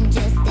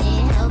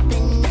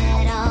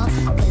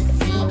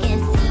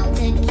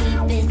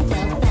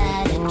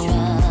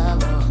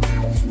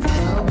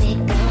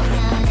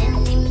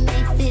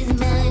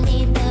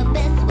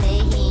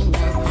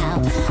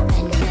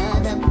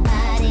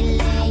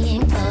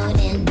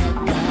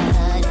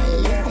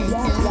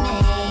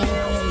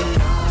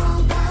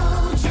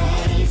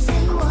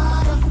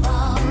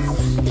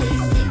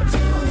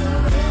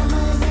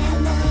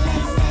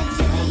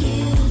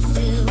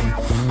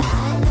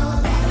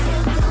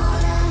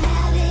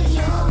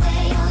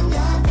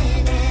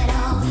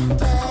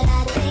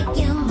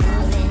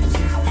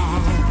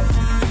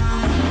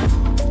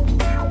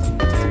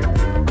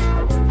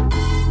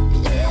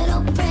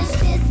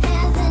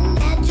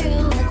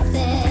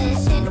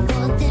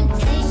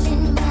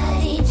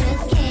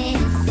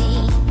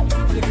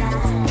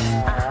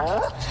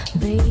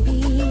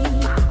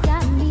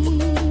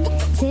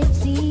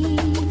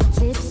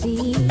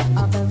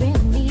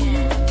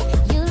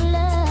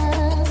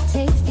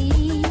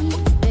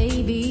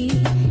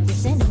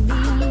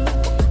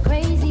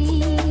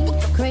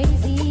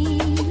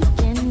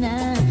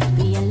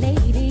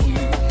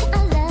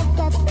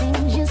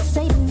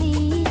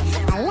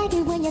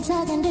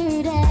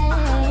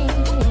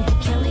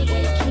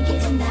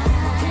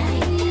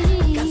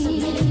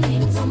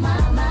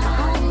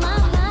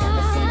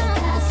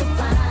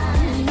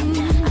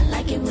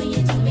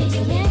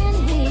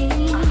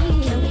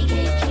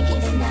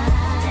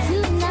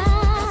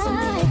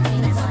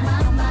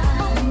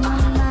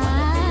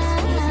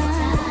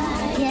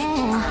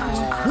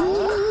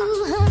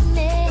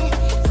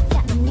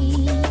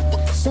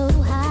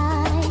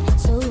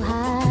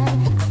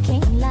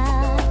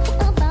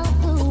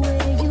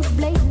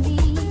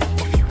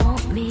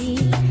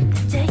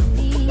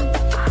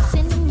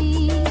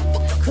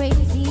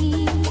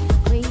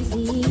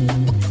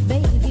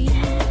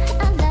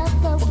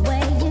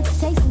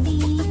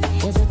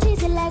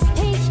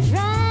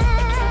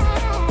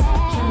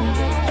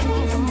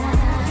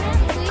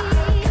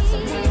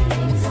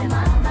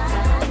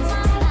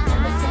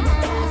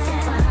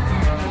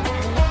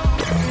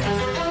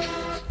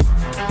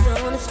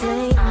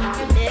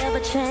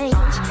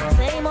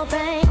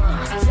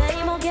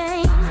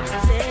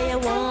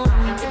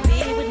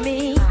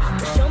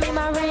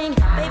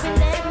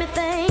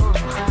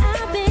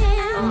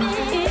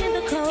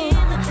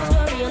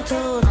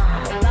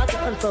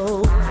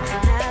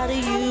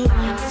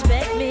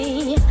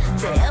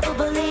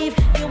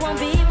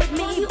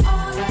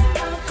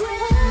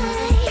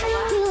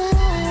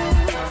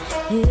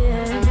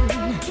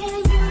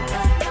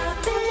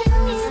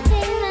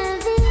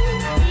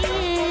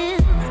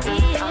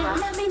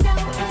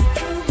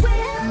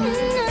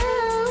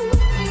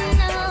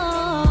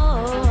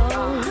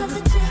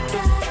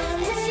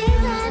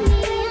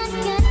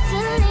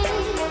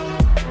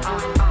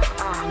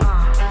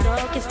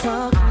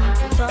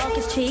Talk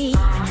is cheap.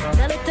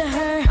 Tell it to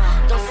her,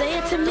 don't say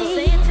it to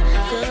me.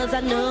 Cause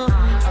I know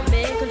I'm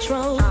in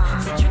control.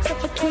 Some tricks are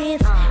for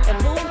kids,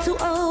 and boy, I'm too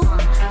old.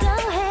 Go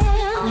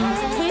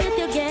ahead with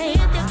your game.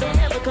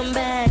 Never come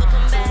back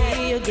to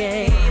be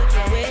again.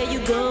 Where you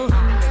go,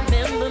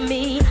 remember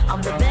me.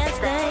 I'm the best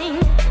thing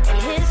in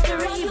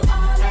history.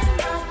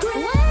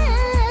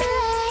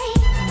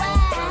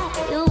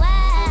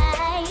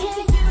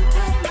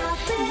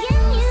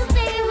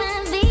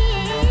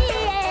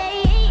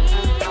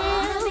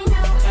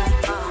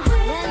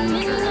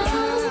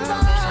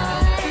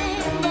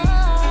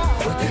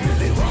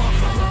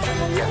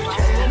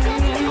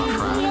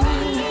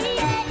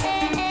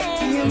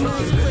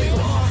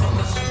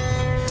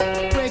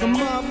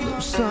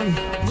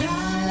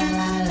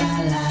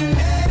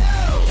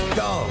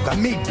 I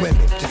meet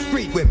women,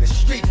 discreet women,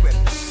 street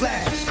women,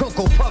 slash,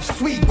 Cocoa Puff,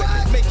 sweet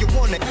women, make you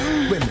wanna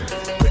women,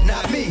 but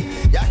not me.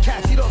 Y'all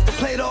cats eat off the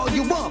plate all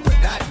you want, but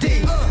not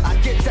D. I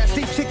get that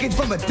deep chicken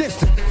from a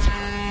distance.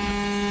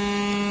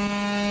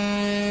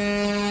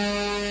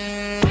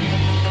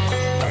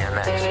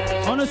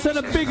 I want to send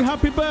a big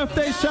happy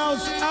birthday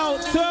shouts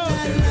out to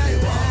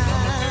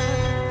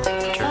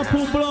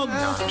Apple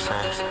Blogs.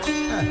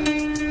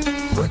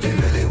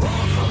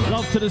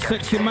 Love to the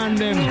sexy man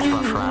them.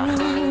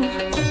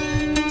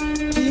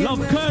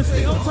 Love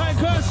Kirsty, hold tight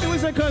Kirsty,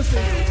 where's that Kirsty?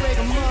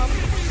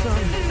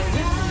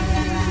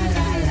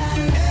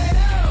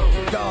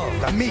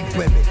 Dog, I meet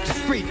women,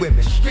 discreet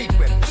women, street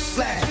women,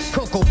 slash,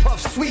 Cocoa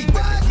Puff, sweet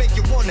women, make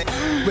you wanna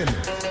women,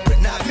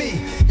 but not me.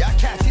 Y'all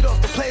cats eat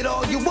off the plate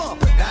all you want,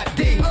 but not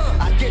D.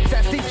 I get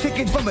that deep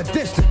chicken from a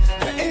distance.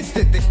 The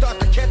instant they start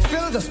to catch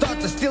feelings, I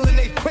start to steal and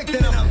they quick,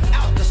 then I'm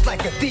out just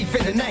like a thief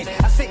in the night.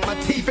 I sink my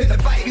teeth in the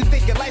bite. You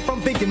thinking life, I'm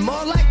thinking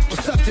more like,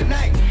 what's up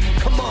tonight?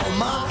 Come on,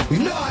 ma, you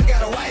know I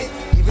got a wife.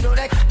 Even though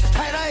that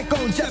tight, I ain't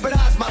gonna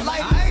jeopardize my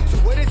life. So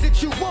what is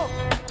it you want?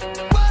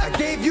 I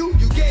gave you,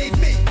 you gave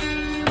me.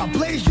 I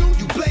blaze you,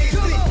 you blaze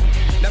me.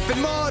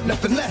 Nothing more,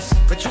 nothing less.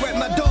 But you at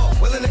my door,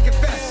 willing to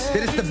confess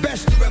that it's the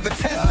best you ever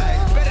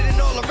tested. Better than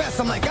all the rest.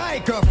 I'm like,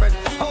 alright, girlfriend,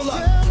 hold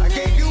up. I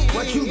gave you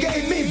what you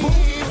gave me, boo.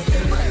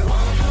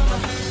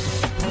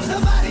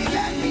 Somebody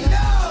let me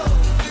know.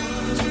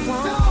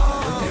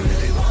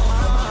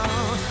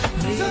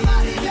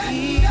 Somebody let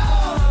me know.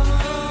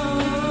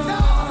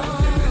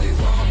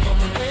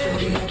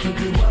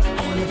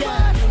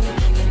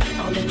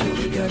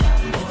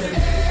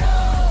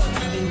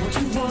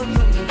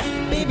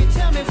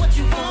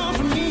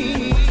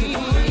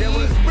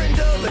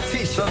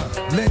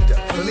 Linda,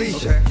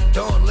 Felicia,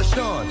 Dawn,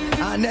 LaShawn,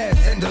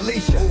 Inez, and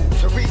Alicia,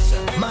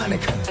 Teresa,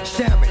 Monica,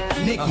 Sharon,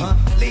 Nikki,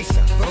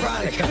 Lisa,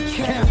 Veronica,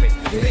 Karen,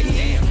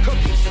 Vicky,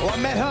 Cookie. Oh, I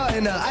met her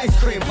in the ice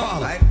cream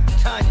parlor.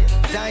 Tanya,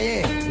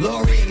 Diane,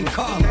 Lori, and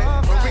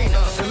Carla,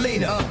 Marina,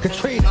 Selena,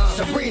 Katrina,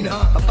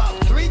 Sabrina, about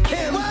 3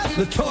 Kim,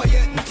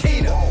 Latoya, and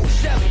Tina,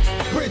 Shelly,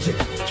 Bridget,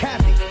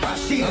 Kathy,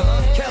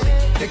 Rashida, Kelly,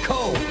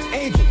 Nicole,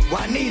 Angel,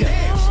 Juanita,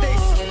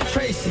 Stacy,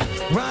 Tracy,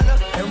 Rhonda,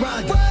 and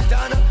Rhonda,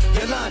 Donna,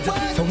 Yolanda,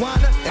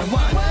 Tawana, and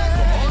Wanda.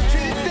 All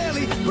treated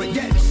fairly, but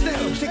yet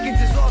still, chicken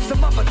just lost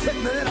some upper tip,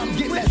 and then I'm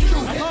getting that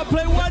truth. I'll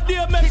play one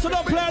deal, man, so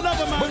don't play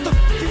another, man. What the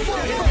f*** you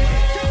want from?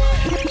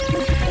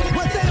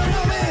 What they don't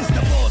know is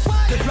the force,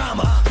 the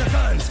drama, the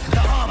guns, the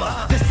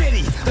armor, the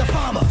city, the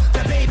farmer,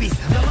 the babies,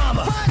 the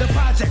mama, the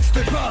projects,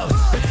 the drugs,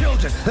 the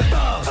children, the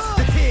thugs,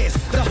 the tears,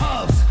 the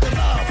hugs, the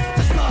love,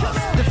 the snubs,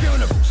 the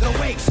funerals, the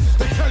wakes,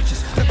 the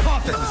churches, the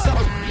coffins,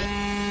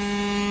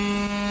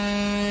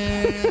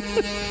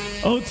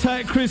 Old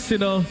tight Chris, you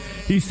know,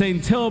 he's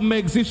saying, tell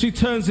Megs if she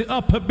turns it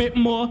up a bit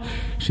more,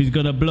 she's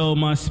gonna blow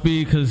my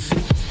speakers.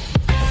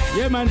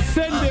 Yeah, man,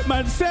 send it,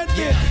 man, send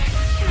it.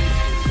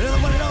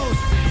 Another one of those.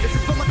 This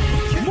is for my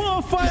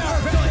more fire.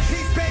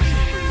 Peace, baby.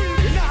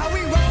 You know how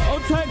we roll.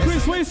 Old tight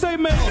Chris, what you say,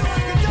 man?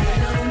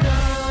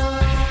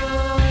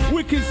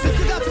 Wicked.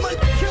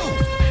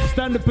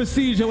 Standard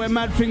procedure when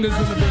Mad Fingers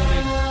in the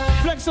building.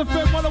 Flex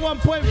FM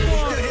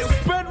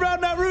 101.4. Spread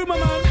round that rumor,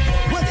 man.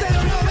 What they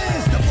don't know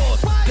is the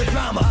force, the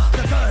drama,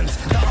 the guns,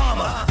 the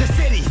armor, the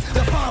city,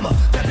 the farmer,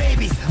 the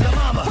babies, the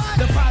mama,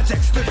 the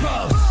projects, the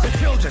drugs, the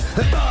children,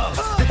 the thugs,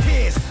 the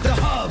tears, the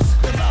hugs,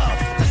 the love,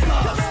 the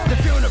snubs, the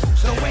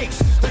funerals, the wakes,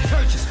 the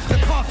churches, the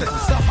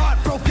coffins, the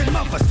heartbroken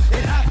mothers.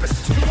 It happens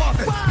too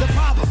often. The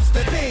problems,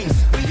 the things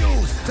we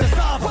use to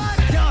solve them.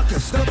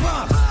 Yonkers, the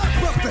Bronx,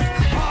 Brooklyn,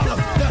 Harlem,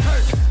 the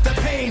hurt, the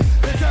pain,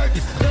 the dirt,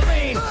 the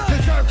rain, the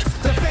jerk,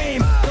 the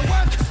fame, the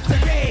work, the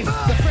game,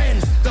 the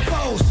friends, the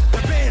foes,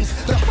 the bins,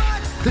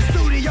 the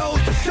studios,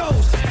 the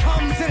shows,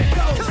 comes and it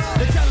goes.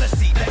 The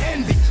jealousy, the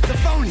envy, the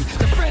phony,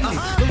 the friendly,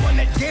 the one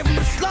that gave him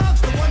the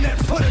slugs, the one that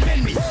put him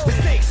in me. The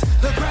stakes,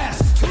 the grass,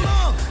 too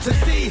long to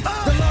see,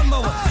 the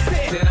lawnmower,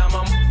 sit. Then I'm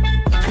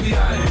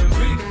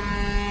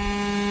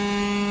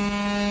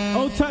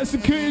Old tight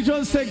security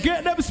John said,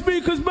 get them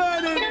speakers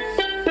burning.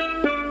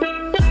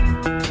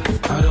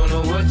 I don't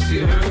know what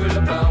you heard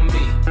about me.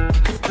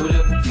 Put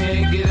up,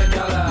 can't get $1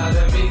 out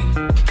of me.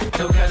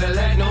 No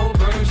Cadillac, no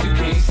perms you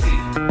can't see.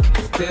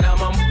 Then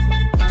I'm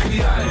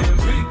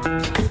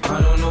I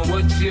don't know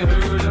what you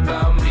heard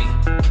about me.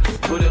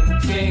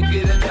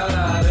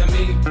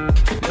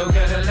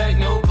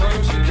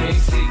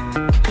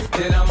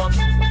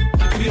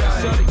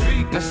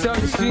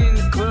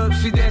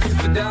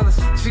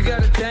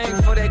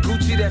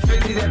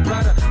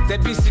 That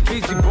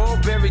BCBG,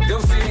 Burberry,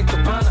 Dolce and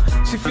Gabbana.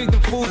 She feed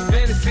them fools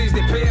fantasies, they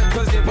pay her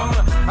cause they want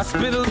her. I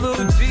spit a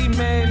little G,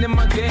 man, and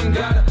my gang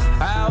got her.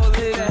 An hour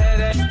later, had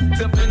that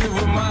up in the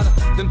Ramada.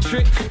 Them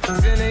trick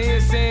in her ear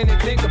saying they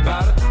think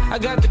about her. I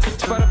got the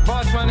by the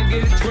bar trying to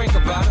get a drink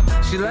about her.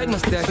 She like my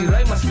style, she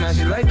like my smile,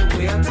 she like the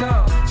way I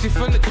talk. She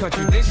from the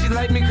country, then she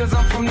like me cause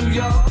I'm from New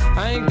York.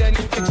 I ain't that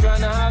nigga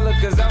trying to holler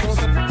cause I want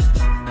some.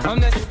 I'm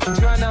that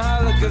trying to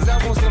holler cause I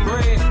want some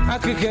bread. I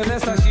could care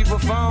less how she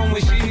perform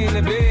when she in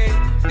the bed.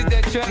 Did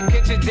that try to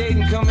catch a date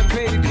and come and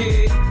pay the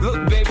kid.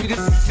 Look baby, this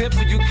is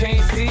simple, you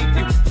can't see. You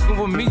f***ing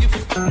with me, you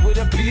f***ing with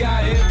a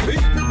P-I-M-P.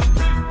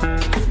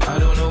 I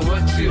don't know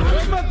what you heard.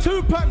 Where's my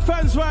Tupac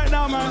fans right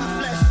now, man?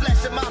 My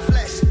flesh and my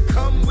flesh,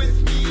 come with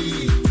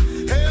me.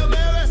 Hail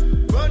Mary,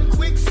 run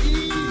quick,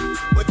 see.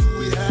 What do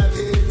we have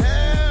here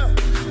now?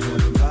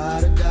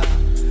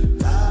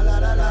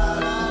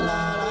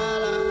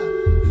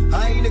 I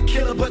ain't a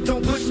killer, but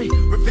don't push me.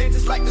 Revenge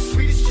is like the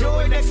sweetest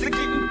joy next to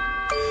getting.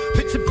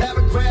 Picture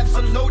paragraphs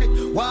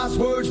unloaded, wise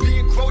words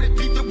being quoted.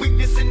 Beat the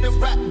weakness in the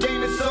rap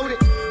game and sold it.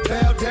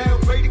 Bow down,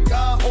 pray to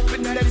God,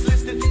 hoping that he's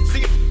listening.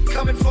 See it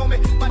coming for me,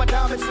 my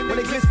diamonds when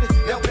they glisten.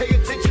 They'll pay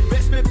attention,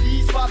 best in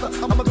peace, Father.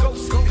 I'm a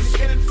ghost,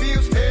 killing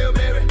fields, Hail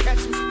Mary.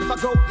 Catch me if I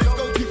go, let's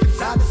go deep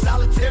inside the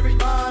solitary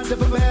mind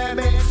of a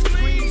madman.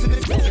 Screams in the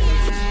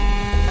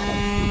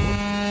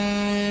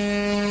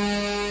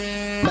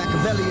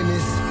Machiavellian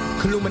is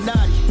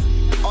Illuminati,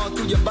 all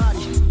through your body.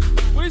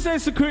 What you say,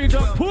 security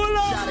dog? Pull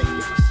up!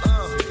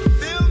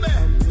 Feel me?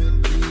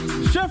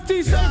 Chef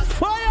D said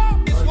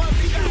fire! It's one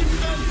big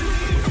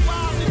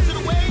wild into the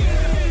way.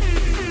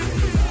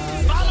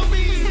 Follow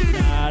me.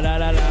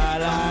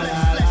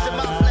 Flesh in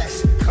my flesh,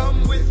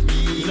 come with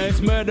me.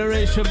 It's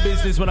murderation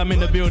business when I'm in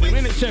the building.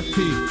 In it, Chef T.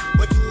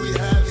 What do we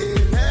have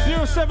here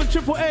now?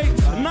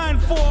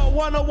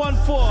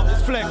 07888-941014.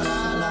 It's Flex.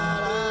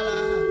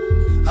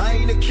 I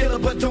ain't a killer,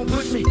 but don't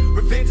push me.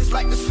 Revenge is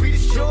like the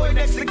sweetest joy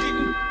next to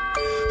getting.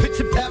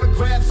 Picture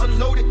paragraphs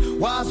unloaded,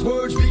 wise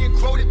words being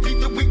quoted. Beat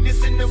the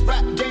weakness in the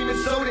rap game and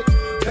sold it.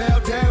 Bow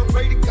down,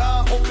 pray to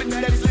God, hoping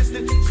that he's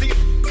listening. See it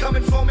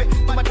coming for me,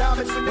 my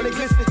diamonds when they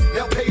glisten.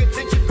 They'll pay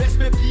attention, best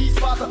in peace,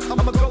 Father.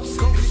 I'm a ghost,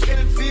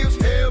 killing fields,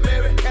 Hail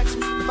Mary. Catch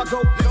me if I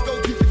go, let's go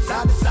deep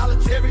inside the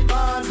solitary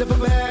mind of a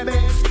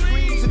madman.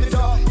 Screams in the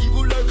dark,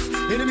 evil lurks,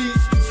 enemies,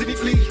 see me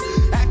flee.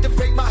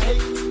 Activate my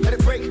hate, let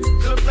it break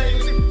till the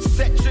flame.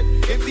 Set trip,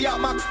 empty out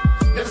my,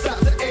 never stop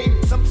to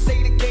aim. Some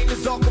say the game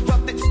is all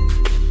corrupted.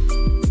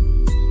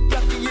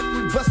 Lucky if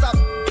we bust out,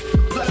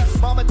 bless.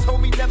 Mama told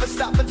me never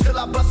stop until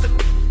I bust it.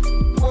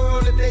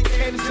 World that they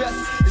can't adjust,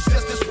 it's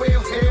just this way.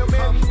 Hail Mary,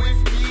 come with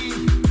me.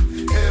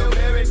 Hail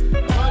Mary,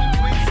 run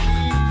quick,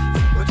 see.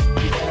 What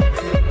you have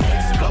here?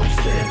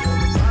 Explosive,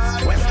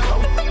 West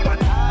Coast, my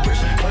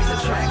wish was a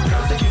track.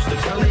 Girls that used to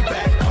turn they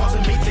back,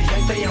 causing me to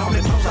yank they on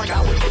it. Post like I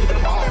would do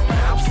them all.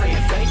 Now I'm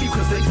saying thank you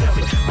cause they tell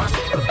me my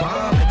the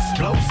bomb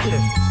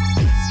explosive.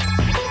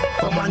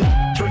 But my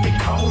drinking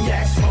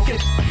cognac, smoking,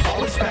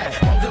 always fat.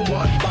 More than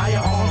one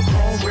firearm,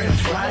 chrome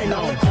rims, riding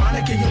on.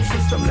 Chronic in your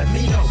system, let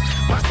me know.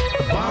 My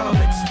the bomb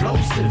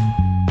explosive.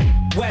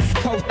 West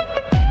Coast,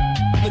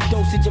 the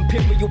dosage,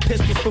 imperial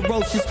pistols,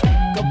 ferocious.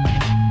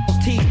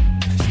 Teeth,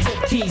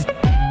 strip tease,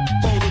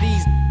 both of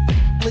these.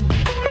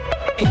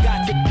 Ain't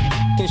got to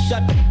can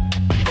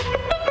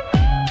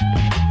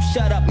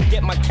shut up and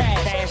get my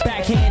cash.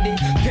 Backhanded,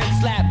 pimp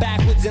slap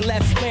backwards and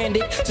left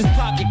stranded. Just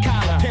pop your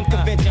collar, pimp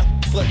convention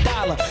for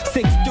 $1.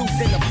 6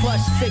 deuce in the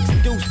plush, 6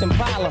 deuce in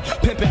Impala.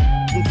 Pimpin'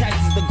 from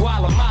Texas to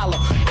Guatemala.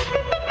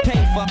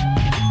 Pay for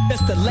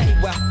just to lay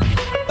well.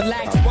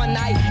 Relax one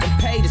night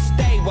and pay to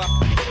stay well.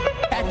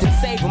 Had to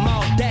save them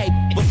all day.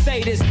 But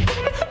say this,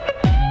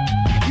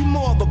 you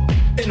more of a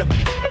than a.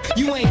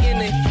 You ain't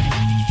in it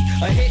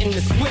a hitting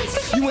the switch.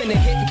 You in the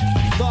hitting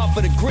off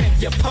for the grip,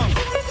 you punk.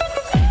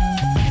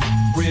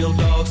 Real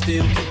dog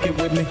still kicking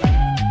with me.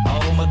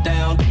 All my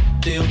down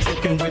still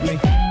tricking with me.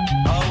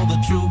 All the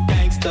true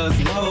gangsters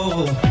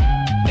know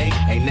they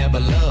ain't never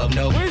loved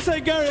no. What you say,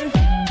 Gary?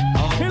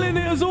 Killing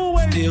it as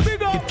always. Still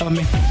Big up for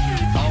me.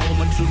 All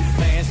my true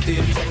fans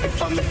still checking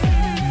for me.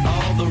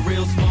 All the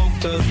real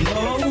smokers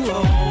know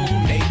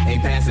they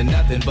ain't passing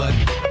nothing but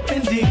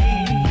indeed.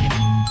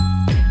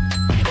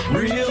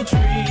 Real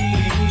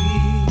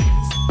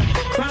trees,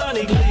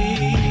 chronic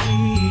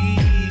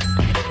leaves,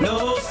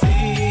 no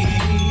seeds.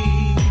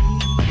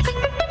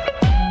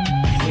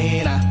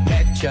 When I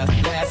met you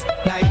last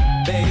night,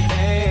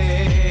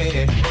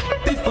 baby,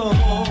 before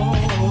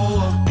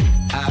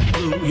I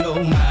blew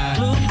your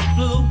mind,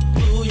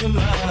 blew your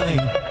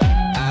mind.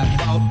 I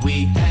thought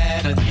we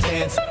had a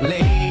chance,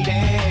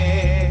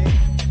 lady.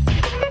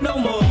 No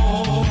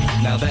more.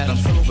 Now that I'm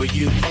sober,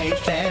 you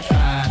ain't that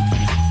fine.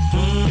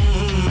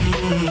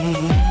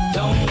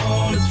 Don't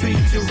wanna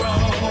treat you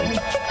wrong.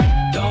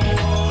 Don't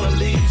wanna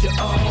lead you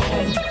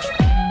on.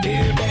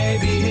 Here,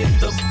 baby, hit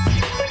the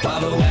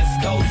while the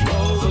West Coast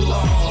rolls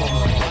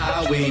along.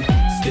 While we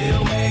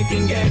still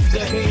making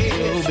gangsta hits,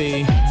 we'll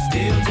be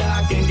still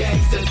talking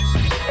gangsta.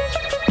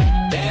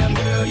 Damn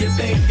girl, you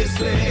think you're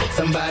slick?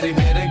 Somebody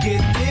better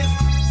get this.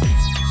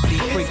 See,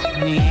 freak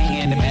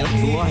hand to mouth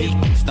to a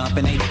heat,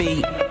 stomping their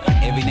feet.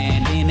 Every now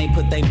and then they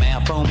put their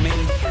mouth on me.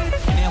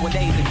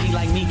 Nowadays a G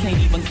like me can't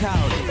even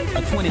call it.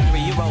 A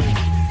 23-year-old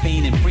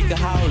fiend and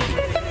freakaholic.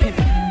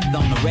 Pimpin'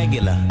 on the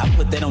regular, I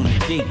put that on the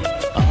G.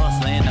 A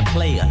hustler and a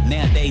player,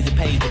 nowadays it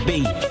pays to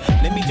be.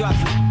 Let me drop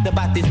some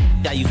about this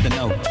I used to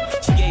know.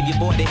 She gave your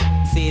boy that,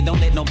 said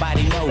don't let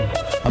nobody know.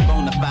 A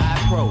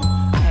bonafide pro,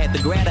 I had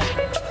to grab her.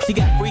 She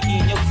got freaky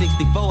in your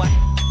 64.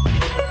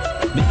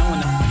 Been on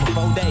her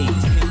for 4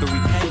 days,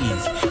 pimpery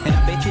pays. And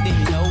I bet you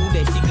didn't know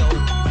that she go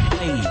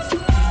plays.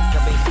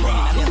 Her best friend,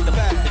 I left the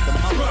back with the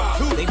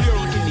mother. They be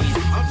me,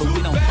 but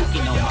we don't fuck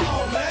it no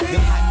more.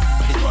 Them hot,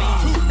 this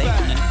beat, they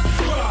on the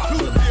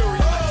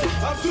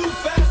I'm too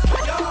fast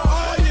for y'all.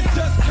 Oh, you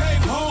just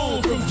came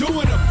home from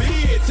doing a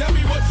bid. Tell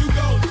me what you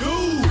gon'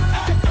 do.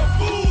 Act a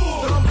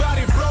fool.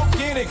 Somebody broke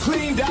in and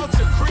cleaned out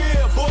your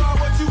crib. Boy,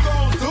 what you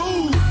gon'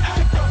 do?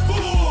 Act a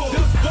fool.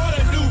 Just bought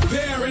a new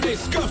pair and they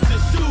scuffed your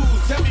shoes.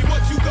 Tell me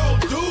what you gon'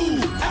 do.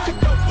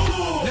 Act a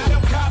fool. Now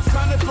them cops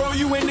trying to throw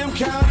you in them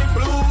county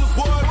blues.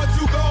 Boy, what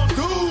you gon'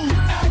 do?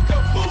 Act a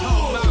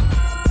fool.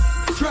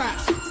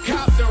 Traps,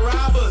 cops and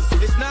robbers.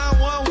 It's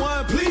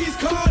 911. Please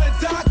call the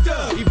doctor.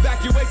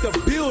 Evacuate the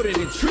building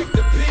and trick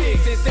the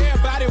pigs. Since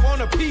everybody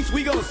want a piece,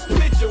 we gon'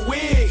 split your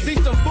wig. See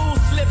some fools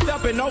slipped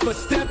up and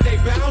overstepped their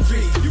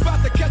boundaries. You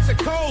about to catch a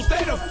cold,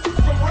 stay the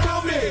from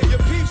around me. Your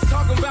peeps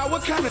talking about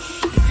what kind of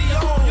is he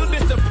on? You'll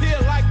disappear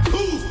like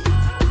poof.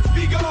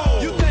 Be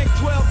gone. You think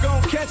 12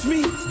 gon' catch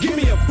me? Give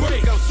me a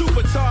break. I'm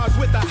supercharged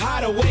with a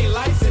hideaway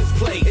license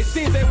plate. It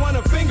seems they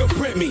wanna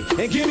fingerprint me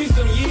and give me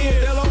some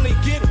years. They'll only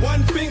get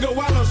one finger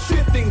while I'm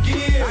shifting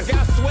gears. I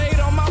got suede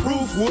on my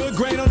roof, wood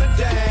grain on the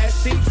dash,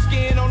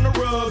 sheepskin on the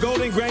rug,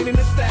 golden grain in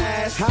the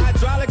stash.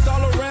 Hydraulics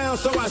all around,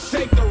 so I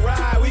shake the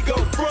ride. We go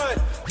front.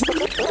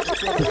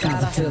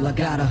 Cause I feel I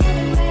gotta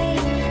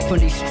from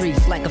these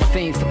streets like a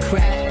fiend for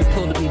crack. You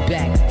pulling me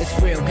back, it's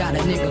real, got a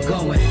nigga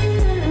going.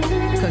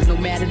 Cause no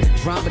matter the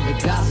drama, the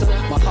gossip,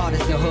 my heart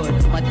is the hood.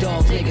 My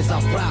dogs, niggas I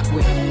rock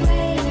with.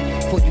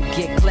 Before you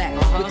get clapped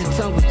with the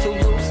tongue with too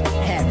loose,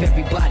 have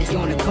everybody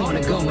on the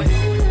corner going.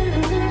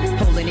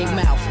 Holding their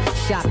mouth,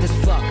 shocked as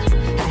fuck.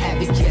 I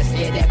have it just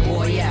air that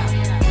boy out.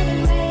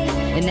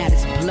 And that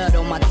is blood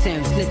on my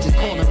Thames. Snitches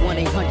calling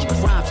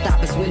 1-800 Crime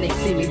Stoppers when they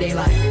see me, they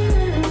like.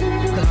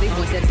 Cause they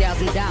want that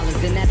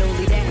 $1,000, and not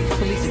only that,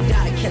 police have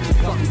gotta catch a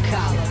fucking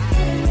collar.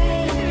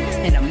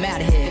 And I'm out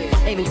of here,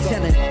 ain't no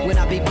telling when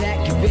I be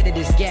back, get rid of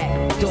this gap.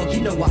 Dog,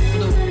 you know I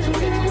flew,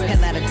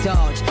 hell out of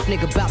Dodge.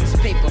 Nigga bout this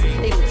paper,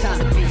 ain't no time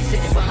to be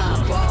sitting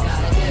behind bars.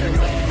 Gotta get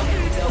away.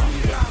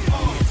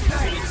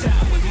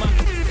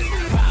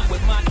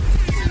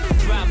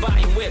 Drive by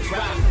and whip,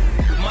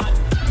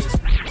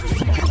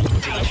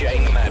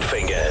 DJ Mad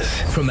Fingers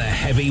from the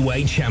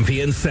heavyweight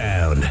champion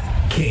sound,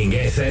 King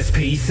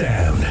SSP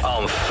Sound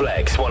on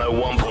Flex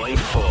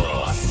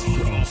 101.4.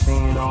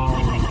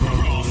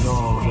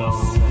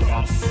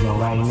 Yo,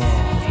 right now,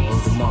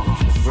 hold them up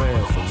for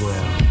real.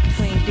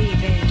 Queen B,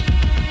 baby.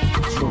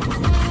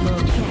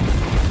 Lil' Kim.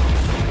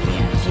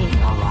 B.I.G.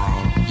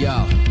 Alright. Yo,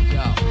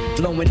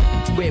 blowing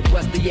with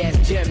rusty ass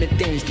German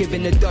things,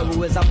 giving the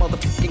double as I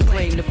motherfucking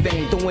claim the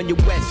fame. Throwing your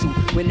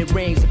wetsuit when it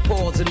rains, it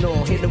pours and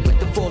all. Hit it with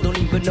the fall, don't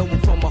even know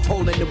it from a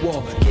hole in the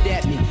wall. Get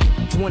at me,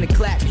 wanna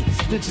clap me,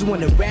 snitches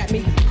wanna rap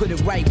me, put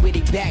it right where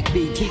they back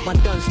be. Keep my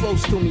guns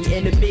close to me,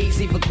 enemies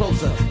even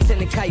closer.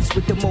 Sending kites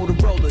with the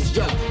Motorola's,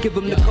 yo. Give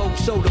them the cold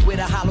shoulder with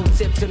a hollow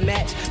tip to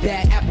match.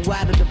 Bad apple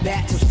out of the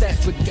bat,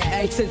 obsessed with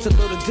gas. Since a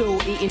little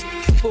dude eating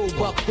full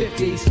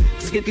 $1.50s.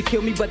 Skip could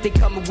kill me, but they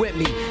coming with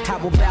me. How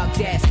about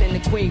that? Send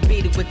the queen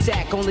bee to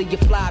attack. Only you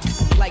fly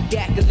like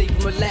that can leave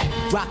them relaxed.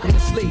 Rock them to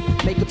sleep,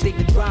 make them think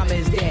the drama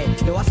is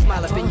dead. Yo, I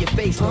smile up in your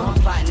face, no, I'm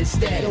plotting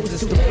instead. Yo,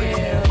 it's the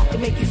real to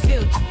make you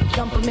feel.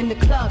 Dump them in the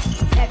club,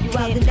 have you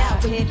out and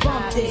out when you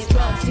bump this.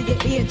 Drugs to your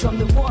eardrum,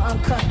 the war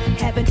uncut.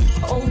 Having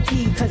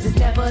OD, cause it's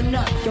never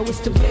enough. Yo, it's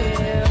the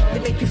real to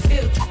make you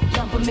feel.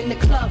 Dump them in the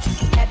club,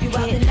 have you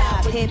out and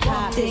out when you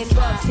bump this.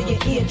 Drugs to your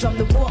eardrum,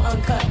 the war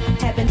uncut.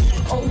 Having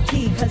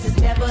OD, cause it's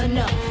never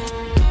enough.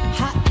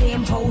 Hot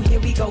damn hoe, here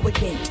we go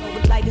again.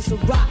 Light as a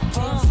rock,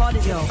 hard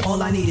as yo.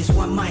 All I need is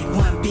one mic,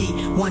 one beat,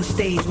 one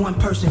stage, one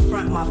person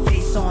front, my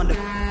face on the.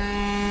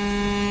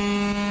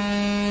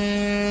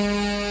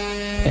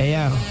 Hey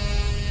yo,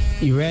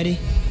 you ready?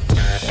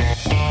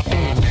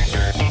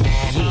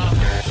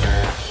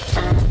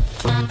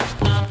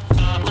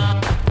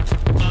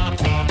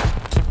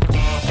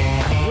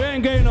 We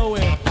ain't going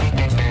nowhere.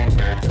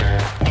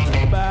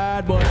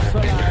 Bad boy,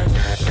 so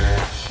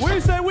nice. We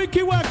say wiki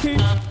wacky.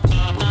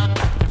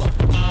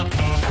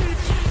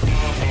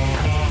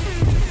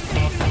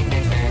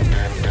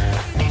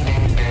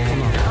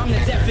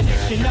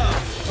 Definition of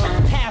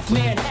half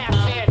man,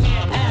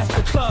 ask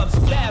the clubs,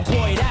 bad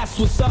boy, that's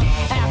what's up.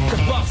 After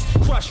bucks,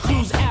 crush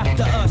crews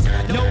after us.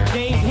 No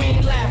games, we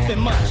ain't laughing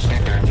much.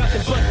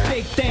 Nothing but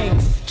big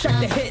things. Check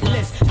the hit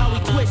list, how we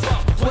twist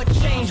up. What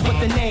changed with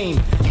the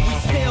name? We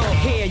still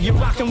here, you're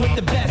rocking with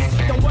the best.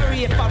 Don't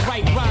worry if I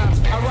write rhymes,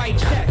 I write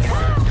checks.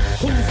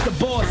 Who's the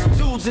boss?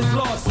 Dudes is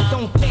lost.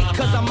 Don't think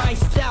cause I'm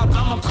iced out,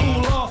 I'ma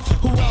cool off.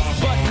 Who else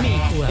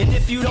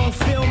you don't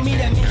feel me,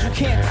 that means you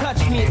can't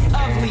touch me. It's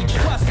ugly,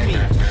 trust me.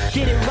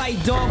 Get it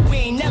right, dog, we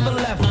ain't never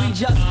left. We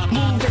just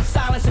move in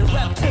silence and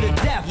rep to the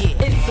death.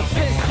 It's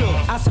official,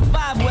 I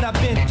survived what I've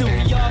been through.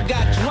 Y'all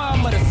got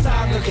drama, the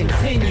saga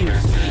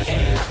continues.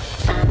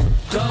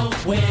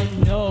 We ain't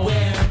going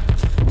nowhere.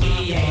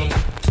 We ain't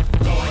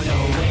going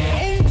nowhere.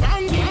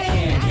 We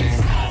can't be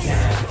stopped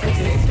now, 'cause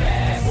it's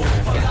bad boy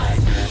for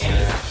life.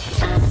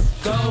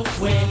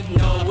 We ain't going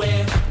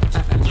nowhere.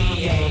 We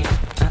ain't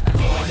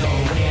going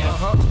nowhere.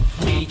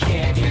 We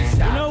can't be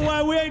stopped. You know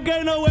why we ain't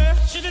going nowhere?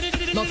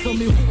 Now tell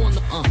me who on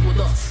the with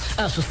us.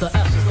 Ashes to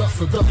ashes, dust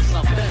to dust.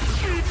 I bet.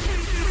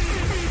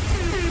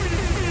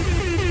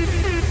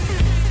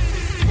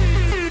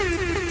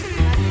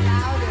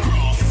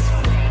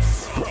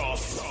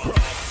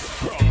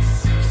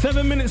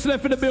 7 minutes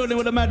left in the building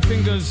with the mad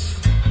fingers.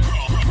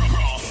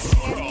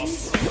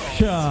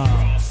 Sure.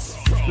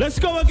 Let's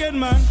go again,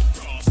 man.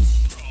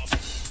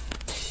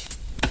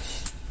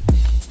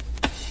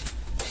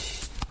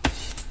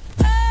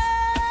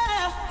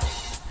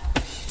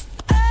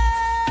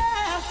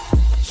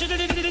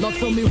 Now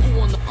tell me who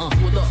on the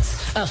with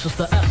us. Ashes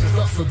to ashes,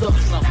 dust to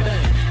dust. I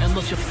bang and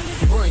let your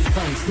brain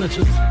bang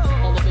snitches.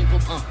 All the people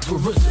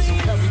with riches who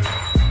carry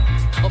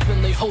up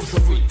in they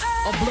hosiery.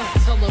 A black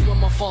teller when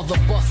my father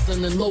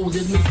bustin' and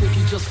loaded me. Think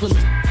he just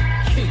finna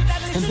key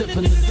and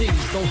dipping the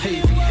D's. Don't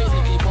hate me. Hit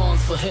Nicky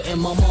Barnes for hitting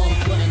my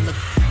mom's letting the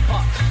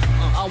pot.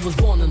 I was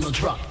born in the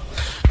drop,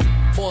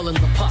 boiling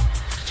the pot.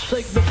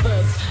 Shake the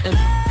feds and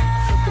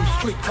set them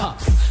street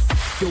cops.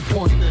 Your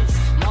point is,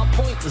 my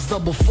point is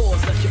double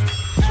fours that your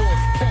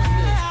jaws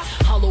pointed.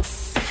 Hollow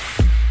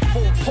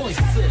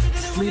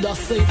 4.6. Need I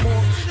say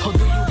more, or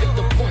do you get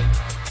the point?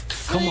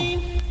 Come on.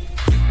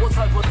 What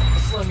type of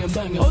slang and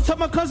banging? Oh, tell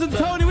my cousin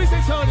Tony, we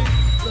say Tony.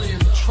 Playing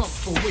the trunk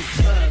for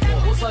weeks, bad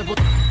boy. What type of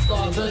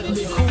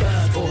Bentley cool,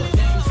 bad boy?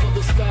 Aim for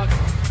the sky,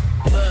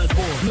 bad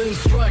boy. Men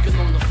striking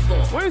on the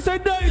floor. What you say,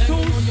 dirty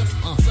tools?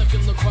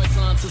 Second the Christ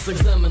scientists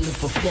examining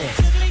for flaws.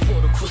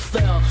 For the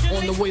crystal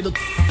on the way to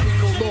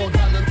Rico Law,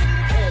 got a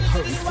head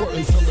hurting,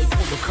 squirting till they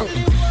pull the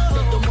curtain.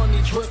 Let the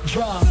money drip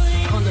dry.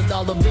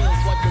 $100 bills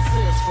wipe the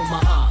tears from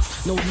my eyes.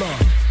 No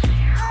love.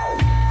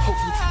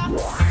 Hope you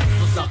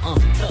was I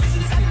test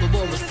and see the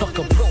Loris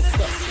Tucker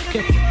protest.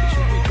 Can't with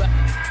you, we back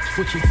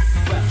with you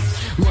raps.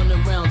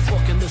 Running around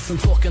talking this and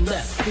talking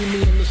that. See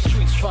me in the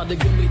streets, try to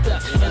give me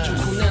that. Andrew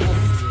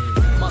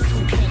Cunanan, my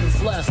two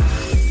cannons last.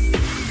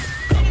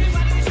 Got me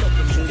up in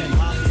the game.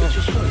 Get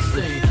your shirt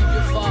stained,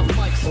 your 5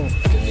 mics on.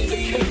 Give me the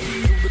cake,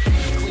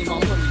 clean my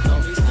money,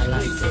 dummies. Clean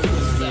the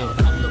wrist out.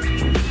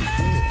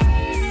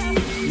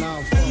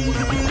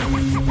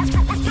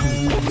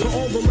 To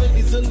all the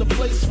ladies in the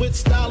place with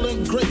style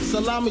and grace,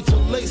 allow me to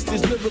lace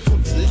these lyrical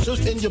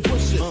tissues in your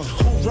bushes.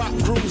 Who rock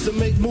grooves and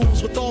make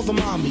moves with all the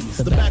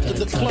mommies. The back of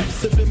the club,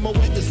 sipping my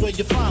weight is where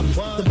you find me.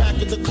 The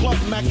back of the club,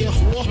 macking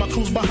horse, my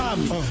crew's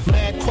behind me.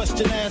 Mad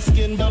question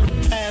asking,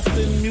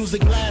 passing,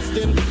 music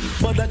lasting.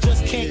 But I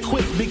just can't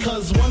quit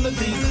because one of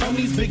these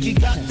homies Biggie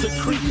got to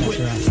creep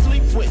with,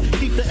 sleep with,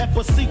 keep the ep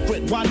a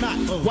secret. Why not?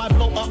 Why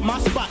blow up my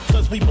spot?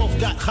 Cause we both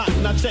got hot.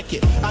 Now check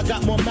it. I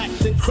got more Mac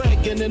than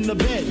Craig and in the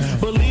bed.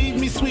 Believe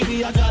me,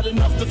 sweetie, I got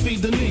enough to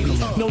feed the needy.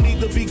 No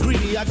need to be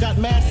greedy. I got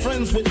mad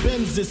friends with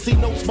Benzes. See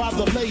notes by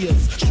the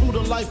layers. True to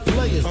life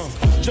players.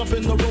 Jump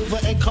in the Rover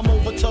and come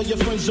over. Tell your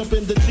friends jump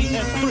in the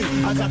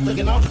GS3. I got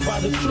looking out by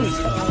the trees.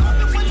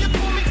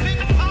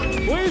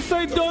 What you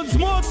say, Dodds?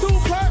 More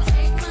Tupac?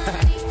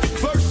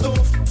 First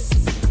off,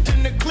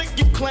 in the click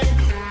you claim.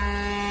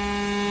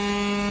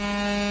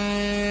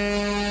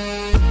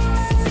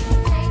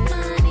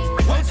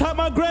 What's up,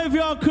 my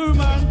graveyard crew,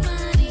 man?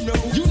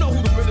 You know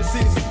who the realest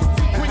is.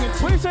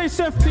 What you say,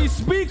 Chef P?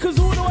 Speakers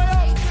all the way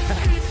up.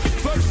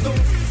 First off,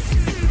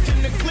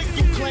 in the click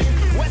you claim.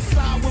 West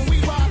side when we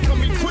ride,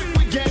 come equipped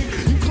with game.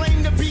 You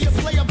claim to be a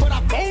player, but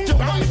I don't your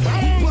wife.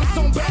 Plus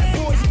some bad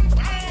boys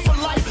for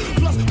life.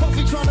 Plus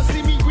Puffy trying to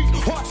see me weak.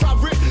 Hearts I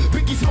rip.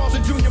 Biggie Smalls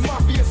and Junior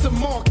Mafia some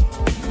mark.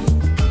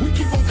 We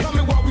keep on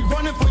coming while we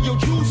running for your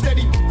juice.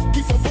 Steady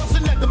keep on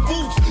busting at the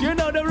boots. You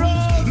know the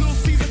rules. Little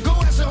Caesar, go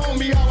ask your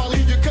homie how I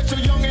leave you. Cut your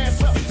young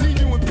ass up, leave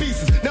you in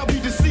pieces. Now be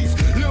deceased.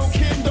 Little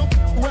Kim don't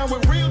around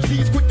with real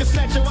G's. Quick to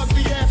snatch your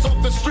ugly ass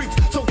off the streets.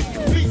 So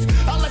peace.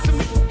 I let them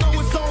know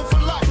it's on for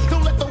life.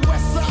 Don't let the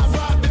West Side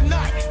ride the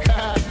night.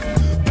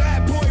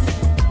 Bad boy,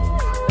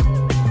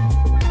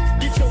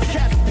 get your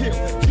cat pill.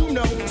 You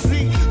know,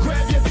 see,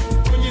 grab your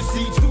when you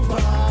see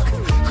Tupac.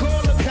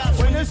 Call the cops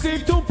when you see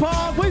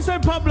Tupac. What you say,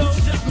 Pablo?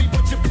 Shot me,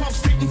 but your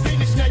pumps didn't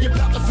finish. Now you're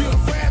about to feel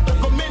the wrath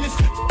of a menace.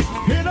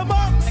 Hit them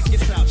up.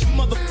 Get out, you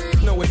mother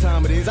know what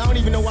time it is. I don't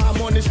even know why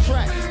I'm on this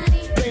track.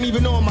 They ain't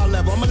even on my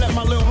level. I'ma let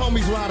my little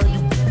homies ride on you.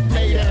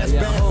 Hate ass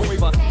bad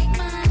boy.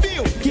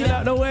 Feel. Get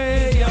out the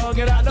way, yo.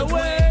 Get out the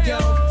way, yo.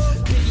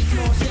 Biggie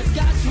Smalls just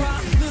got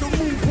dropped. Little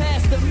move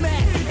past the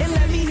mat and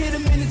let me hit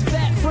him in his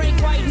back. Frank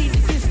White needs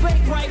to get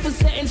spanked right for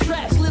setting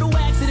traps. Little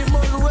accident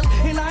murderers,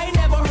 and I ain't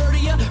never heard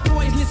of ya.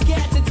 Poisonous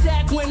cats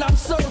attack when I'm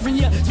serving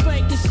ya.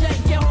 Spank and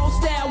shake your whole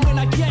style when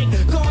I gank.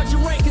 Guard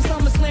your rank, cause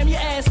I'ma slam your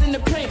ass in the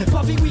paint.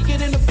 Puffy weaker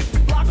than the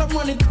block I'm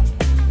running.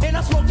 And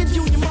I smoking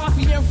Junior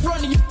Mafia in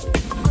front of you.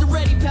 The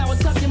ready power,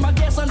 tucking my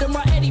gas under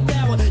my Eddie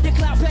Power. Your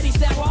clown petty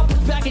sour, I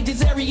put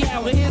packages every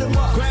hour. Hit 'em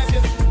up. Grab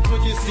your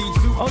when you see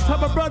two. Old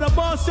time my brother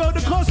Marcel the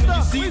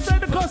Costa. We say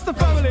the Costa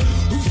family.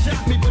 Who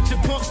shot me, but your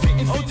punks didn't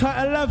fit. Old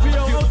tight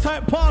Alavio, old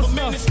tight Pastor.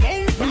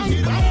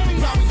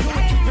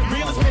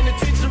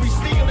 Penitentiary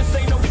steel, this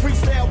ain't no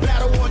freestyle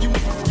battle. All you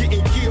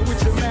getting killed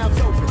with your mouth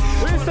open.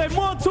 We say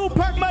more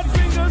 2-pack mad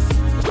fingers.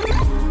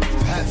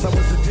 Perhaps I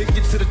was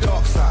addicted to the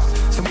dark side.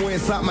 Somewhere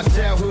inside my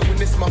childhood when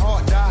this my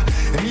heart died.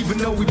 And even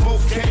though we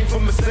both came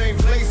from the same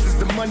places,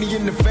 the money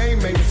and the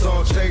fame made us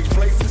all change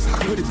places. How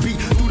could it be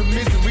through the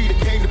misery that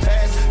came to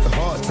pass? The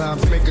hard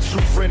times make a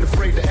true friend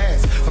afraid to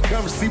ask for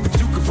currency, but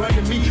you can run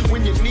to me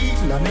when you need.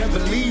 And I never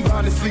leave,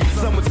 honestly,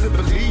 someone to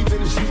believe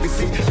in. As you can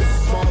see, this is a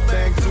small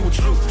thing to a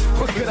truth.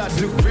 What could I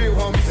do? Real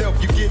homies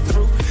help you get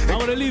through. I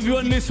want to leave you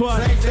on this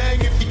one. Same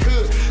thing if you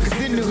could, cause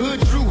in the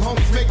hood, true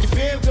homies make you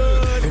feel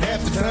good. And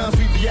half the times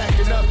we be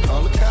acting up,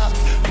 call the cops,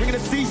 bringing the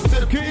seats to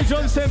the Kitty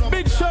Johnson,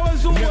 big show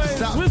as always.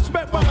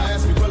 Respect, brother.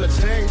 Ask me, will I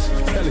change?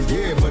 Tell her,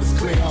 yeah, but it's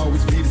clear,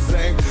 always be the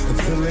same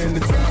until the end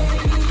of time.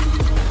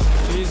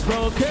 These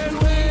broken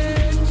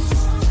wings.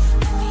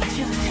 Need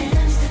your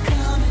hands to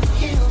come and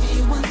heal me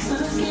once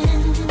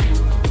again.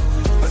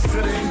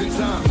 Until the end of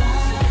time.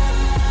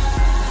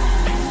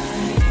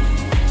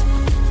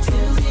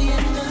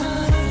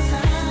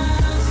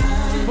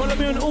 Follow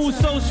me on all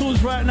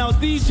socials right now.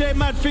 DJ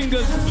Mad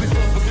Fingers.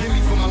 Forgive me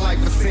for my life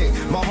of sin.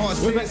 My heart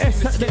with an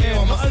S at the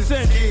end. What I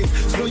said.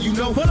 So you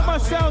know. Follow my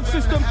sound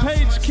system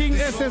page, King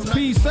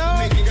SSP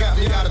Sound.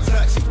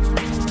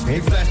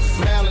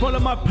 Follow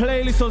my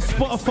playlist on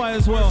Spotify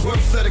as well.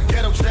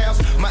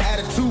 My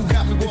attitude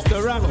got me. It's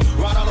the rap.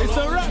 It's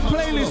the rap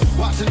playlist.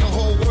 Watching the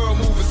whole world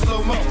move in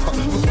slow mo.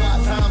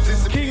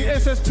 King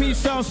SSP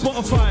Sound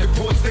Spotify.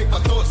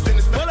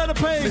 Follow the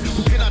page.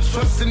 Who can I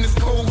trust in this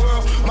cold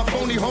world? My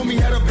phony homie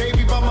had a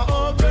baby by my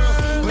old girl.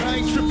 But I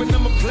ain't tripping,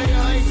 I'm a player,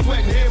 I ain't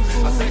sweating him.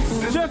 I say,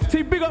 Jeff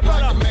T, big up,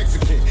 brother.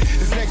 Mexican,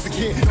 this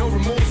Mexican, no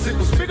remorse, it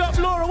was big up,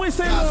 Laura, we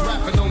say Laura. I was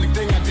rapping, only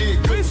thing I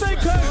did good. We say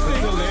Kirsty.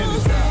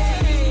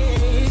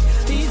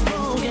 These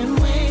broken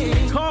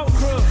wings. Carl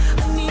Crew. I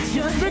need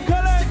your hands to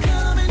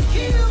come and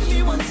heal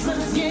me once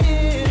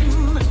again.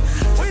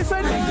 What you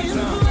say,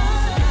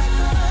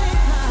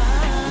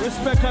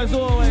 respect as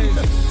always.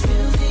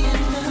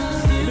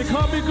 If you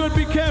can't be good,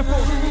 be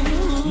careful.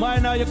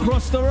 Mind how you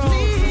cross the road.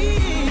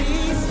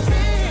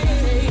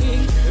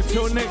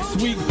 Until next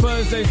week,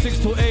 Thursday, 6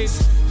 to 8.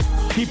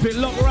 Keep it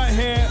locked right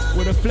here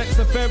with the Flex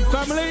FM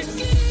family.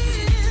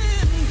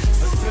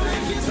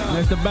 And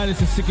if the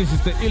baddest and sickest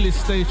is the illest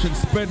station,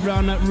 spread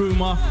round that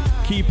rumour.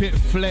 Keep it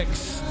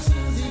flex.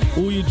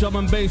 All you drum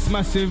and bass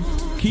massive,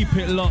 keep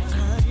it locked.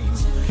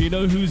 You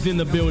know who's in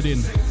the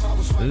building.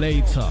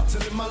 Later.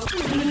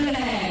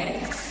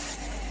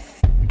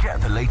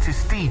 Get the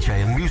latest DJ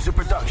and music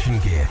production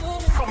gear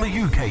from the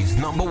UK's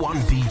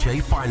 #1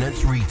 DJ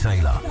finance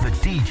retailer,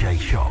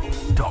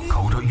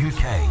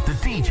 thedjshop.co.uk. The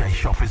DJ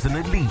Shop is an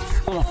elite,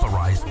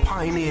 authorised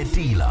pioneer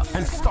dealer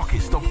and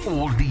stockist of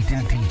all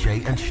leading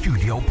DJ and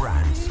studio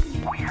brands.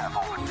 We have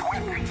over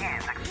 20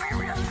 years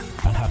experience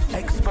and have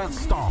expert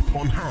staff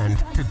on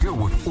hand to deal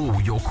with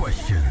all your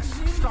questions.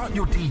 Start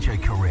your DJ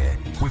career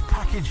with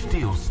package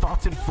deals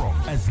starting from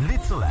as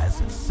little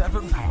as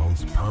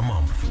 £7 per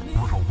month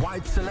with a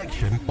wide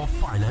selection of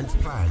finance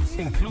plans,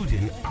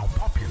 including our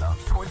popular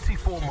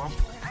 24-month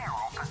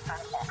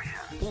 0% option.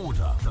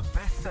 Order the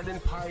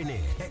best-selling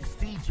Pioneer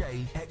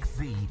XDJ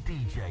XZ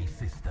DJ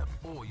system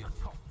or your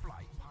top